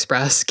Polar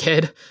Express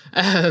kid.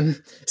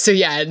 So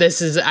yeah,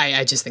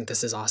 I just think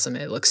this is awesome.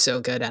 It looks so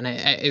good, and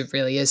it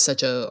really is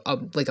such a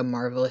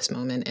marvelous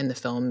moment in the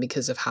film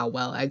because of how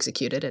well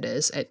executed it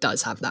is. It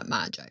does have that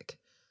magic.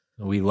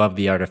 We love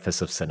the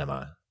artifice of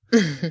cinema.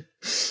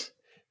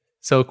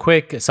 So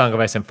quick Song of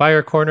Ice and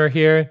Fire corner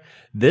here.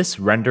 This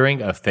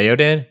rendering of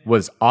Theoden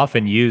was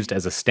often used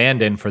as a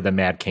stand-in for the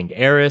Mad King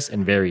Aerys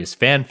in various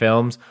fan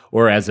films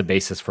or as a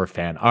basis for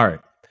fan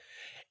art.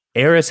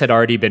 Aerys had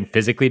already been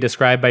physically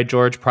described by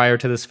George prior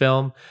to this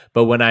film,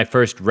 but when I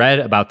first read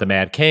about the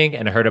Mad King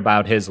and heard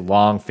about his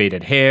long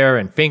faded hair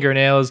and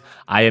fingernails,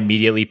 I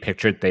immediately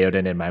pictured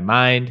Theoden in my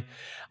mind.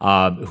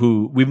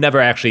 Who we've never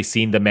actually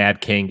seen the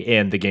Mad King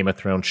in the Game of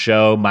Thrones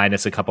show,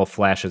 minus a couple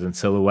flashes and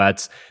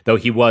silhouettes, though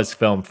he was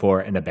filmed for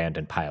an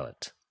abandoned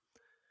pilot.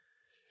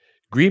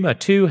 Grima,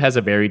 too, has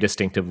a very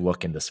distinctive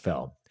look in this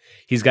film.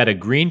 He's got a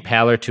green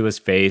pallor to his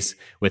face,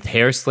 with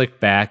hair slicked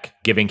back,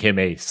 giving him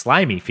a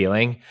slimy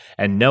feeling,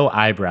 and no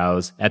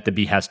eyebrows at the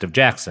behest of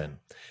Jackson.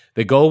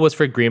 The goal was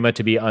for Grima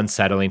to be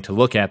unsettling to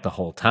look at the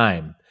whole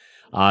time.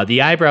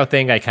 The eyebrow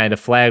thing I kind of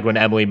flagged when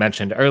Emily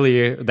mentioned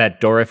earlier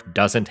that Dorif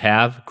doesn't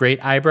have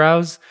great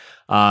eyebrows,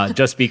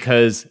 just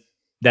because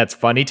that's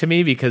funny to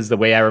me, because the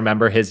way I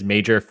remember his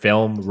major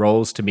film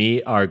roles to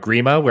me are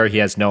Grima, where he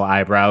has no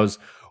eyebrows,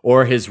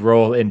 or his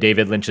role in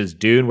David Lynch's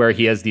Dune, where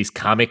he has these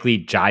comically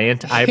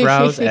giant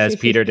eyebrows as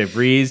Peter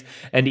DeVries,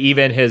 and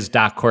even his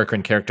Doc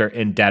Corcoran character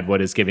in Deadwood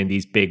is giving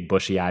these big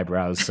bushy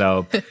eyebrows.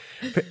 So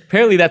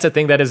apparently that's a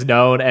thing that is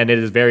known, and it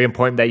is very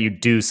important that you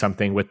do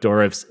something with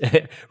Dorif's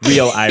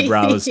real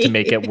eyebrows to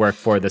make it work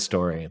for the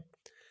story.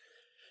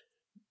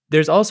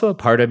 There's also a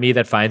part of me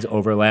that finds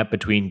overlap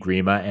between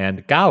Grima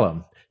and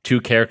Gollum, two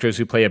characters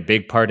who play a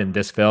big part in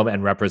this film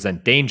and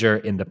represent danger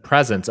in the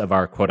presence of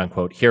our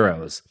quote-unquote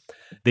heroes.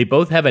 They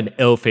both have an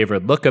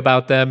ill-favored look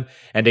about them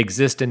and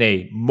exist in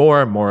a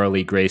more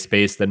morally gray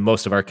space than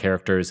most of our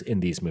characters in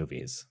these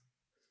movies.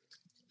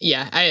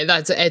 Yeah,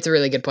 it's a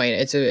really good point.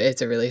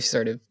 It's a really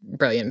sort of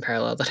brilliant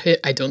parallel that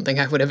I don't think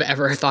I would have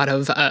ever thought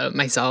of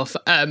myself.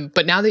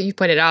 But now that you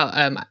pointed out,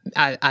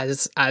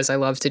 as I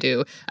love to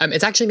do,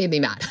 it's actually made me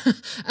mad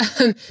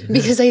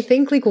because I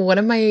think like one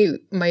of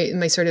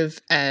my sort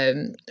of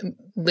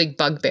like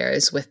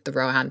bugbears with the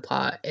Rohan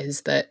plot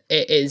is that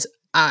it is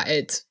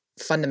its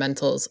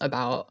fundamentals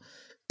about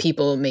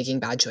people making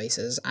bad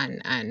choices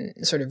and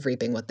sort of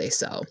reaping what they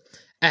sow.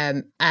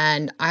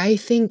 And I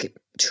think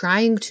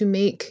trying to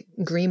make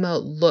Grima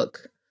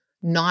look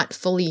not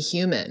fully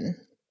human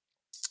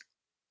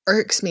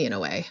irks me in a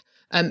way.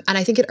 And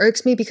I think it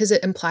irks me because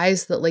it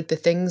implies that like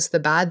the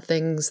bad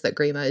things that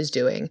Grima is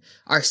doing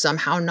are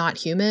somehow not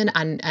human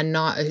and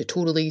not a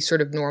totally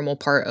sort of normal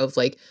part of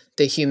like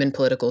the human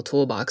political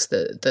toolbox,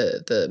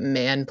 the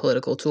man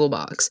political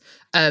toolbox.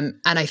 And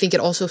I think it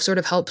also sort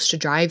of helps to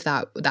drive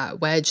that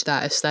wedge,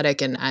 that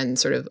aesthetic and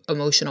sort of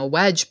emotional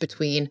wedge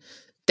between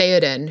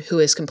Theoden, who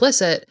is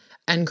complicit,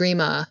 and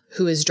Grima,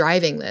 who is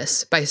driving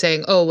this by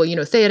saying, oh, well,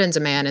 Theoden's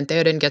a man, and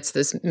Theoden gets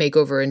this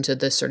makeover into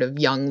this sort of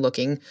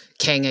young-looking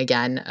king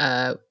again.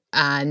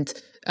 And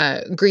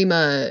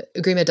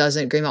Grima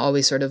doesn't. Grima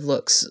always sort of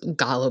looks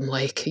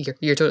Gollum-like.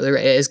 You're totally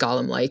right. It is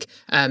Gollum-like,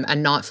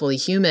 and not fully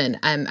human.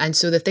 And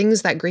so the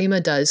things that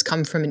Grima does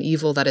come from an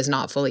evil that is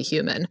not fully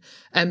human.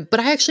 But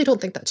I actually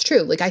don't think that's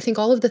true. Like, I think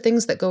all of the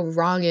things that go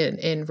wrong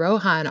in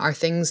Rohan are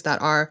things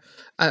that are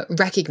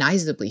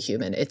recognizably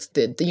human. It's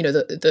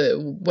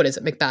the what is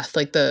it, Macbeth,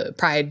 like the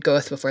pride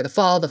goeth before the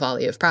fall, the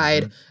folly of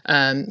pride.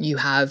 You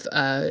have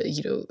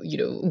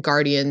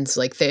guardians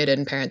like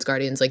Theoden, parents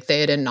guardians like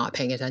Theoden not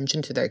paying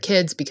attention to their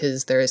kids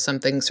because there is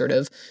something sort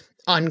of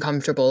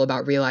uncomfortable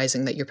about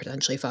realizing that you're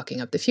potentially fucking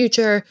up the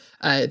future.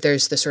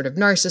 There's the sort of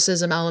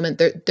narcissism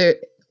element.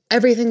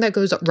 Everything that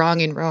goes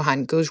wrong in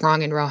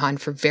Rohan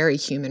for very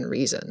human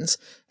reasons.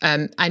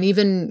 And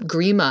even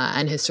Grima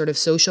and his sort of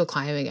social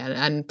climbing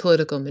and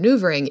political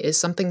maneuvering is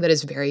something that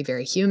is very,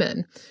 very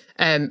human.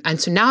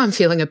 And so now I'm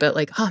feeling a bit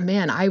like, oh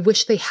man, I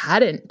wish they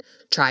hadn't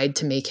tried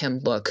to make him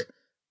look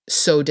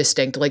so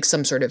distinct, like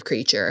some sort of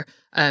creature,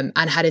 and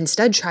had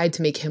instead tried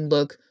to make him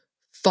look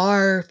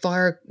far,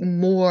 far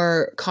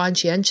more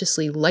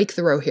conscientiously like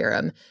the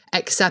Rohirrim,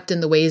 except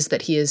in the ways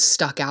that he is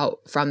stuck out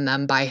from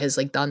them by his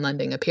like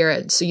Dunlending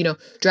appearance. So,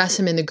 dress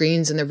him in the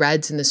greens and the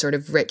reds and the sort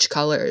of rich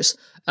colors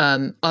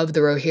of the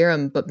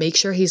Rohirrim, but make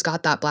sure he's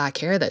got that black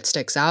hair that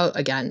sticks out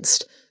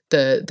against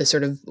the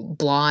sort of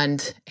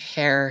blonde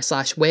hair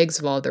 / wigs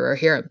of all the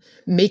Rohirrim.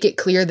 Make it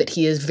clear that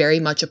he is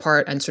very much a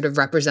part and sort of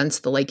represents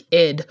the like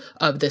id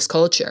of this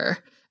culture.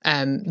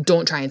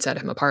 Don't try and set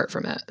him apart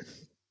from it.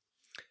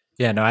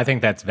 Yeah, no, I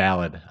think that's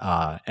valid.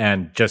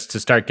 And just to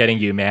start getting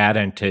you mad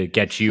and to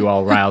get you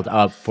all riled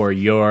up for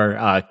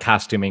your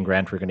costuming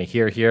rant we're going to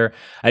hear here,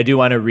 I do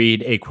want to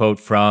read a quote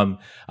from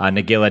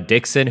Nagila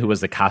Dixon, who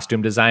was the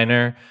costume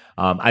designer,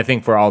 I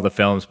think for all the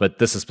films, but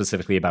this is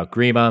specifically about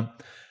Grima.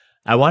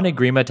 I wanted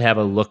Grima to have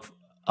a look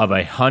of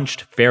a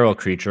hunched feral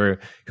creature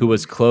who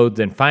was clothed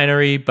in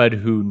finery, but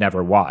who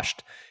never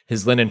washed.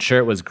 His linen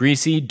shirt was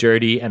greasy,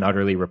 dirty, and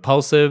utterly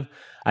repulsive.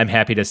 I'm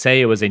happy to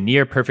say it was a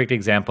near-perfect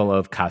example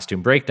of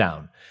costume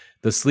breakdown.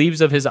 The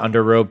sleeves of his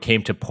underrobe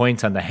came to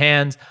points on the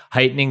hands,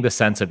 heightening the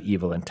sense of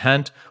evil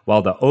intent,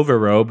 while the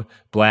overrobe,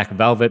 black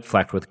velvet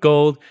flecked with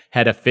gold,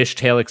 had a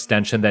fishtail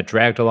extension that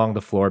dragged along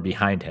the floor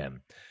behind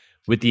him.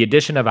 With the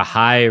addition of a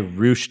high,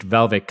 ruched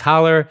velvet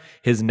collar,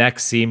 his neck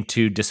seemed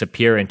to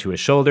disappear into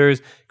his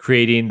shoulders,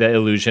 creating the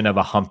illusion of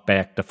a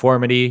humpback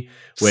deformity,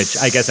 which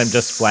I guess I'm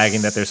just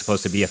flagging that there's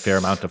supposed to be a fair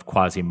amount of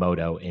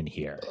Quasimodo in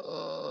here.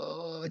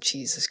 Oh,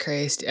 Jesus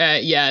Christ.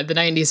 Yeah, the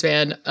 90s,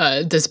 man.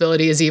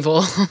 Disability is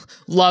evil.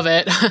 Love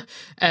it.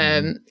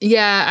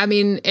 Yeah, I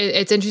mean,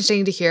 it's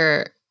interesting to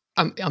hear.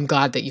 I'm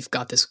glad that you've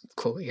got this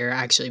quote here,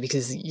 actually,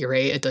 because you're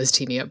right. It does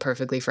tee me up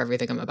perfectly for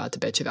everything I'm about to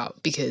bitch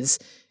about, because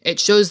it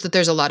shows that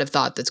there's a lot of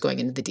thought that's going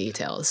into the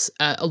details,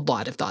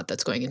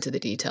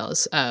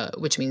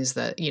 which means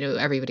that,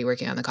 everybody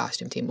working on the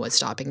costume team was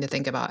stopping to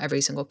think about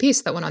every single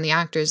piece that went on the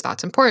actors.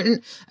 That's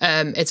important.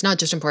 It's not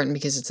just important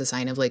because it's a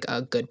sign of like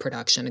a good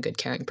production, a good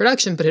caring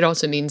production, but it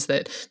also means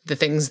that the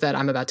things that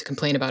I'm about to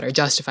complain about are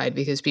justified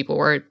because people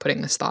were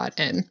putting this thought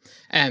in.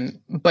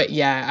 But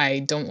yeah, I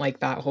don't like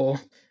that whole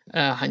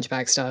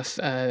hunchback stuff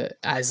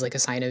as like a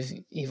sign of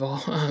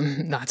evil.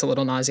 That's a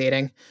little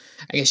nauseating.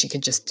 I guess you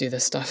could just do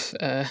this stuff.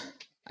 I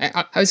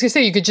was gonna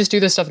say you could just do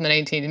this stuff in the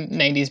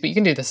 1990s, but you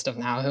can do this stuff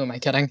now. Who am I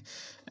kidding?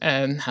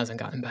 Hasn't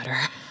gotten better.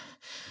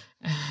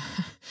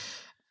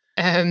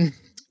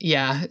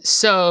 Yeah.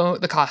 So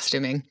the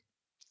costuming,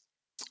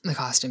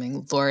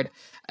 Lord.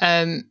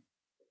 Eowyn's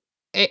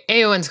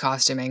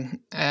costuming.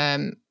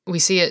 We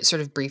see it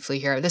sort of briefly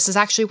here. This is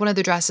actually one of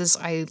the dresses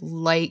I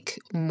like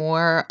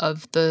more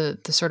of the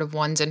sort of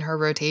ones in her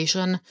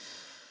rotation.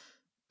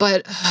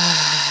 But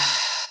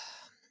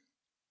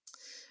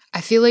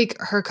I feel like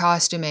her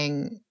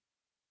costuming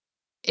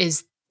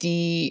is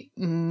the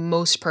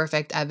most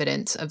perfect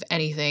evidence of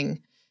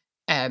anything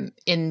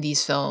in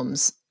these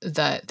films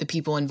that the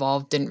people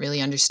involved didn't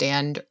really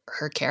understand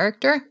her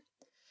character.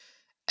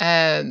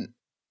 The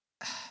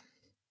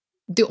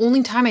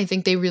only time I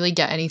think they really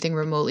get anything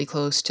remotely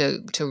close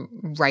to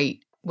right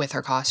with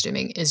her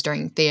costuming is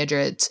during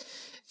Theodred's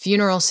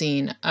funeral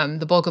scene,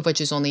 the bulk of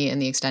which is only in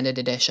the extended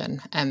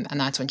edition. And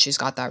that's when she's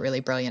got that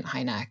really brilliant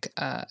high neck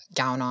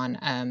gown on,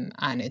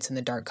 and it's in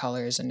the dark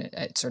colors, and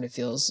it sort of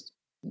feels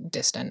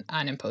distant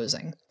and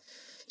imposing.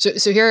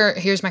 So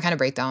here's my kind of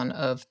breakdown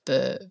of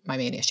my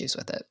main issues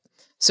with it.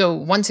 So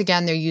once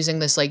again, they're using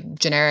this like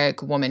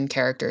generic woman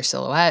character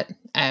silhouette.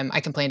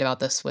 I complained about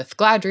this with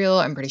Galadriel.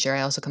 I'm pretty sure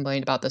I also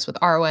complained about this with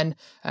Arwen.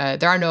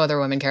 There are no other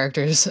women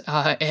characters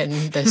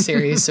in this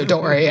series, so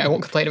don't worry, I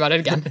won't complain about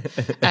it again.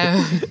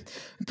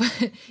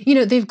 But,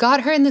 they've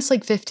got her in this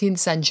like 15th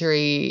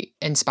century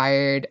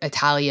inspired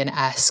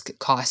Italian-esque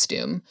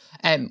costume,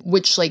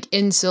 which like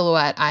in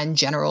silhouette and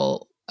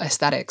general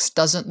aesthetics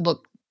doesn't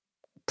look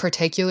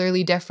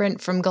particularly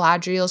different from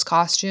Galadriel's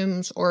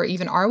costumes or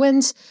even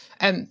Arwen's.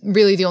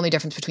 Really the only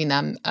difference between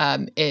them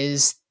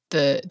is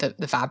the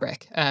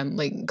fabric.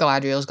 Like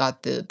Galadriel's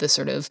got the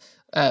sort of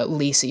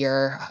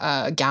lacier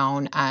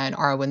gown, and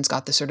Arwen's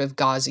got the sort of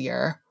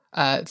gauzier,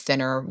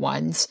 thinner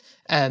ones.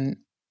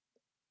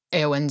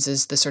 Éowyn's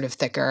is the sort of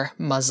thicker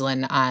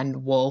muslin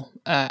and wool,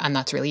 and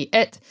that's really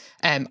it.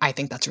 I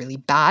think that's really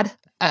bad.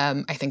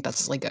 I think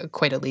that's like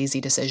quite a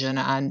lazy decision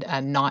and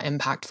not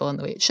impactful in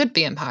the way it should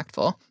be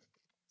impactful.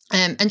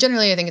 And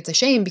generally, I think it's a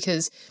shame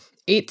because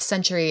 8th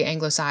century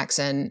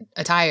Anglo-Saxon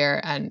attire,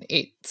 and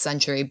 8th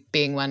century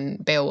being when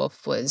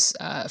Beowulf was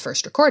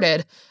first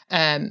recorded,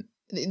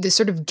 the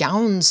sort of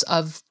gowns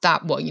of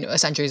that, well, a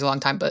century is a long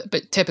time, but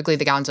typically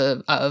the gowns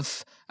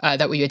of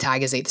that we would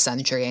tag as 8th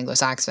century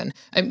Anglo-Saxon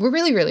were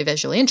really, really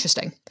visually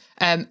interesting.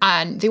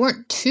 And they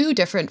weren't too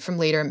different from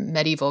later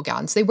medieval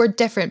gowns. They were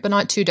different, but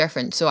not too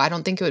different. So I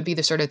don't think it would be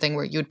the sort of thing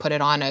where you would put it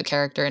on a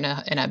character in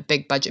a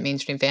big budget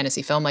mainstream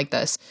fantasy film like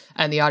this,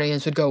 and the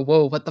audience would go,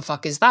 whoa, what the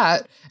fuck is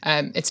that?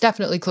 It's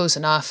definitely close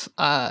enough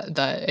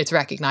that it's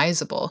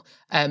recognizable,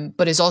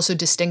 but is also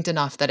distinct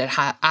enough that it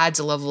adds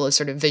a level of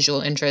sort of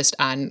visual interest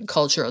and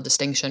cultural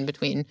distinction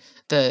between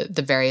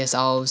the various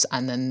elves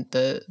and then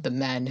the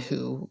men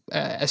who,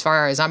 as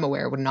far as I'm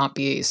aware, would not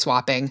be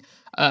swapping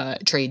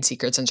trade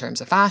secrets in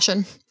terms of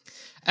fashion.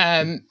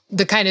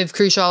 The kind of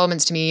crucial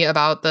elements to me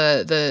about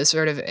the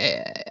sort of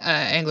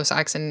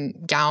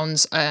Anglo-Saxon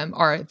gowns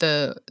are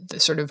the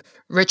sort of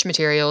rich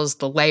materials,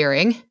 the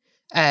layering,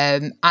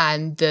 and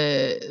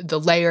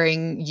the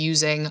layering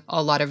using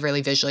a lot of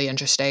really visually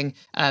interesting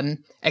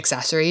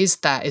accessories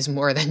that is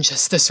more than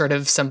just the sort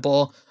of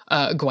simple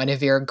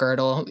Guinevere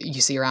girdle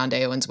you see around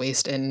Éowyn's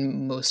waist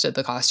in most of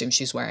the costumes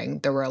she's wearing.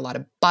 There were a lot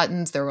of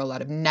buttons, there were a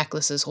lot of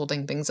necklaces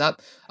holding things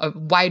up, a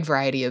wide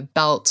variety of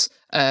belts,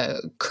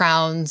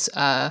 crowns,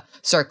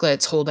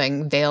 circlets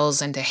holding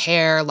veils into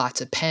hair, lots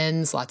of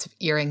pins, lots of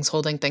earrings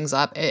holding things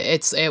up.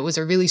 It was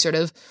a really sort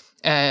of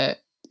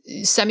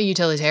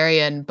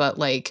semi-utilitarian, but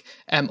like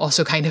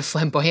also kind of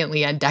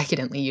flamboyantly and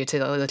decadently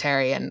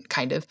utilitarian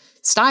kind of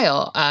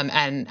style,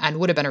 and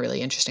would have been a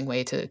really interesting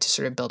way to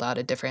sort of build out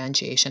a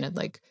differentiation in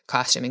like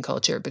costuming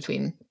culture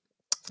between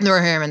the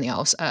Rohirrim and the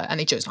elves, and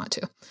they chose not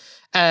to.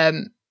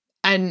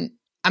 And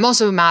I'm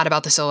also mad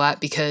about the silhouette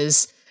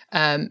because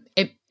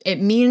it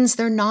means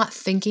they're not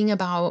thinking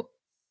about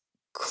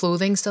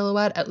clothing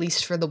silhouette, at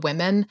least for the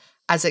women,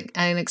 as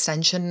an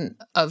extension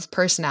of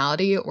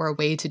personality or a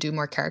way to do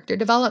more character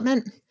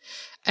development.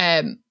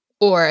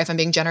 Or if I'm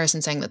being generous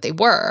in saying that they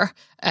were,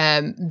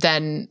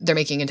 then they're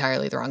making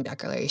entirely the wrong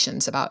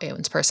declarations about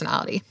Éowyn's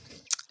personality.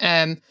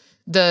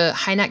 The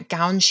high neck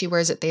gown she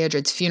wears at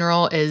Theodred's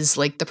funeral is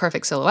like the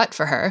perfect silhouette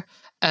for her.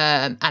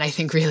 And I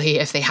think really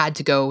if they had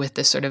to go with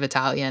this sort of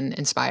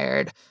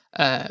Italian-inspired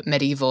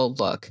medieval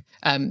look,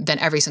 then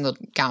every single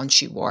gown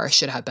she wore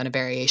should have been a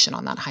variation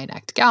on that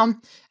high-necked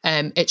gown.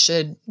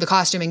 The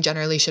costuming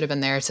generally should have been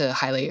there to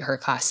highlight her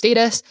class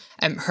status,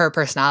 her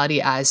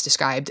personality as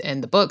described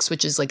in the books,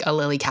 which is like a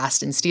lily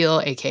cast in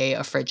steel, aka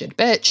a frigid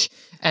bitch.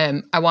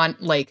 I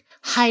want like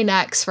high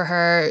necks for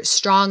her,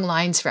 strong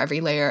lines for every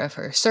layer of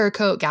her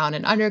surcoat, gown,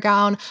 and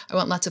undergown. I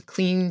want lots of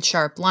clean,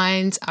 sharp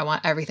lines. I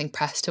want everything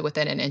pressed to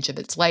within an inch of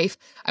its life.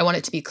 I want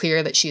it to be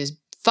clear that she is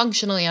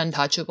functionally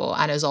untouchable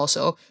and is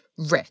also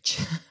rich.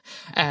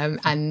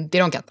 And they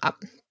don't get that.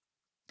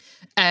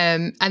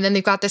 And then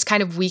they've got this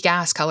kind of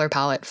weak-ass color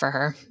palette for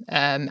her.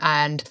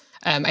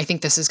 I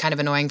think this is kind of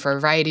annoying for a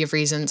variety of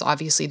reasons.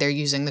 Obviously, they're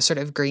using the sort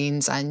of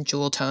greens and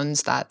jewel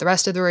tones that the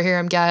rest of the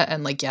Rohirrim get.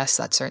 And like, yes,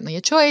 that's certainly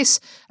a choice.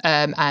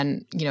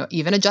 And,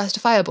 even a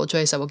justifiable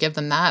choice, I will give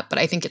them that. But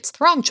I think it's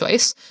the wrong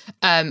choice.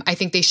 I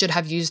think they should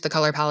have used the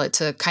color palette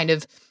to kind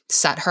of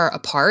set her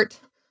apart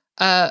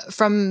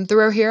from the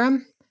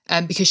Rohirrim.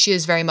 Because she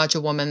is very much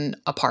a woman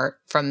apart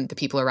from the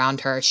people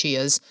around her. She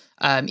is,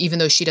 even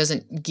though she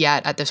doesn't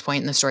yet at this point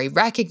in the story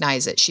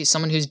recognize it, she's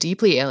someone who's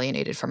deeply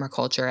alienated from her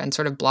culture and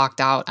sort of blocked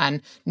out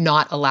and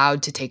not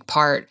allowed to take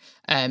part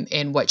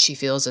in what she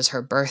feels is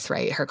her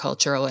birthright, her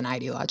cultural and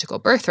ideological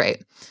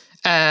birthright.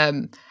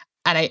 And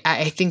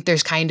I think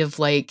there's kind of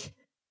like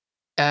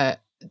a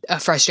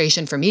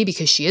frustration for me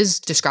because she is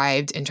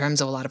described in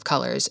terms of a lot of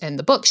colors. In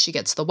the book, she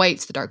gets the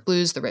whites, the dark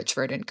blues, the rich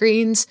verdant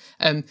greens.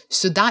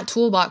 So that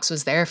toolbox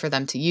was there for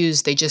them to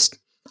use. They just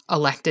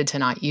elected to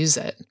not use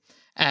it.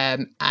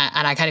 And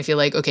I kind of feel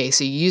like, okay,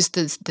 so you use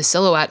the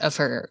silhouette of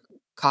her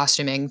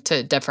costuming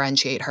to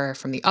differentiate her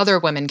from the other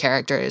women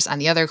characters and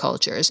the other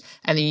cultures,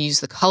 and then you use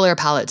the color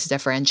palette to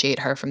differentiate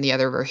her from the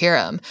other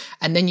Rohirrim,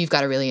 and then you've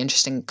got a really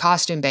interesting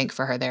costume bank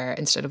for her there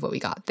instead of what we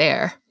got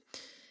there.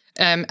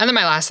 And then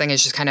my last thing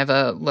is just kind of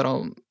a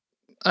little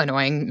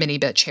annoying mini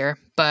bitch here,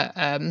 but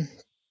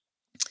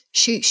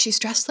she's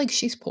dressed like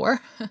she's poor,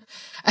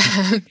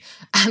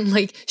 and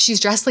like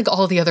she's dressed like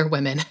all the other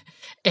women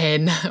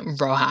in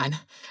Rohan.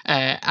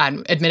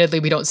 And admittedly,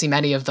 we don't see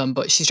many of them,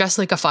 but she's dressed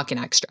like a fucking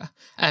extra.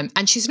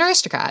 And she's an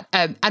aristocrat.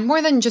 And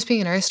more than just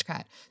being an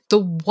aristocrat, the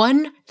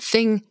one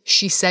thing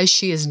she says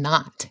she is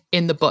not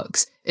in the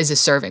books is a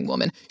serving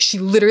woman. She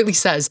literally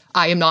says,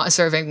 I am not a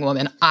serving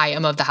woman. I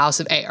am of the house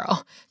of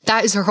Aerl.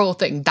 That is her whole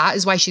thing. That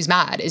is why she's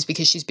mad, is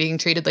because she's being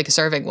treated like a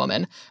serving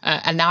woman.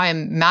 And now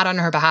I'm mad on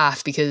her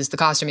behalf because the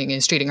costuming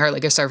is treating her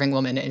like a serving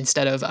woman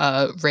instead of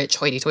a rich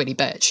hoity-toity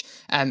bitch.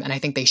 And I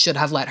think they should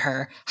have let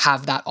her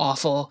have that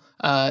awful,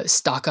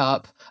 stuck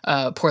up,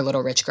 poor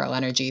little rich girl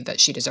energy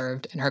that she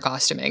deserved in her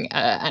costuming.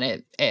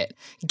 And it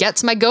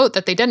gets my goat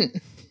that they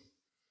didn't.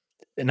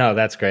 No,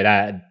 that's great.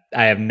 I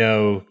have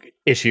no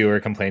issue or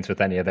complaints with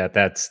any of that.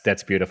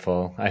 That's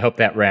beautiful. I hope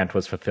that rant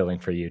was fulfilling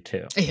for you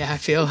too. Yeah, I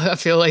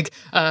feel like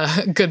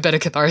a good bit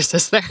of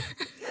catharsis there.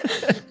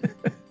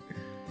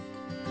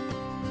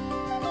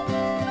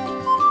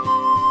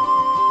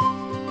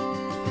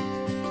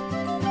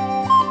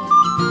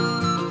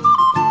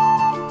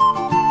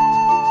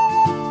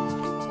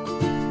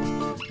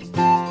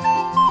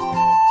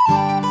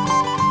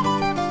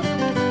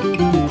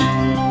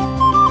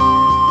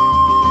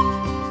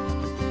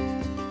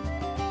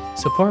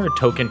 So for our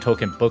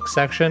Tolkien book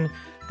section,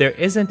 there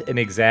isn't an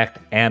exact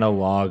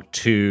analog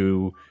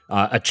to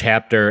a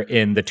chapter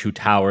in The Two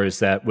Towers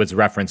that was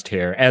referenced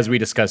here. As we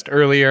discussed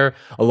earlier,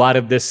 a lot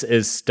of this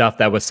is stuff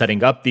that was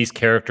setting up these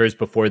characters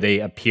before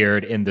they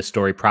appeared in the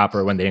story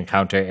proper when they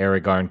encounter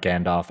Aragorn,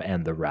 Gandalf,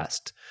 and the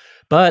rest.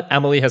 But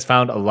Emily has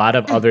found a lot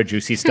of other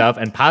juicy stuff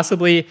and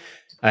possibly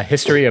a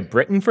history of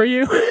Britain for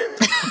you.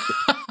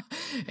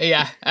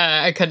 Yeah,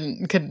 I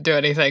couldn't do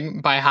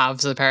anything by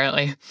halves,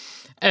 apparently.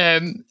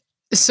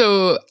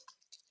 So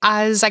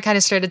as I kind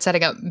of started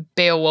setting up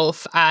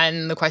Beowulf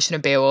and the question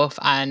of Beowulf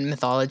and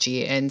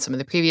mythology in some of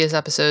the previous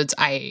episodes,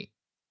 I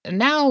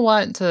now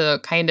want to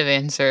kind of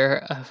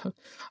answer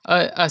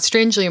a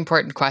strangely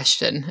important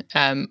question,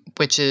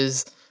 which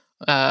is,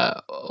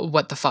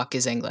 what the fuck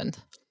is England?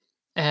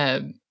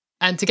 And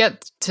to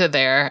get to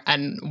there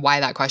and why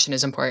that question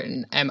is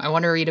important, I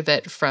want to read a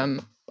bit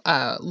from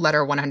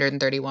letter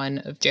 131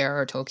 of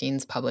J.R.R.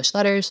 Tolkien's published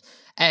letters.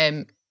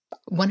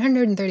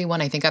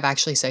 131, I think I've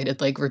actually cited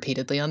like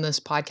repeatedly on this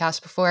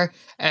podcast before.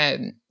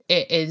 It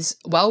is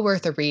well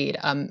worth a read.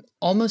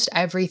 Almost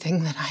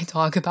everything that I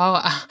talk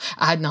about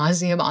ad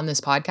nauseum on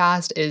this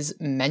podcast is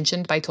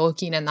mentioned by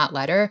Tolkien in that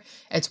letter.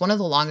 It's one of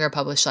the longer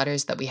published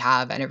letters that we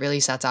have, and it really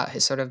sets out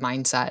his sort of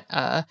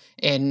mindset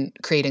in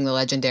creating the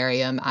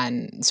Legendarium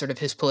and sort of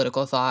his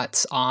political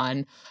thoughts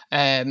on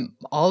a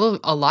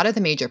lot of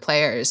the major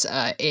players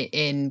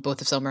in both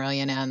the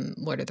Silmarillion and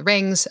Lord of the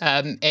Rings.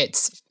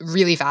 It's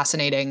really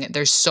fascinating.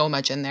 There's so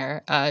much in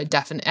there,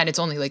 and it's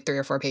only like 3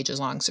 or 4 pages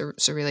long. So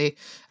really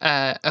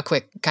a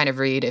quick kind of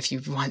read if you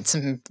want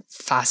some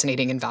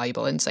fascinating and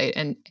valuable insight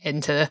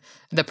into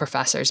the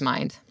professor's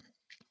mind.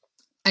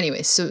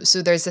 Anyway,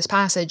 so there's this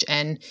passage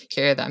in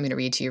here that I'm going to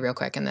read to you real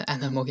quick, and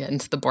then we'll get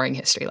into the boring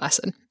history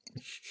lesson.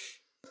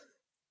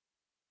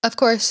 Of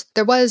course,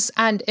 there was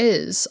and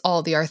is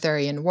all the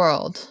Arthurian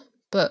world,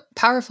 but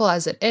powerful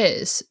as it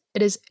is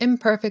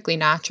imperfectly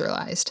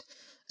naturalized,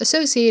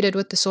 associated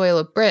with the soil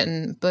of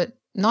Britain, but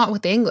not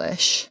with the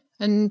English,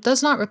 and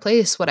does not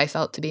replace what I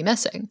felt to be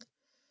missing.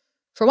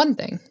 For one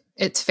thing,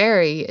 its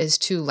fairy is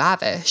too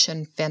lavish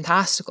and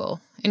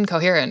fantastical,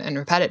 incoherent and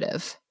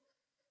repetitive.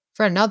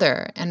 For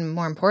another, and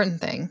more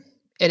important thing,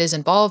 it is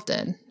involved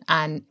in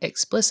and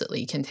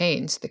explicitly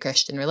contains the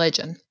Christian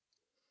religion.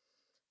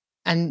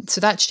 And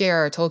so that's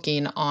J.R.R.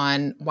 Tolkien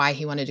on why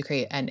he wanted to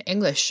create an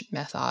English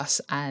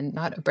mythos and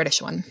not a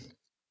British one.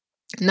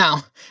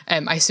 Now,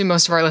 I assume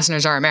most of our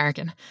listeners are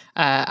American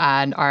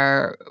and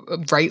are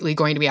rightly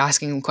going to be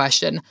asking the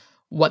question,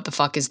 what the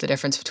fuck is the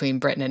difference between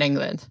Britain and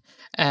England?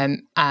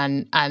 And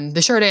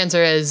the short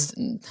answer is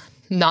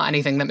not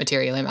anything that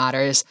materially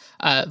matters.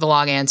 The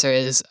long answer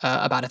is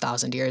about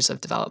 1,000 years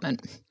of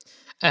development.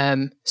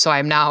 So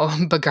I'm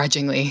now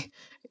begrudgingly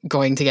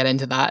going to get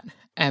into that.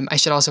 I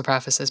should also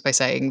preface this by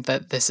saying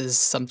that this is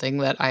something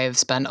that I have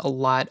spent a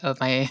lot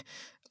of my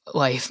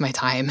life, my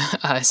time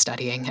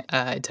studying.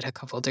 I did a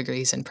couple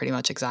degrees in pretty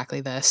much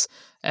exactly this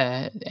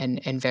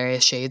in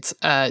various shades.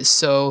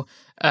 So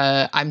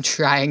I'm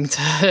trying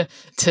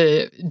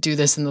to do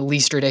this in the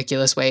least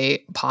ridiculous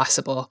way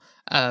possible.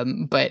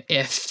 But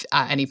if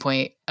at any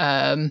point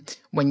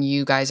when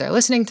you guys are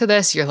listening to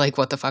this, you're like,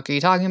 what the fuck are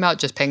you talking about?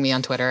 Just ping me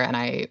on Twitter, and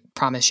I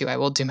promise you I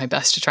will do my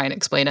best to try and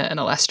explain it in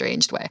a less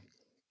strange way.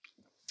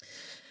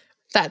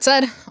 That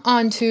said,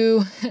 on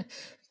to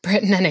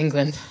Britain and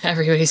England,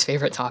 everybody's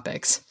favorite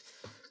topics.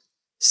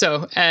 So,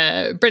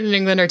 Britain and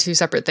England are two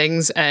separate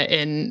things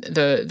in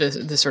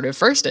the sort of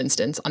first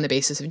instance on the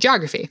basis of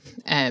geography.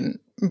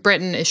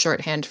 Britain is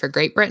shorthand for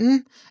Great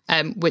Britain,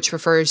 which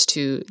refers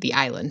to the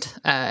island.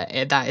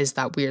 That is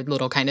that weird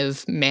little kind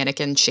of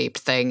mannequin-shaped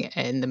thing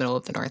in the middle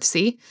of the North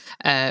Sea,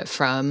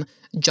 from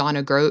John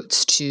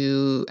O'Groats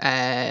to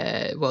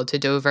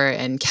Dover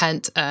in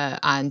Kent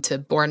and to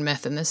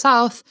Bournemouth in the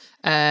south.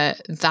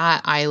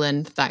 That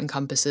island that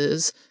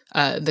encompasses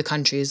the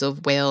countries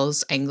of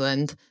Wales,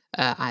 England,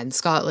 and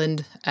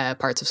Scotland,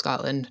 parts of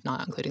Scotland,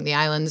 not including the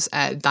islands,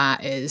 that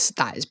is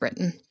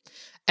Britain.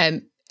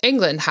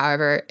 England,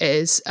 however,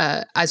 is,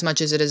 as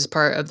much as it is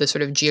part of the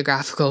sort of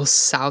geographical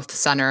south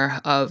center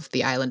of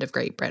the island of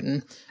Great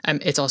Britain,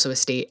 it's also a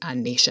state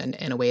and nation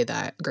in a way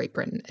that Great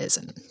Britain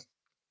isn't.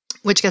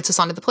 Which gets us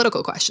onto the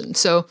political question.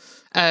 So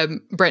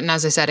Britain,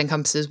 as I said,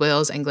 encompasses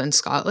Wales, England,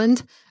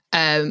 Scotland,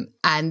 and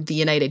the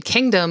United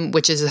Kingdom,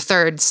 which is a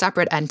third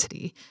separate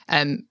entity,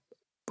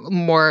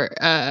 more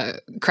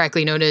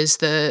correctly known as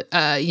the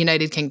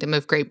United Kingdom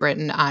of Great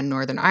Britain and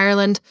Northern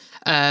Ireland.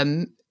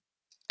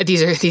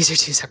 These are two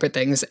separate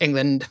things.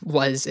 England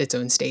was its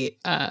own state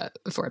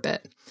for a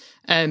bit.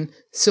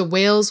 So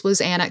Wales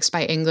was annexed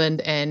by England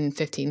in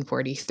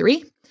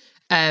 1543.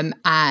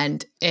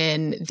 And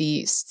in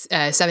the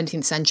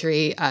 17th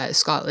century,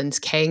 Scotland's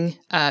king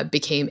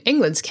became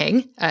England's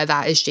king.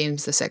 That is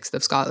James VI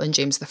of Scotland,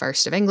 James I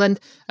of England.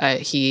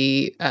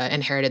 He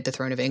inherited the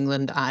throne of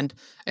England and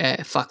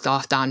fucked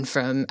off down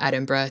from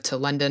Edinburgh to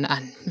London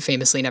and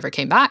famously never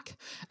came back.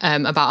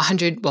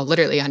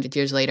 Literally 100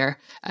 years later,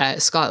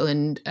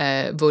 Scotland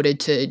voted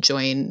to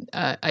join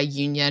a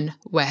union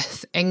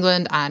with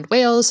England and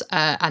Wales,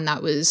 and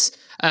that was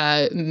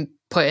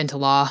put into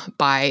law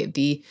by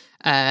the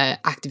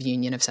Act of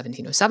Union of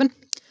 1707.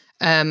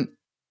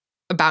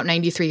 About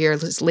 93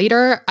 years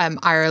later,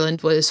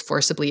 Ireland was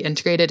forcibly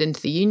integrated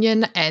into the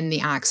Union in the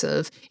Acts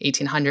of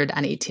 1800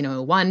 and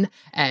 1801,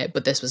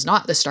 but this was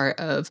not the start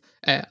of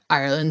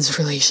Ireland's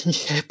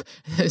relationship,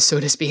 so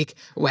to speak,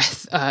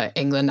 with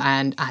England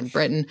and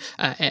Britain.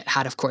 It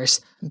had, of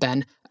course,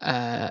 been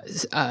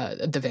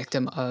the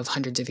victim of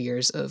hundreds of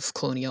years of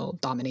colonial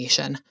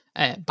domination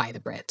by the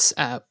Brits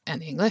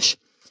and the English.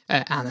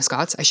 And the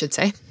Scots, I should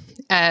say.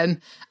 And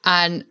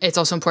it's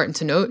also important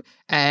to note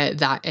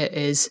that it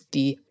is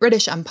the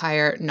British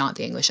Empire, not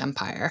the English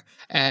Empire.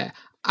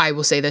 I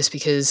will say this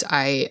because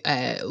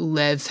I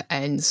live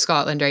in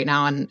Scotland right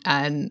now,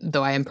 and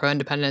though I am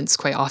pro-independence,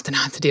 quite often I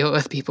have to deal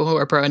with people who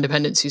are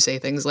pro-independence who say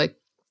things like,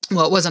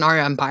 well, it wasn't our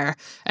empire.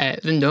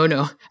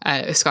 No.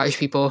 Scottish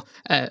people,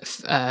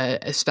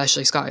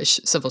 especially Scottish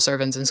civil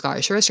servants and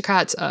Scottish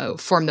aristocrats,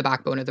 formed the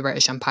backbone of the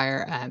British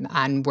Empire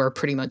and were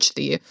pretty much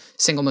the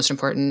single most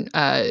important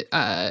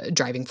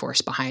driving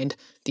force behind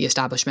the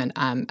establishment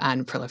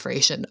and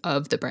proliferation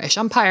of the British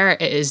Empire.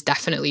 It is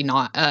definitely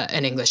not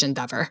an English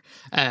endeavor.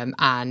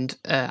 And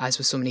as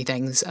with so many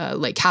things,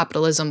 like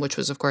capitalism, which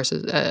was, of course,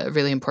 a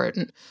really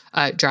important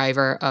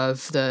driver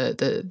of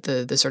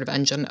the sort of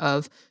engine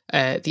of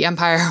the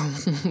empire,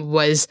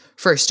 was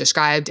first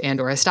described and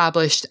or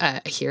established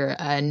here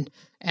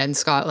in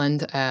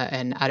Scotland,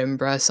 in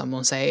Edinburgh. Some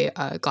will say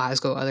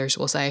Glasgow, others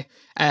will say.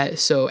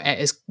 So it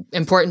is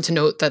important to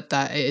note that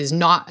it is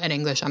not an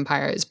English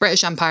empire, it's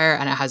British Empire,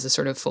 and it has a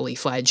sort of fully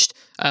fledged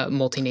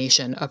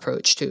multi-nation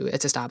approach to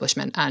its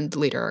establishment and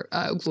later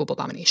global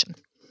domination.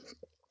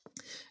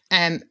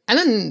 And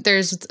then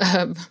there's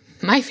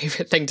my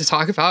favorite thing to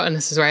talk about, and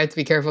this is where I have to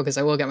be careful because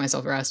I will get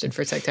myself arrested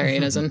for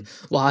sectarianism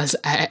laws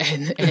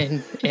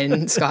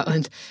in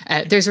Scotland.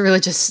 There's a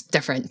religious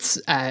difference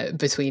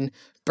between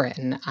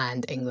Britain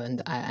and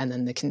England, and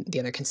then the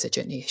other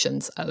constituent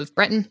nations of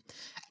Britain.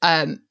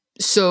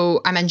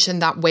 So I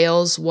mentioned that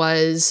Wales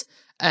was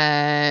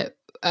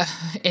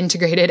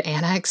integrated,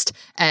 annexed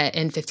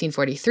in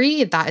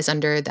 1543. That is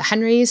under the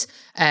Henrys,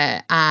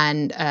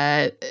 and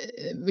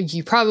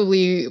you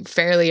probably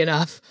fairly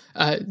enough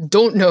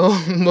don't know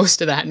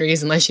most of the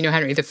Henrys unless you know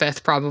Henry V,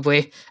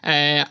 probably.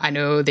 I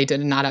know they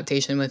did an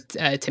adaptation with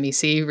Timmy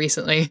C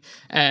recently,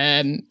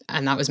 and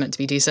that was meant to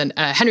be decent.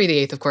 Henry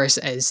VIII, of course,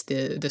 is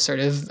the sort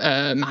of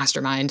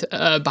mastermind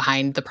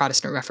behind the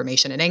Protestant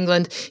Reformation in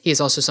England. He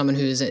is also someone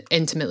who is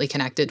intimately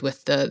connected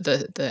with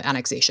the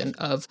annexation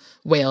of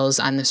Wales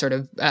and the sort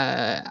of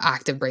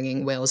act of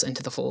bringing Wales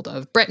into the fold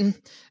of Britain.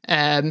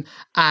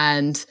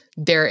 And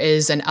there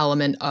is an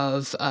element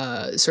of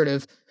sort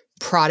of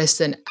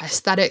Protestant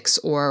aesthetics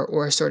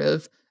or sort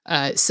of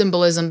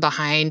symbolism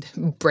behind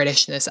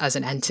Britishness as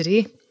an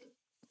entity.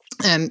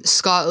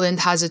 Scotland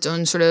has its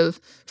own sort of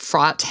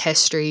fraught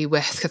history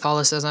with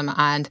Catholicism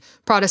and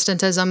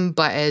Protestantism,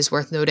 but it is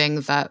worth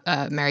noting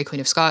that Mary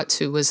Queen of Scots,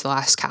 who was the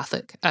last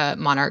Catholic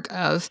monarch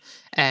of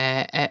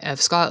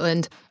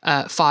Scotland,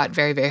 fought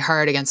very, very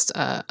hard against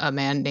a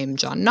man named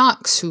John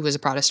Knox, who was a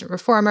Protestant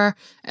reformer,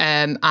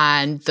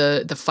 and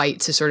the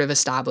fight to sort of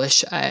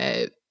establish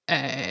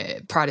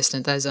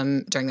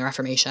Protestantism during the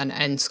Reformation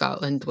in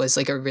Scotland was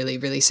like a really,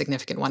 really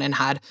significant one and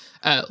had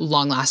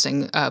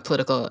long-lasting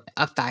political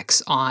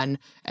effects on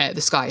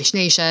the Scottish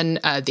nation,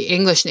 the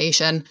English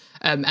nation,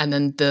 and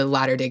then the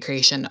latter-day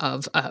creation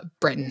of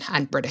Britain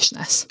and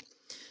Britishness.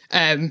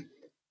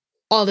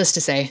 All this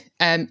to say,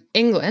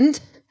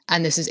 England,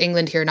 and this is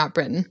England here, not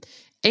Britain,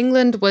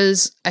 England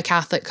was a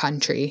Catholic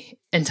country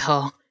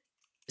until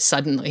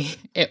suddenly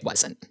it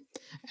wasn't.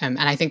 And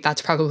I think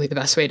that's probably the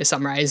best way to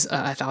summarize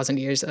 1,000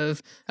 years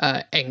of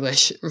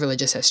English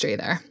religious history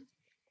there.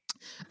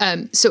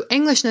 So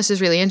Englishness is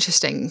really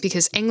interesting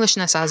because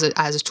Englishness as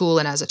a tool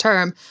and as a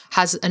term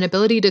has an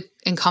ability to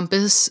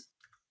encompass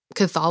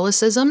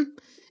Catholicism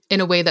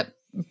in a way that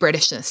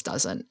Britishness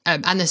doesn't.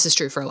 And this is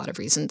true for a lot of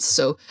reasons.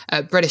 So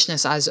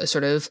Britishness as a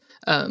sort of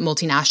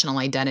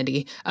multinational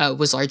identity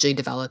was largely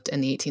developed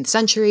in the 18th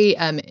century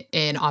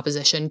in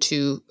opposition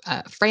to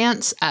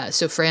France.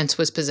 So France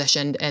was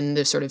positioned in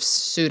the sort of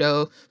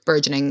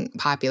pseudo-burgeoning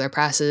popular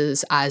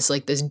presses as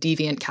like this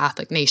deviant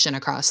Catholic nation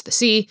across the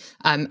sea.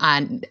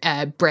 And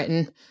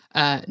Britain,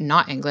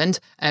 not England,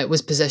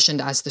 was positioned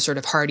as the sort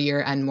of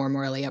hardier and more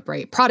morally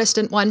upright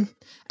Protestant one.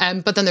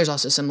 But then there's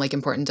also some like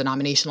important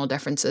denominational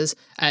differences.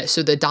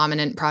 So the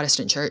dominant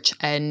Protestant church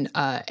in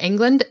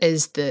England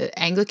is the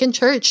Anglican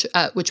Church,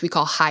 which we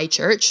call High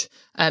Church,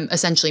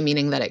 essentially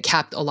meaning that it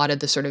kept a lot of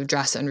the sort of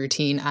dress and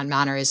routine and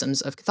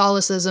mannerisms of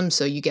Catholicism.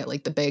 So you get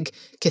like the big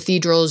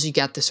cathedrals, you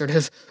get the sort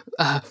of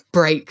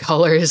bright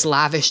colors,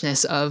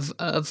 lavishness of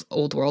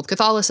old world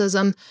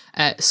Catholicism.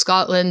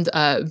 Scotland,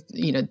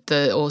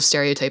 the old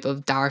stereotype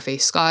of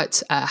dour-faced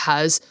Scots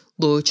has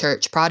low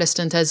church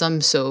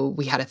Protestantism. So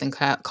we had a thing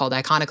called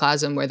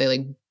iconoclasm where they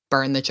like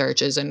burn the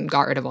churches and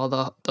got rid of all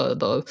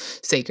the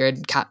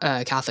sacred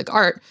Catholic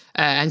art.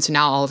 And so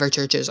now all of our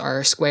churches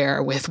are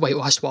square with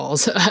whitewashed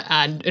walls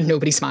and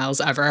nobody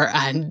smiles ever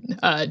and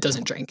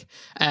doesn't drink.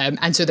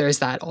 And so there's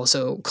that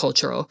also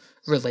cultural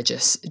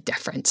religious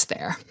difference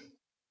there.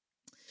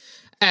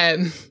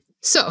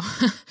 So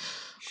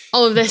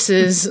all of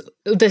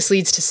this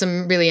leads to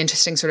some really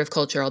interesting sort of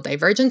cultural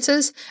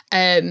divergences.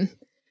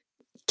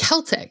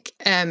 Celtic,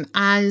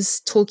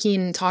 as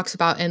Tolkien talks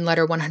about in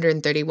Letter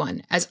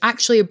 131, as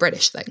actually a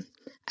British thing.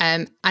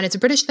 And it's a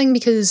British thing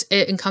because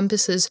it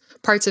encompasses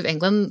parts of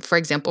England, for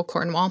example,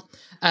 Cornwall,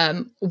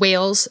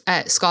 Wales,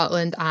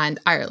 Scotland, and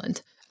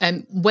Ireland.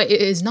 What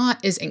it is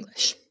not is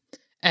English.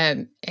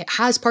 It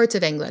has parts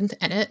of England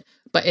in it,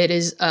 but it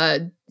is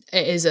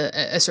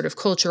a sort of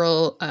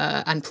cultural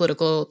and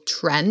political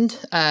trend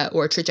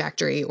or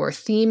trajectory or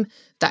theme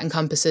that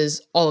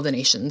encompasses all of the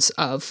nations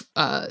of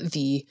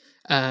the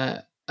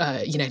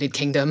United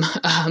Kingdom,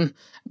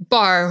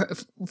 bar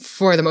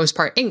for the most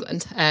part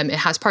England. It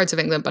has parts of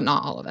England, but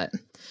not all of it.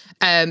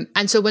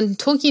 And so when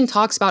Tolkien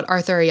talks about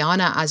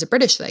Arthuriana as a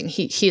British thing,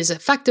 he is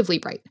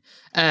effectively right.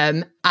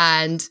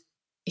 And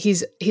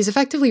he's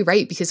effectively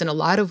right because in a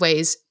lot of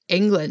ways,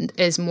 England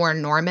is more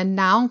Norman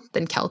now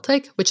than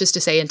Celtic, which is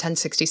to say in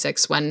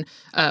 1066 when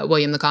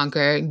William the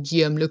Conqueror,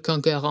 Guillaume le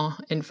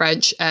Conquérant in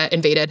French,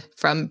 invaded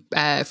from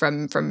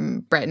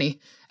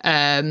Brittany.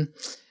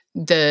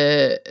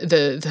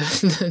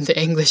 The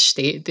English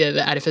state,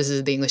 the edifices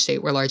of the English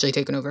state were largely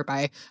taken over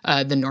by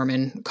the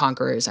Norman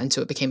conquerors, and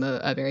so it became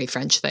a very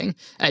French thing.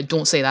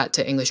 Don't say that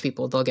to English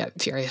people; they'll get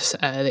furious.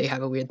 They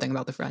have a weird thing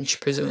about the French,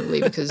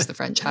 presumably because the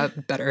French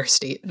have better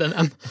state than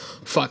them.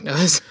 Fuck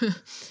knows.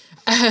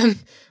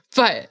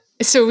 But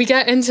so we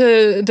get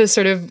into the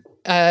sort of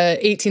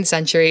 18th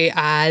century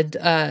and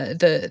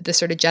the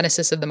sort of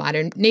genesis of the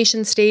modern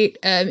nation state.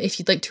 If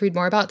you'd like to read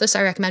more about this,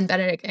 I recommend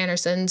Benedict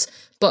Anderson's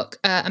book,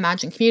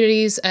 Imagined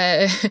Communities.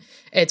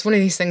 It's one of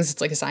these things that's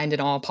like assigned in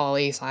all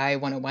poli-sci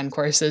 101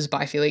 courses,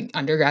 but I feel like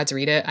undergrads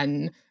read it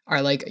and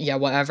are like, yeah,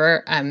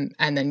 whatever. And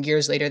then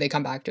years later they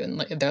come back to it and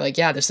they're like,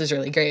 yeah, this is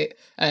really great.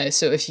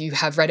 So if you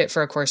have read it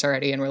for a course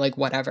already and we're like,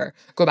 whatever,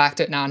 go back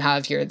to it now and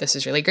have your this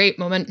is really great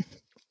moment.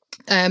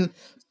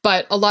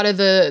 But a lot of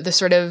the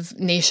sort of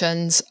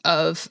nations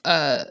of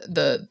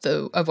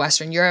of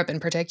Western Europe in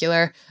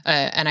particular,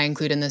 and I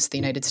include in this the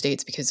United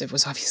States because it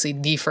was obviously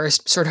the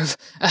first sort of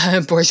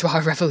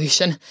bourgeois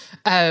revolution,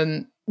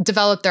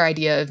 developed their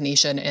idea of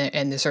nation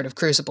in the sort of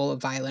crucible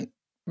of violent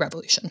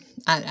revolution.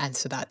 And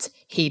so that's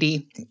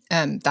Haiti,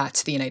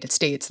 that's the United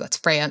States, that's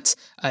France,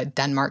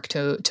 Denmark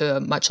to a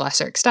much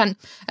lesser extent,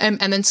 and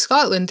then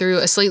Scotland through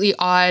a slightly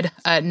odd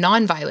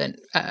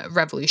non-violent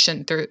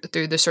revolution through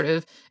the sort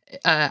of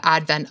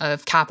advent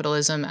of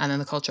capitalism and then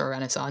the Cultural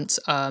Renaissance.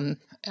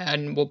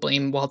 And we'll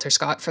blame Walter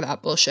Scott for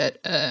that bullshit,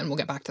 and we'll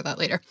get back to that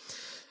later.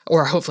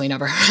 or hopefully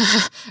never.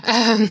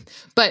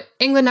 But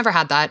England never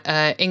had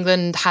that.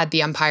 England had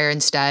the Empire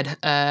instead,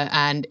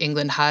 and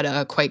England had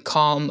a quite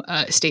calm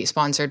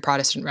state-sponsored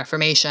Protestant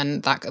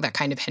Reformation that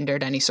kind of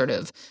hindered any sort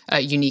of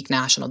unique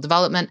national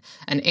development.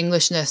 And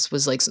Englishness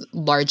was like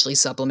largely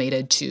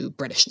sublimated to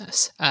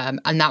Britishness,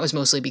 and that was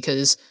mostly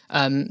because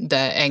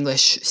the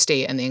English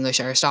state and the English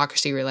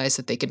aristocracy realized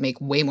that they could make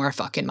way more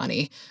fucking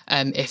money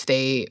if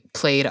they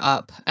played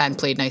up and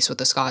played nice with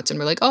the Scots and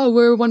were like, oh,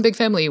 we're one big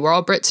family, we're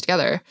all Brits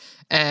together.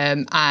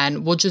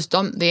 And we'll just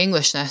dump the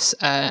Englishness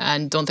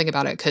and don't think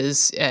about it,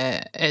 because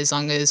as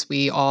long as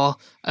we all,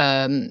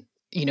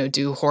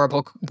 do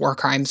horrible war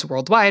crimes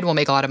worldwide, we'll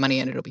make a lot of money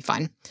and it'll be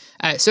fine.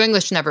 So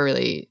England never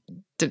really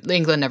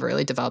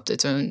developed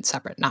its own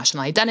separate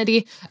national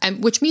identity,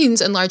 which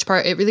means in large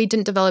part it really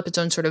didn't develop its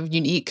own sort of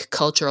unique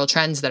cultural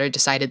trends that are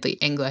decidedly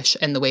English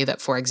in the way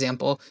that, for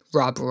example,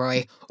 Rob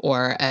Roy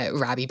or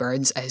Rabbie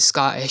Burns is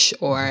Scottish,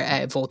 or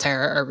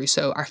Voltaire or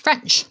Rousseau are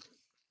French.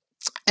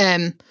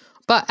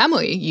 But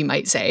Emily, you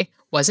might say,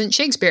 wasn't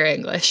Shakespeare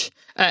English?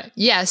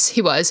 Yes,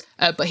 he was,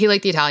 but he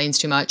liked the Italians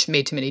too much,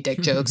 made too many dick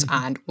jokes,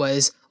 and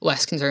was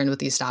less concerned with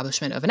the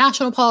establishment of a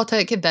national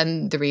politic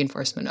than the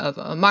reinforcement of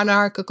a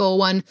monarchical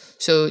one.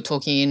 So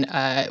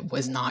Tolkien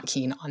was not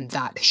keen on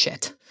that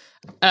shit.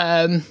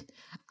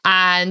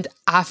 And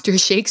after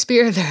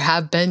Shakespeare, there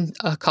have been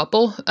a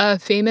couple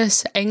of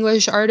famous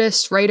English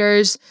artists,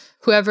 writers,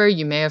 whoever.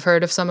 You may have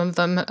heard of some of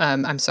them.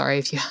 I'm sorry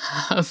if you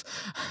have.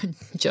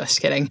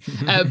 Just kidding.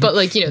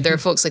 But there are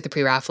folks like the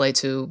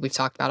Pre-Raphaelites who we've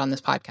talked about on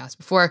this podcast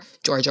before.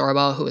 George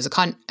Orwell, who was a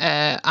cunt.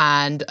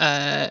 And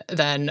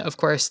then, of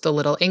course, the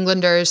Little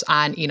Englanders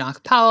and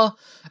Enoch Powell.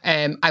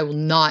 I will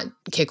not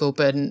kick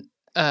open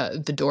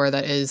the door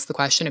that is the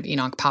question of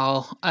Enoch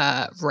Powell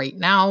right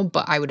now,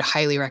 but I would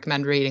highly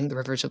recommend reading the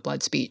Rivers of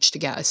Blood speech to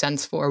get a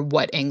sense for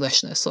what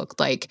Englishness looked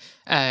like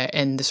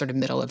in the sort of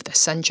middle of this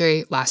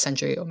century, last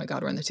century. Oh my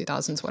God, we're in the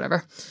 2000s,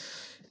 whatever.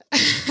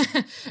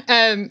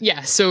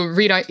 So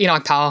read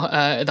Enoch Powell.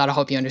 That'll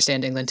help you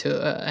understand England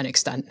to an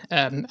extent,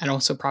 and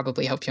also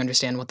probably help you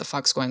understand what the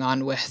fuck's going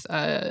on with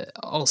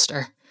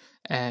Ulster.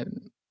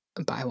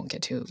 But I won't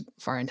get too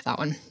far into that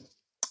one.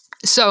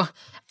 So,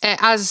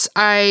 as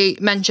I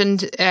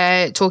mentioned,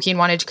 Tolkien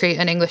wanted to create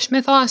an English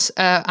mythos,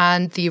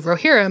 and the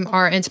Rohirrim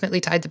are intimately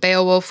tied to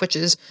Beowulf, which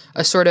is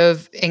a sort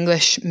of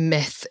English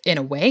myth in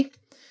a way.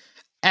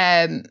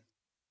 The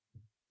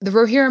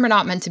Rohirrim are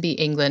not meant to be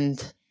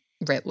England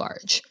writ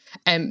large.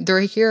 The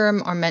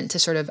Rohirrim are meant to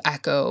sort of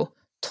echo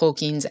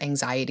Tolkien's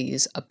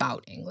anxieties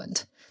about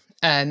England.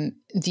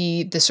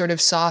 The sort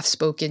of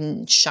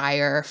soft-spoken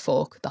Shire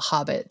folk, the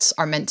hobbits,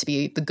 are meant to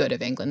be the good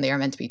of England. They are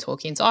meant to be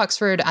Tolkien's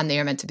Oxford, and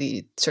they are meant to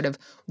be sort of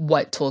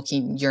what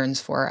Tolkien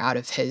yearns for out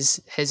of his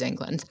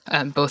England,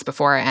 both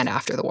before and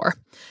after the war.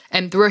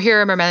 And the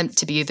Rohirrim are meant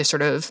to be the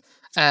sort of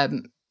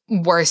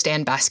worst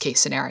and best case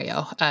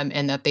scenario,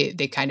 in that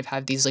they kind of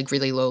have these like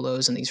really low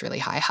lows and these really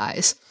high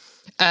highs.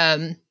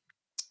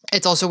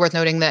 It's also worth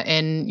noting that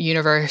in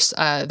universe,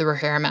 the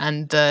Rohirrim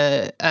and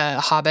the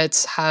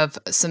hobbits have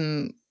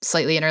some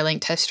slightly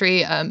interlinked history.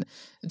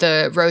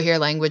 The Rohir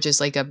language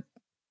is like a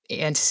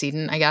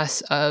antecedent, I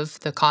guess, of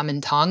the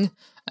common tongue,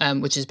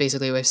 which is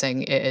basically a way of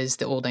saying it is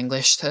the Old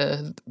English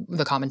to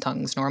the common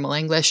tongue's normal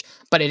English,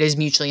 but it is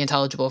mutually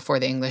intelligible for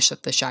the English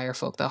that the Shire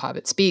folk, the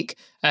hobbits, speak.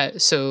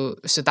 So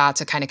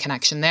that's a kind of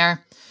connection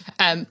there.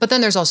 But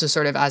then there's also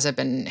sort of, as I've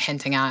been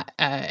hinting at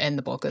in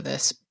the bulk of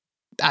this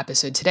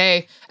episode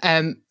today,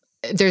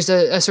 there's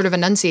a sort of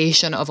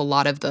enunciation of a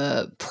lot of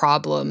the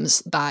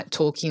problems that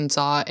Tolkien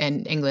saw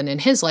in England in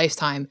his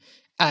lifetime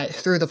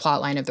through the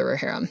plotline of the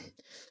Rohirrim.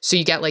 So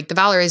you get like the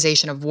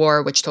valorization of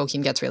war, which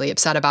Tolkien gets really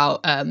upset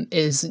about,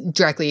 is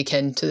directly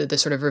akin to the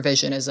sort of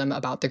revisionism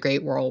about the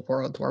Great World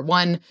War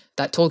I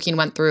that Tolkien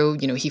went through.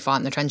 You know, he fought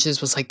in the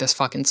trenches, was like, this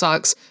fucking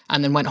sucks,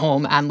 and then went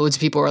home and loads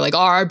of people were like, oh,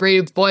 our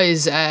brave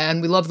boys,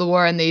 and we love the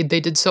war, and they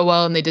did so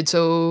well, and they did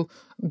so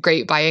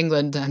great by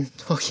England. And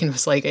Tolkien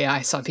was like, yeah,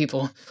 I saw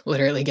people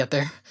literally get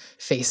their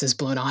faces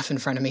blown off in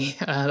front of me.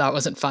 That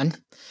wasn't fun.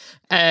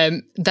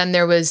 Then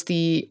there was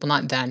post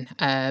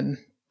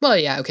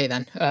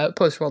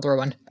World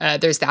War I.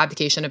 There's the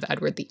abdication of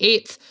Edward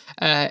VIII.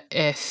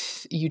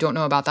 If you don't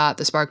know about that,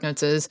 the Spark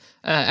Notes is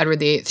Edward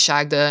VIII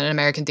shagged an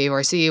American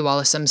divorcee,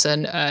 Wallace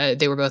Simpson.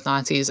 They were both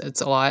Nazis.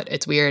 It's a lot.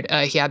 It's weird.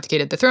 He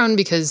abdicated the throne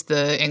because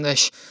the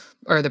English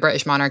or the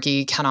British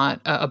monarchy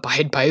cannot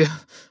abide by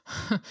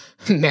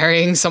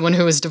marrying someone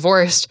who was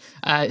divorced.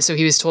 So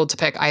he was told to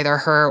pick either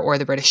her or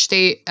the British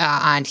state,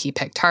 and he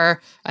picked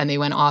her, and they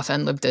went off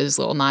and lived as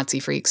little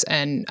Nazi freaks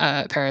in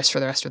Paris for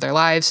the rest of their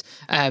lives.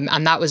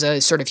 And that was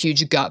a sort of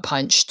huge gut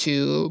punch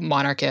to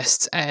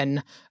monarchists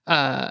in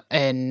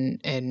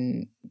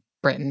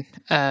Britain,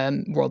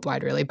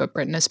 worldwide really, but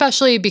Britain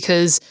especially,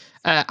 because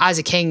as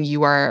a king,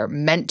 you are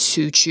meant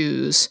to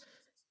choose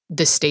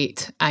the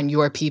state and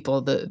your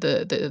people,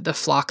 the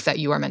flock that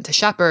you are meant to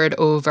shepherd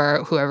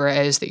over whoever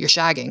it is that you're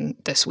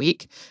shagging this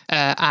week.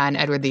 And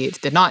Edward VIII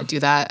did not do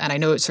that. And I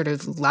know it's sort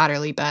of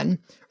latterly been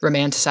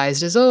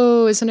romanticized as,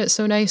 oh, isn't it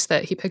so nice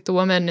that he picked a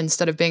woman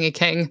instead of being a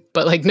king?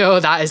 But like, no,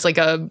 that is like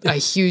a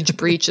huge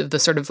breach of the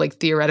sort of like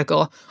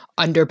theoretical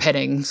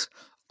underpinnings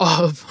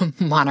of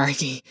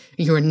monarchy.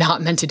 You are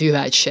not meant to do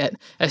that shit,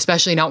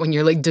 especially not when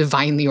you're like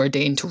divinely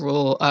ordained to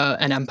rule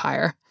an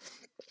empire.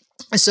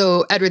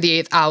 So Edward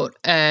VIII out,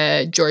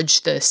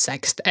 George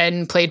VI,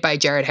 and played by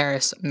Jared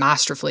Harris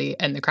masterfully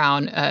in The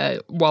Crown.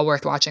 Well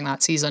worth watching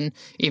that season,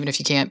 even if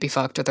you can't be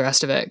fucked with the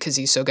rest of it, because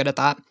he's so good at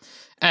that.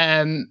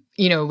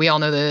 You know, we all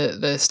know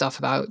the stuff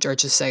about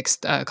George VI.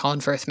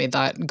 Colin Firth made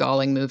that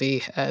galling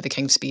movie, The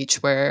King's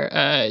Speech,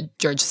 where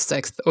George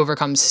VI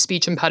overcomes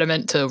speech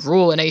impediment to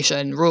rule a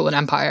nation, rule an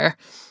empire.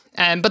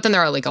 But then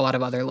there are like a lot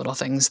of other little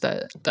things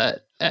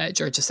that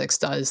George VI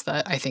does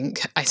that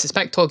I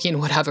suspect Tolkien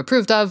would have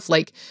approved of,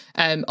 like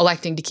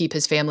electing to keep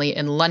his family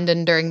in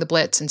London during the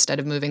Blitz instead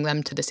of moving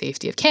them to the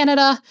safety of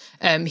Canada.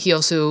 He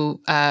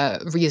also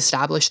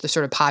reestablished the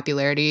sort of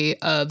popularity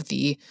of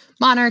the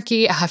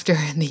monarchy after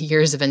the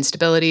years of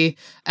instability,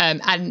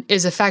 and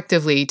is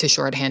effectively, to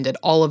shorthand it,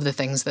 all of the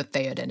things that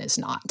Theoden is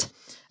not.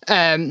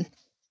 And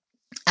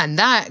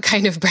that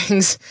kind of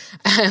brings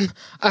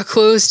a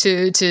close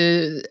to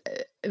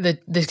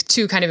the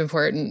two kind of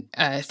important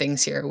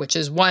things here, which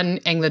is one,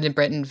 England and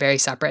Britain, very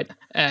separate.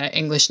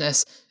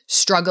 Englishness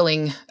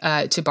struggling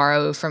to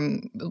borrow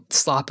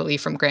sloppily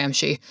from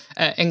Gramsci.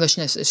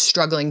 Englishness is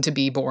struggling to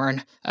be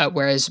born,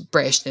 whereas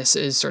Britishness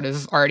is sort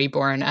of already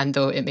born, and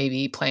though it may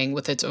be playing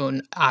with its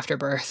own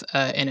afterbirth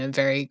in a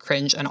very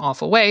cringe and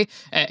awful way,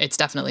 it's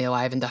definitely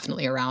alive and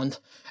definitely around.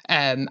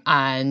 And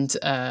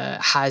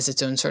has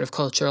its own sort of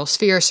cultural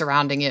sphere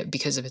surrounding it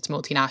because of its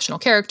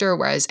multinational character,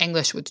 whereas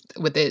English,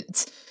 with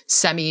its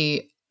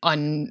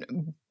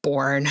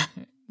semi-unborn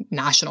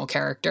national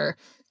character,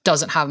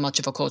 doesn't have much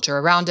of a culture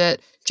around it.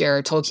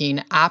 J.R.R.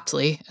 Tolkien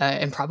aptly,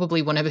 and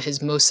probably one of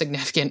his most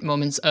significant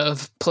moments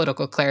of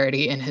political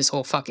clarity in his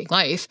whole fucking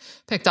life,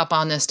 picked up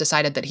on this,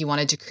 decided that he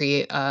wanted to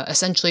create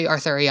essentially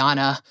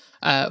Arthuriana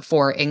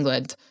for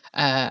England.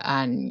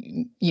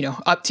 And, you know,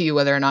 up to you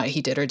whether or not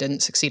he did or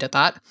didn't succeed at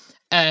that.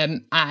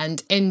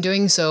 And in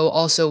doing so,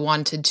 also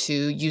wanted to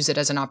use it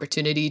as an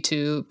opportunity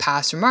to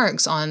pass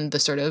remarks on the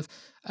sort of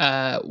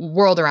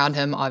world around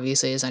him,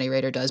 obviously, as any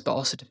writer does, but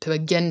also to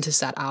begin to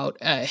set out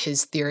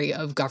his theory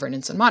of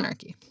governance and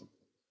monarchy.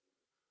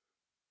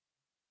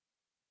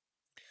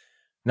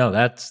 No,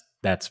 that's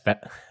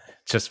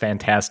just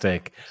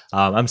fantastic.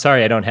 I'm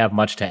sorry I don't have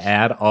much to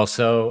add.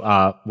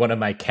 Also, one of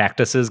my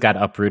cactuses got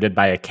uprooted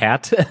by a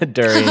cat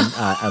during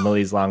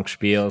Emily's long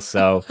spiel.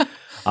 So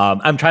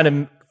I'm trying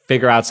to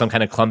figure out some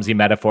kind of clumsy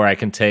metaphor I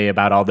can say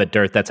about all the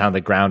dirt that's on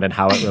the ground and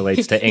how it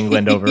relates to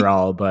England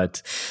overall.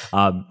 But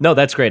no,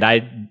 that's great.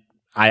 I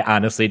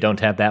honestly don't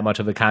have that much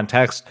of the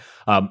context.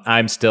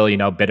 I'm still,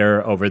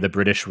 bitter over the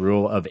British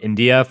rule of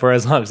India for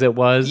as long as it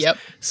was. Yep.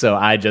 So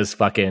I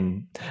just I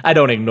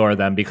don't ignore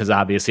them because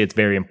obviously it's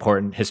very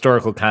important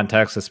historical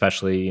context,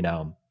 especially,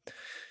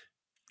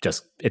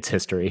 just its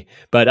history.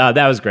 But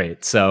that was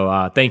great.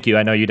 So thank you.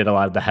 I know you did a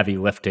lot of the heavy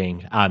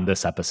lifting on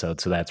this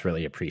episode, so that's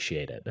really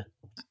appreciated.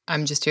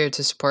 I'm just here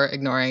to support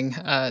ignoring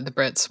the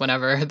Brits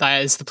whenever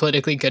that is the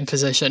politically good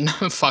position.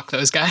 Fuck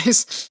those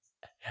guys.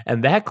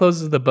 And that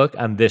closes the book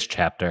on this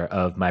chapter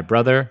of My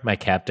Brother, My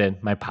Captain,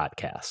 My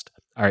Podcast.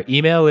 Our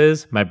email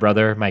is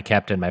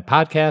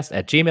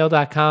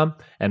mybrothermycaptainmypodcast@gmail.com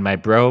and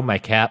mybro,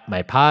 mycap,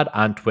 mypod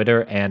on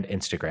Twitter and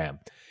Instagram.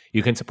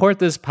 You can support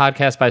this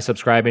podcast by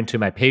subscribing to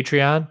my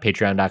Patreon,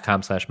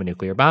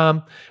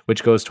 patreon.com/manuclearbomb,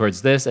 which goes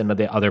towards this and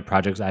the other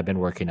projects I've been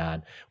working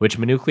on. Which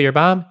Manuclear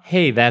Bomb?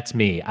 Hey, that's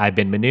me. I've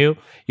been Manu.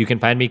 You can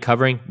find me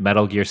covering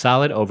Metal Gear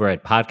Solid over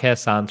at Podcast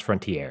Sans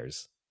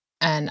Frontiers.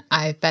 And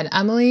I've been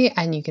Emily,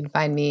 and you can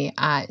find me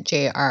at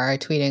JR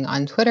Tweeting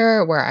on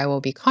Twitter, where I will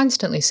be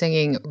constantly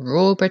singing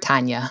Rule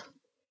Britannia.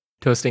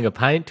 Toasting a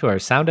pint to our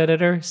sound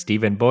editor,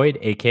 Stephen Boyd,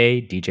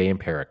 aka DJ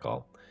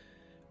Empirical.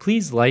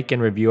 Please like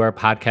and review our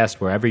podcast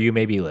wherever you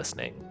may be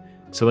listening.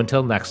 So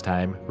until next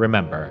time,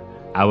 remember,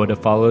 I would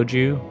have followed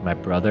you, my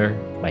brother,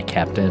 my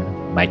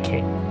captain, my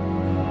king.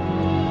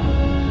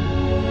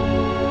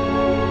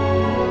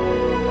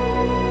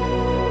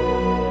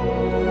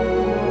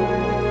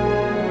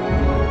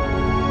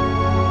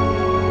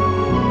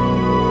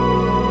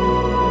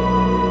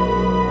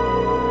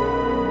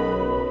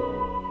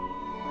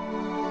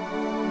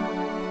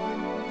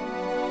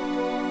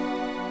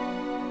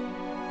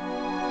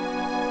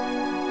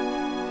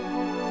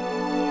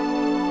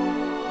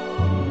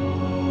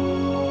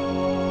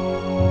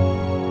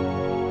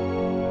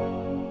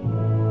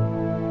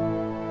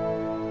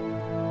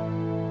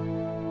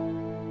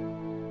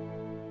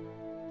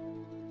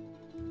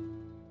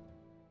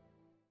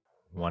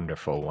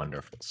 Wonderful,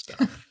 wonderful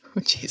stuff.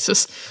 Oh,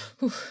 Jesus.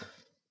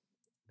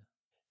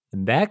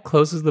 And that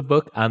closes the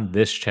book on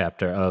this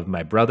chapter of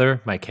My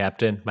Brother, My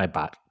Captain, My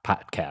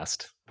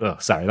Podcast. Oh,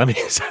 sorry. Let me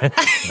start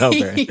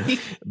over.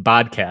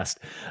 Podcast.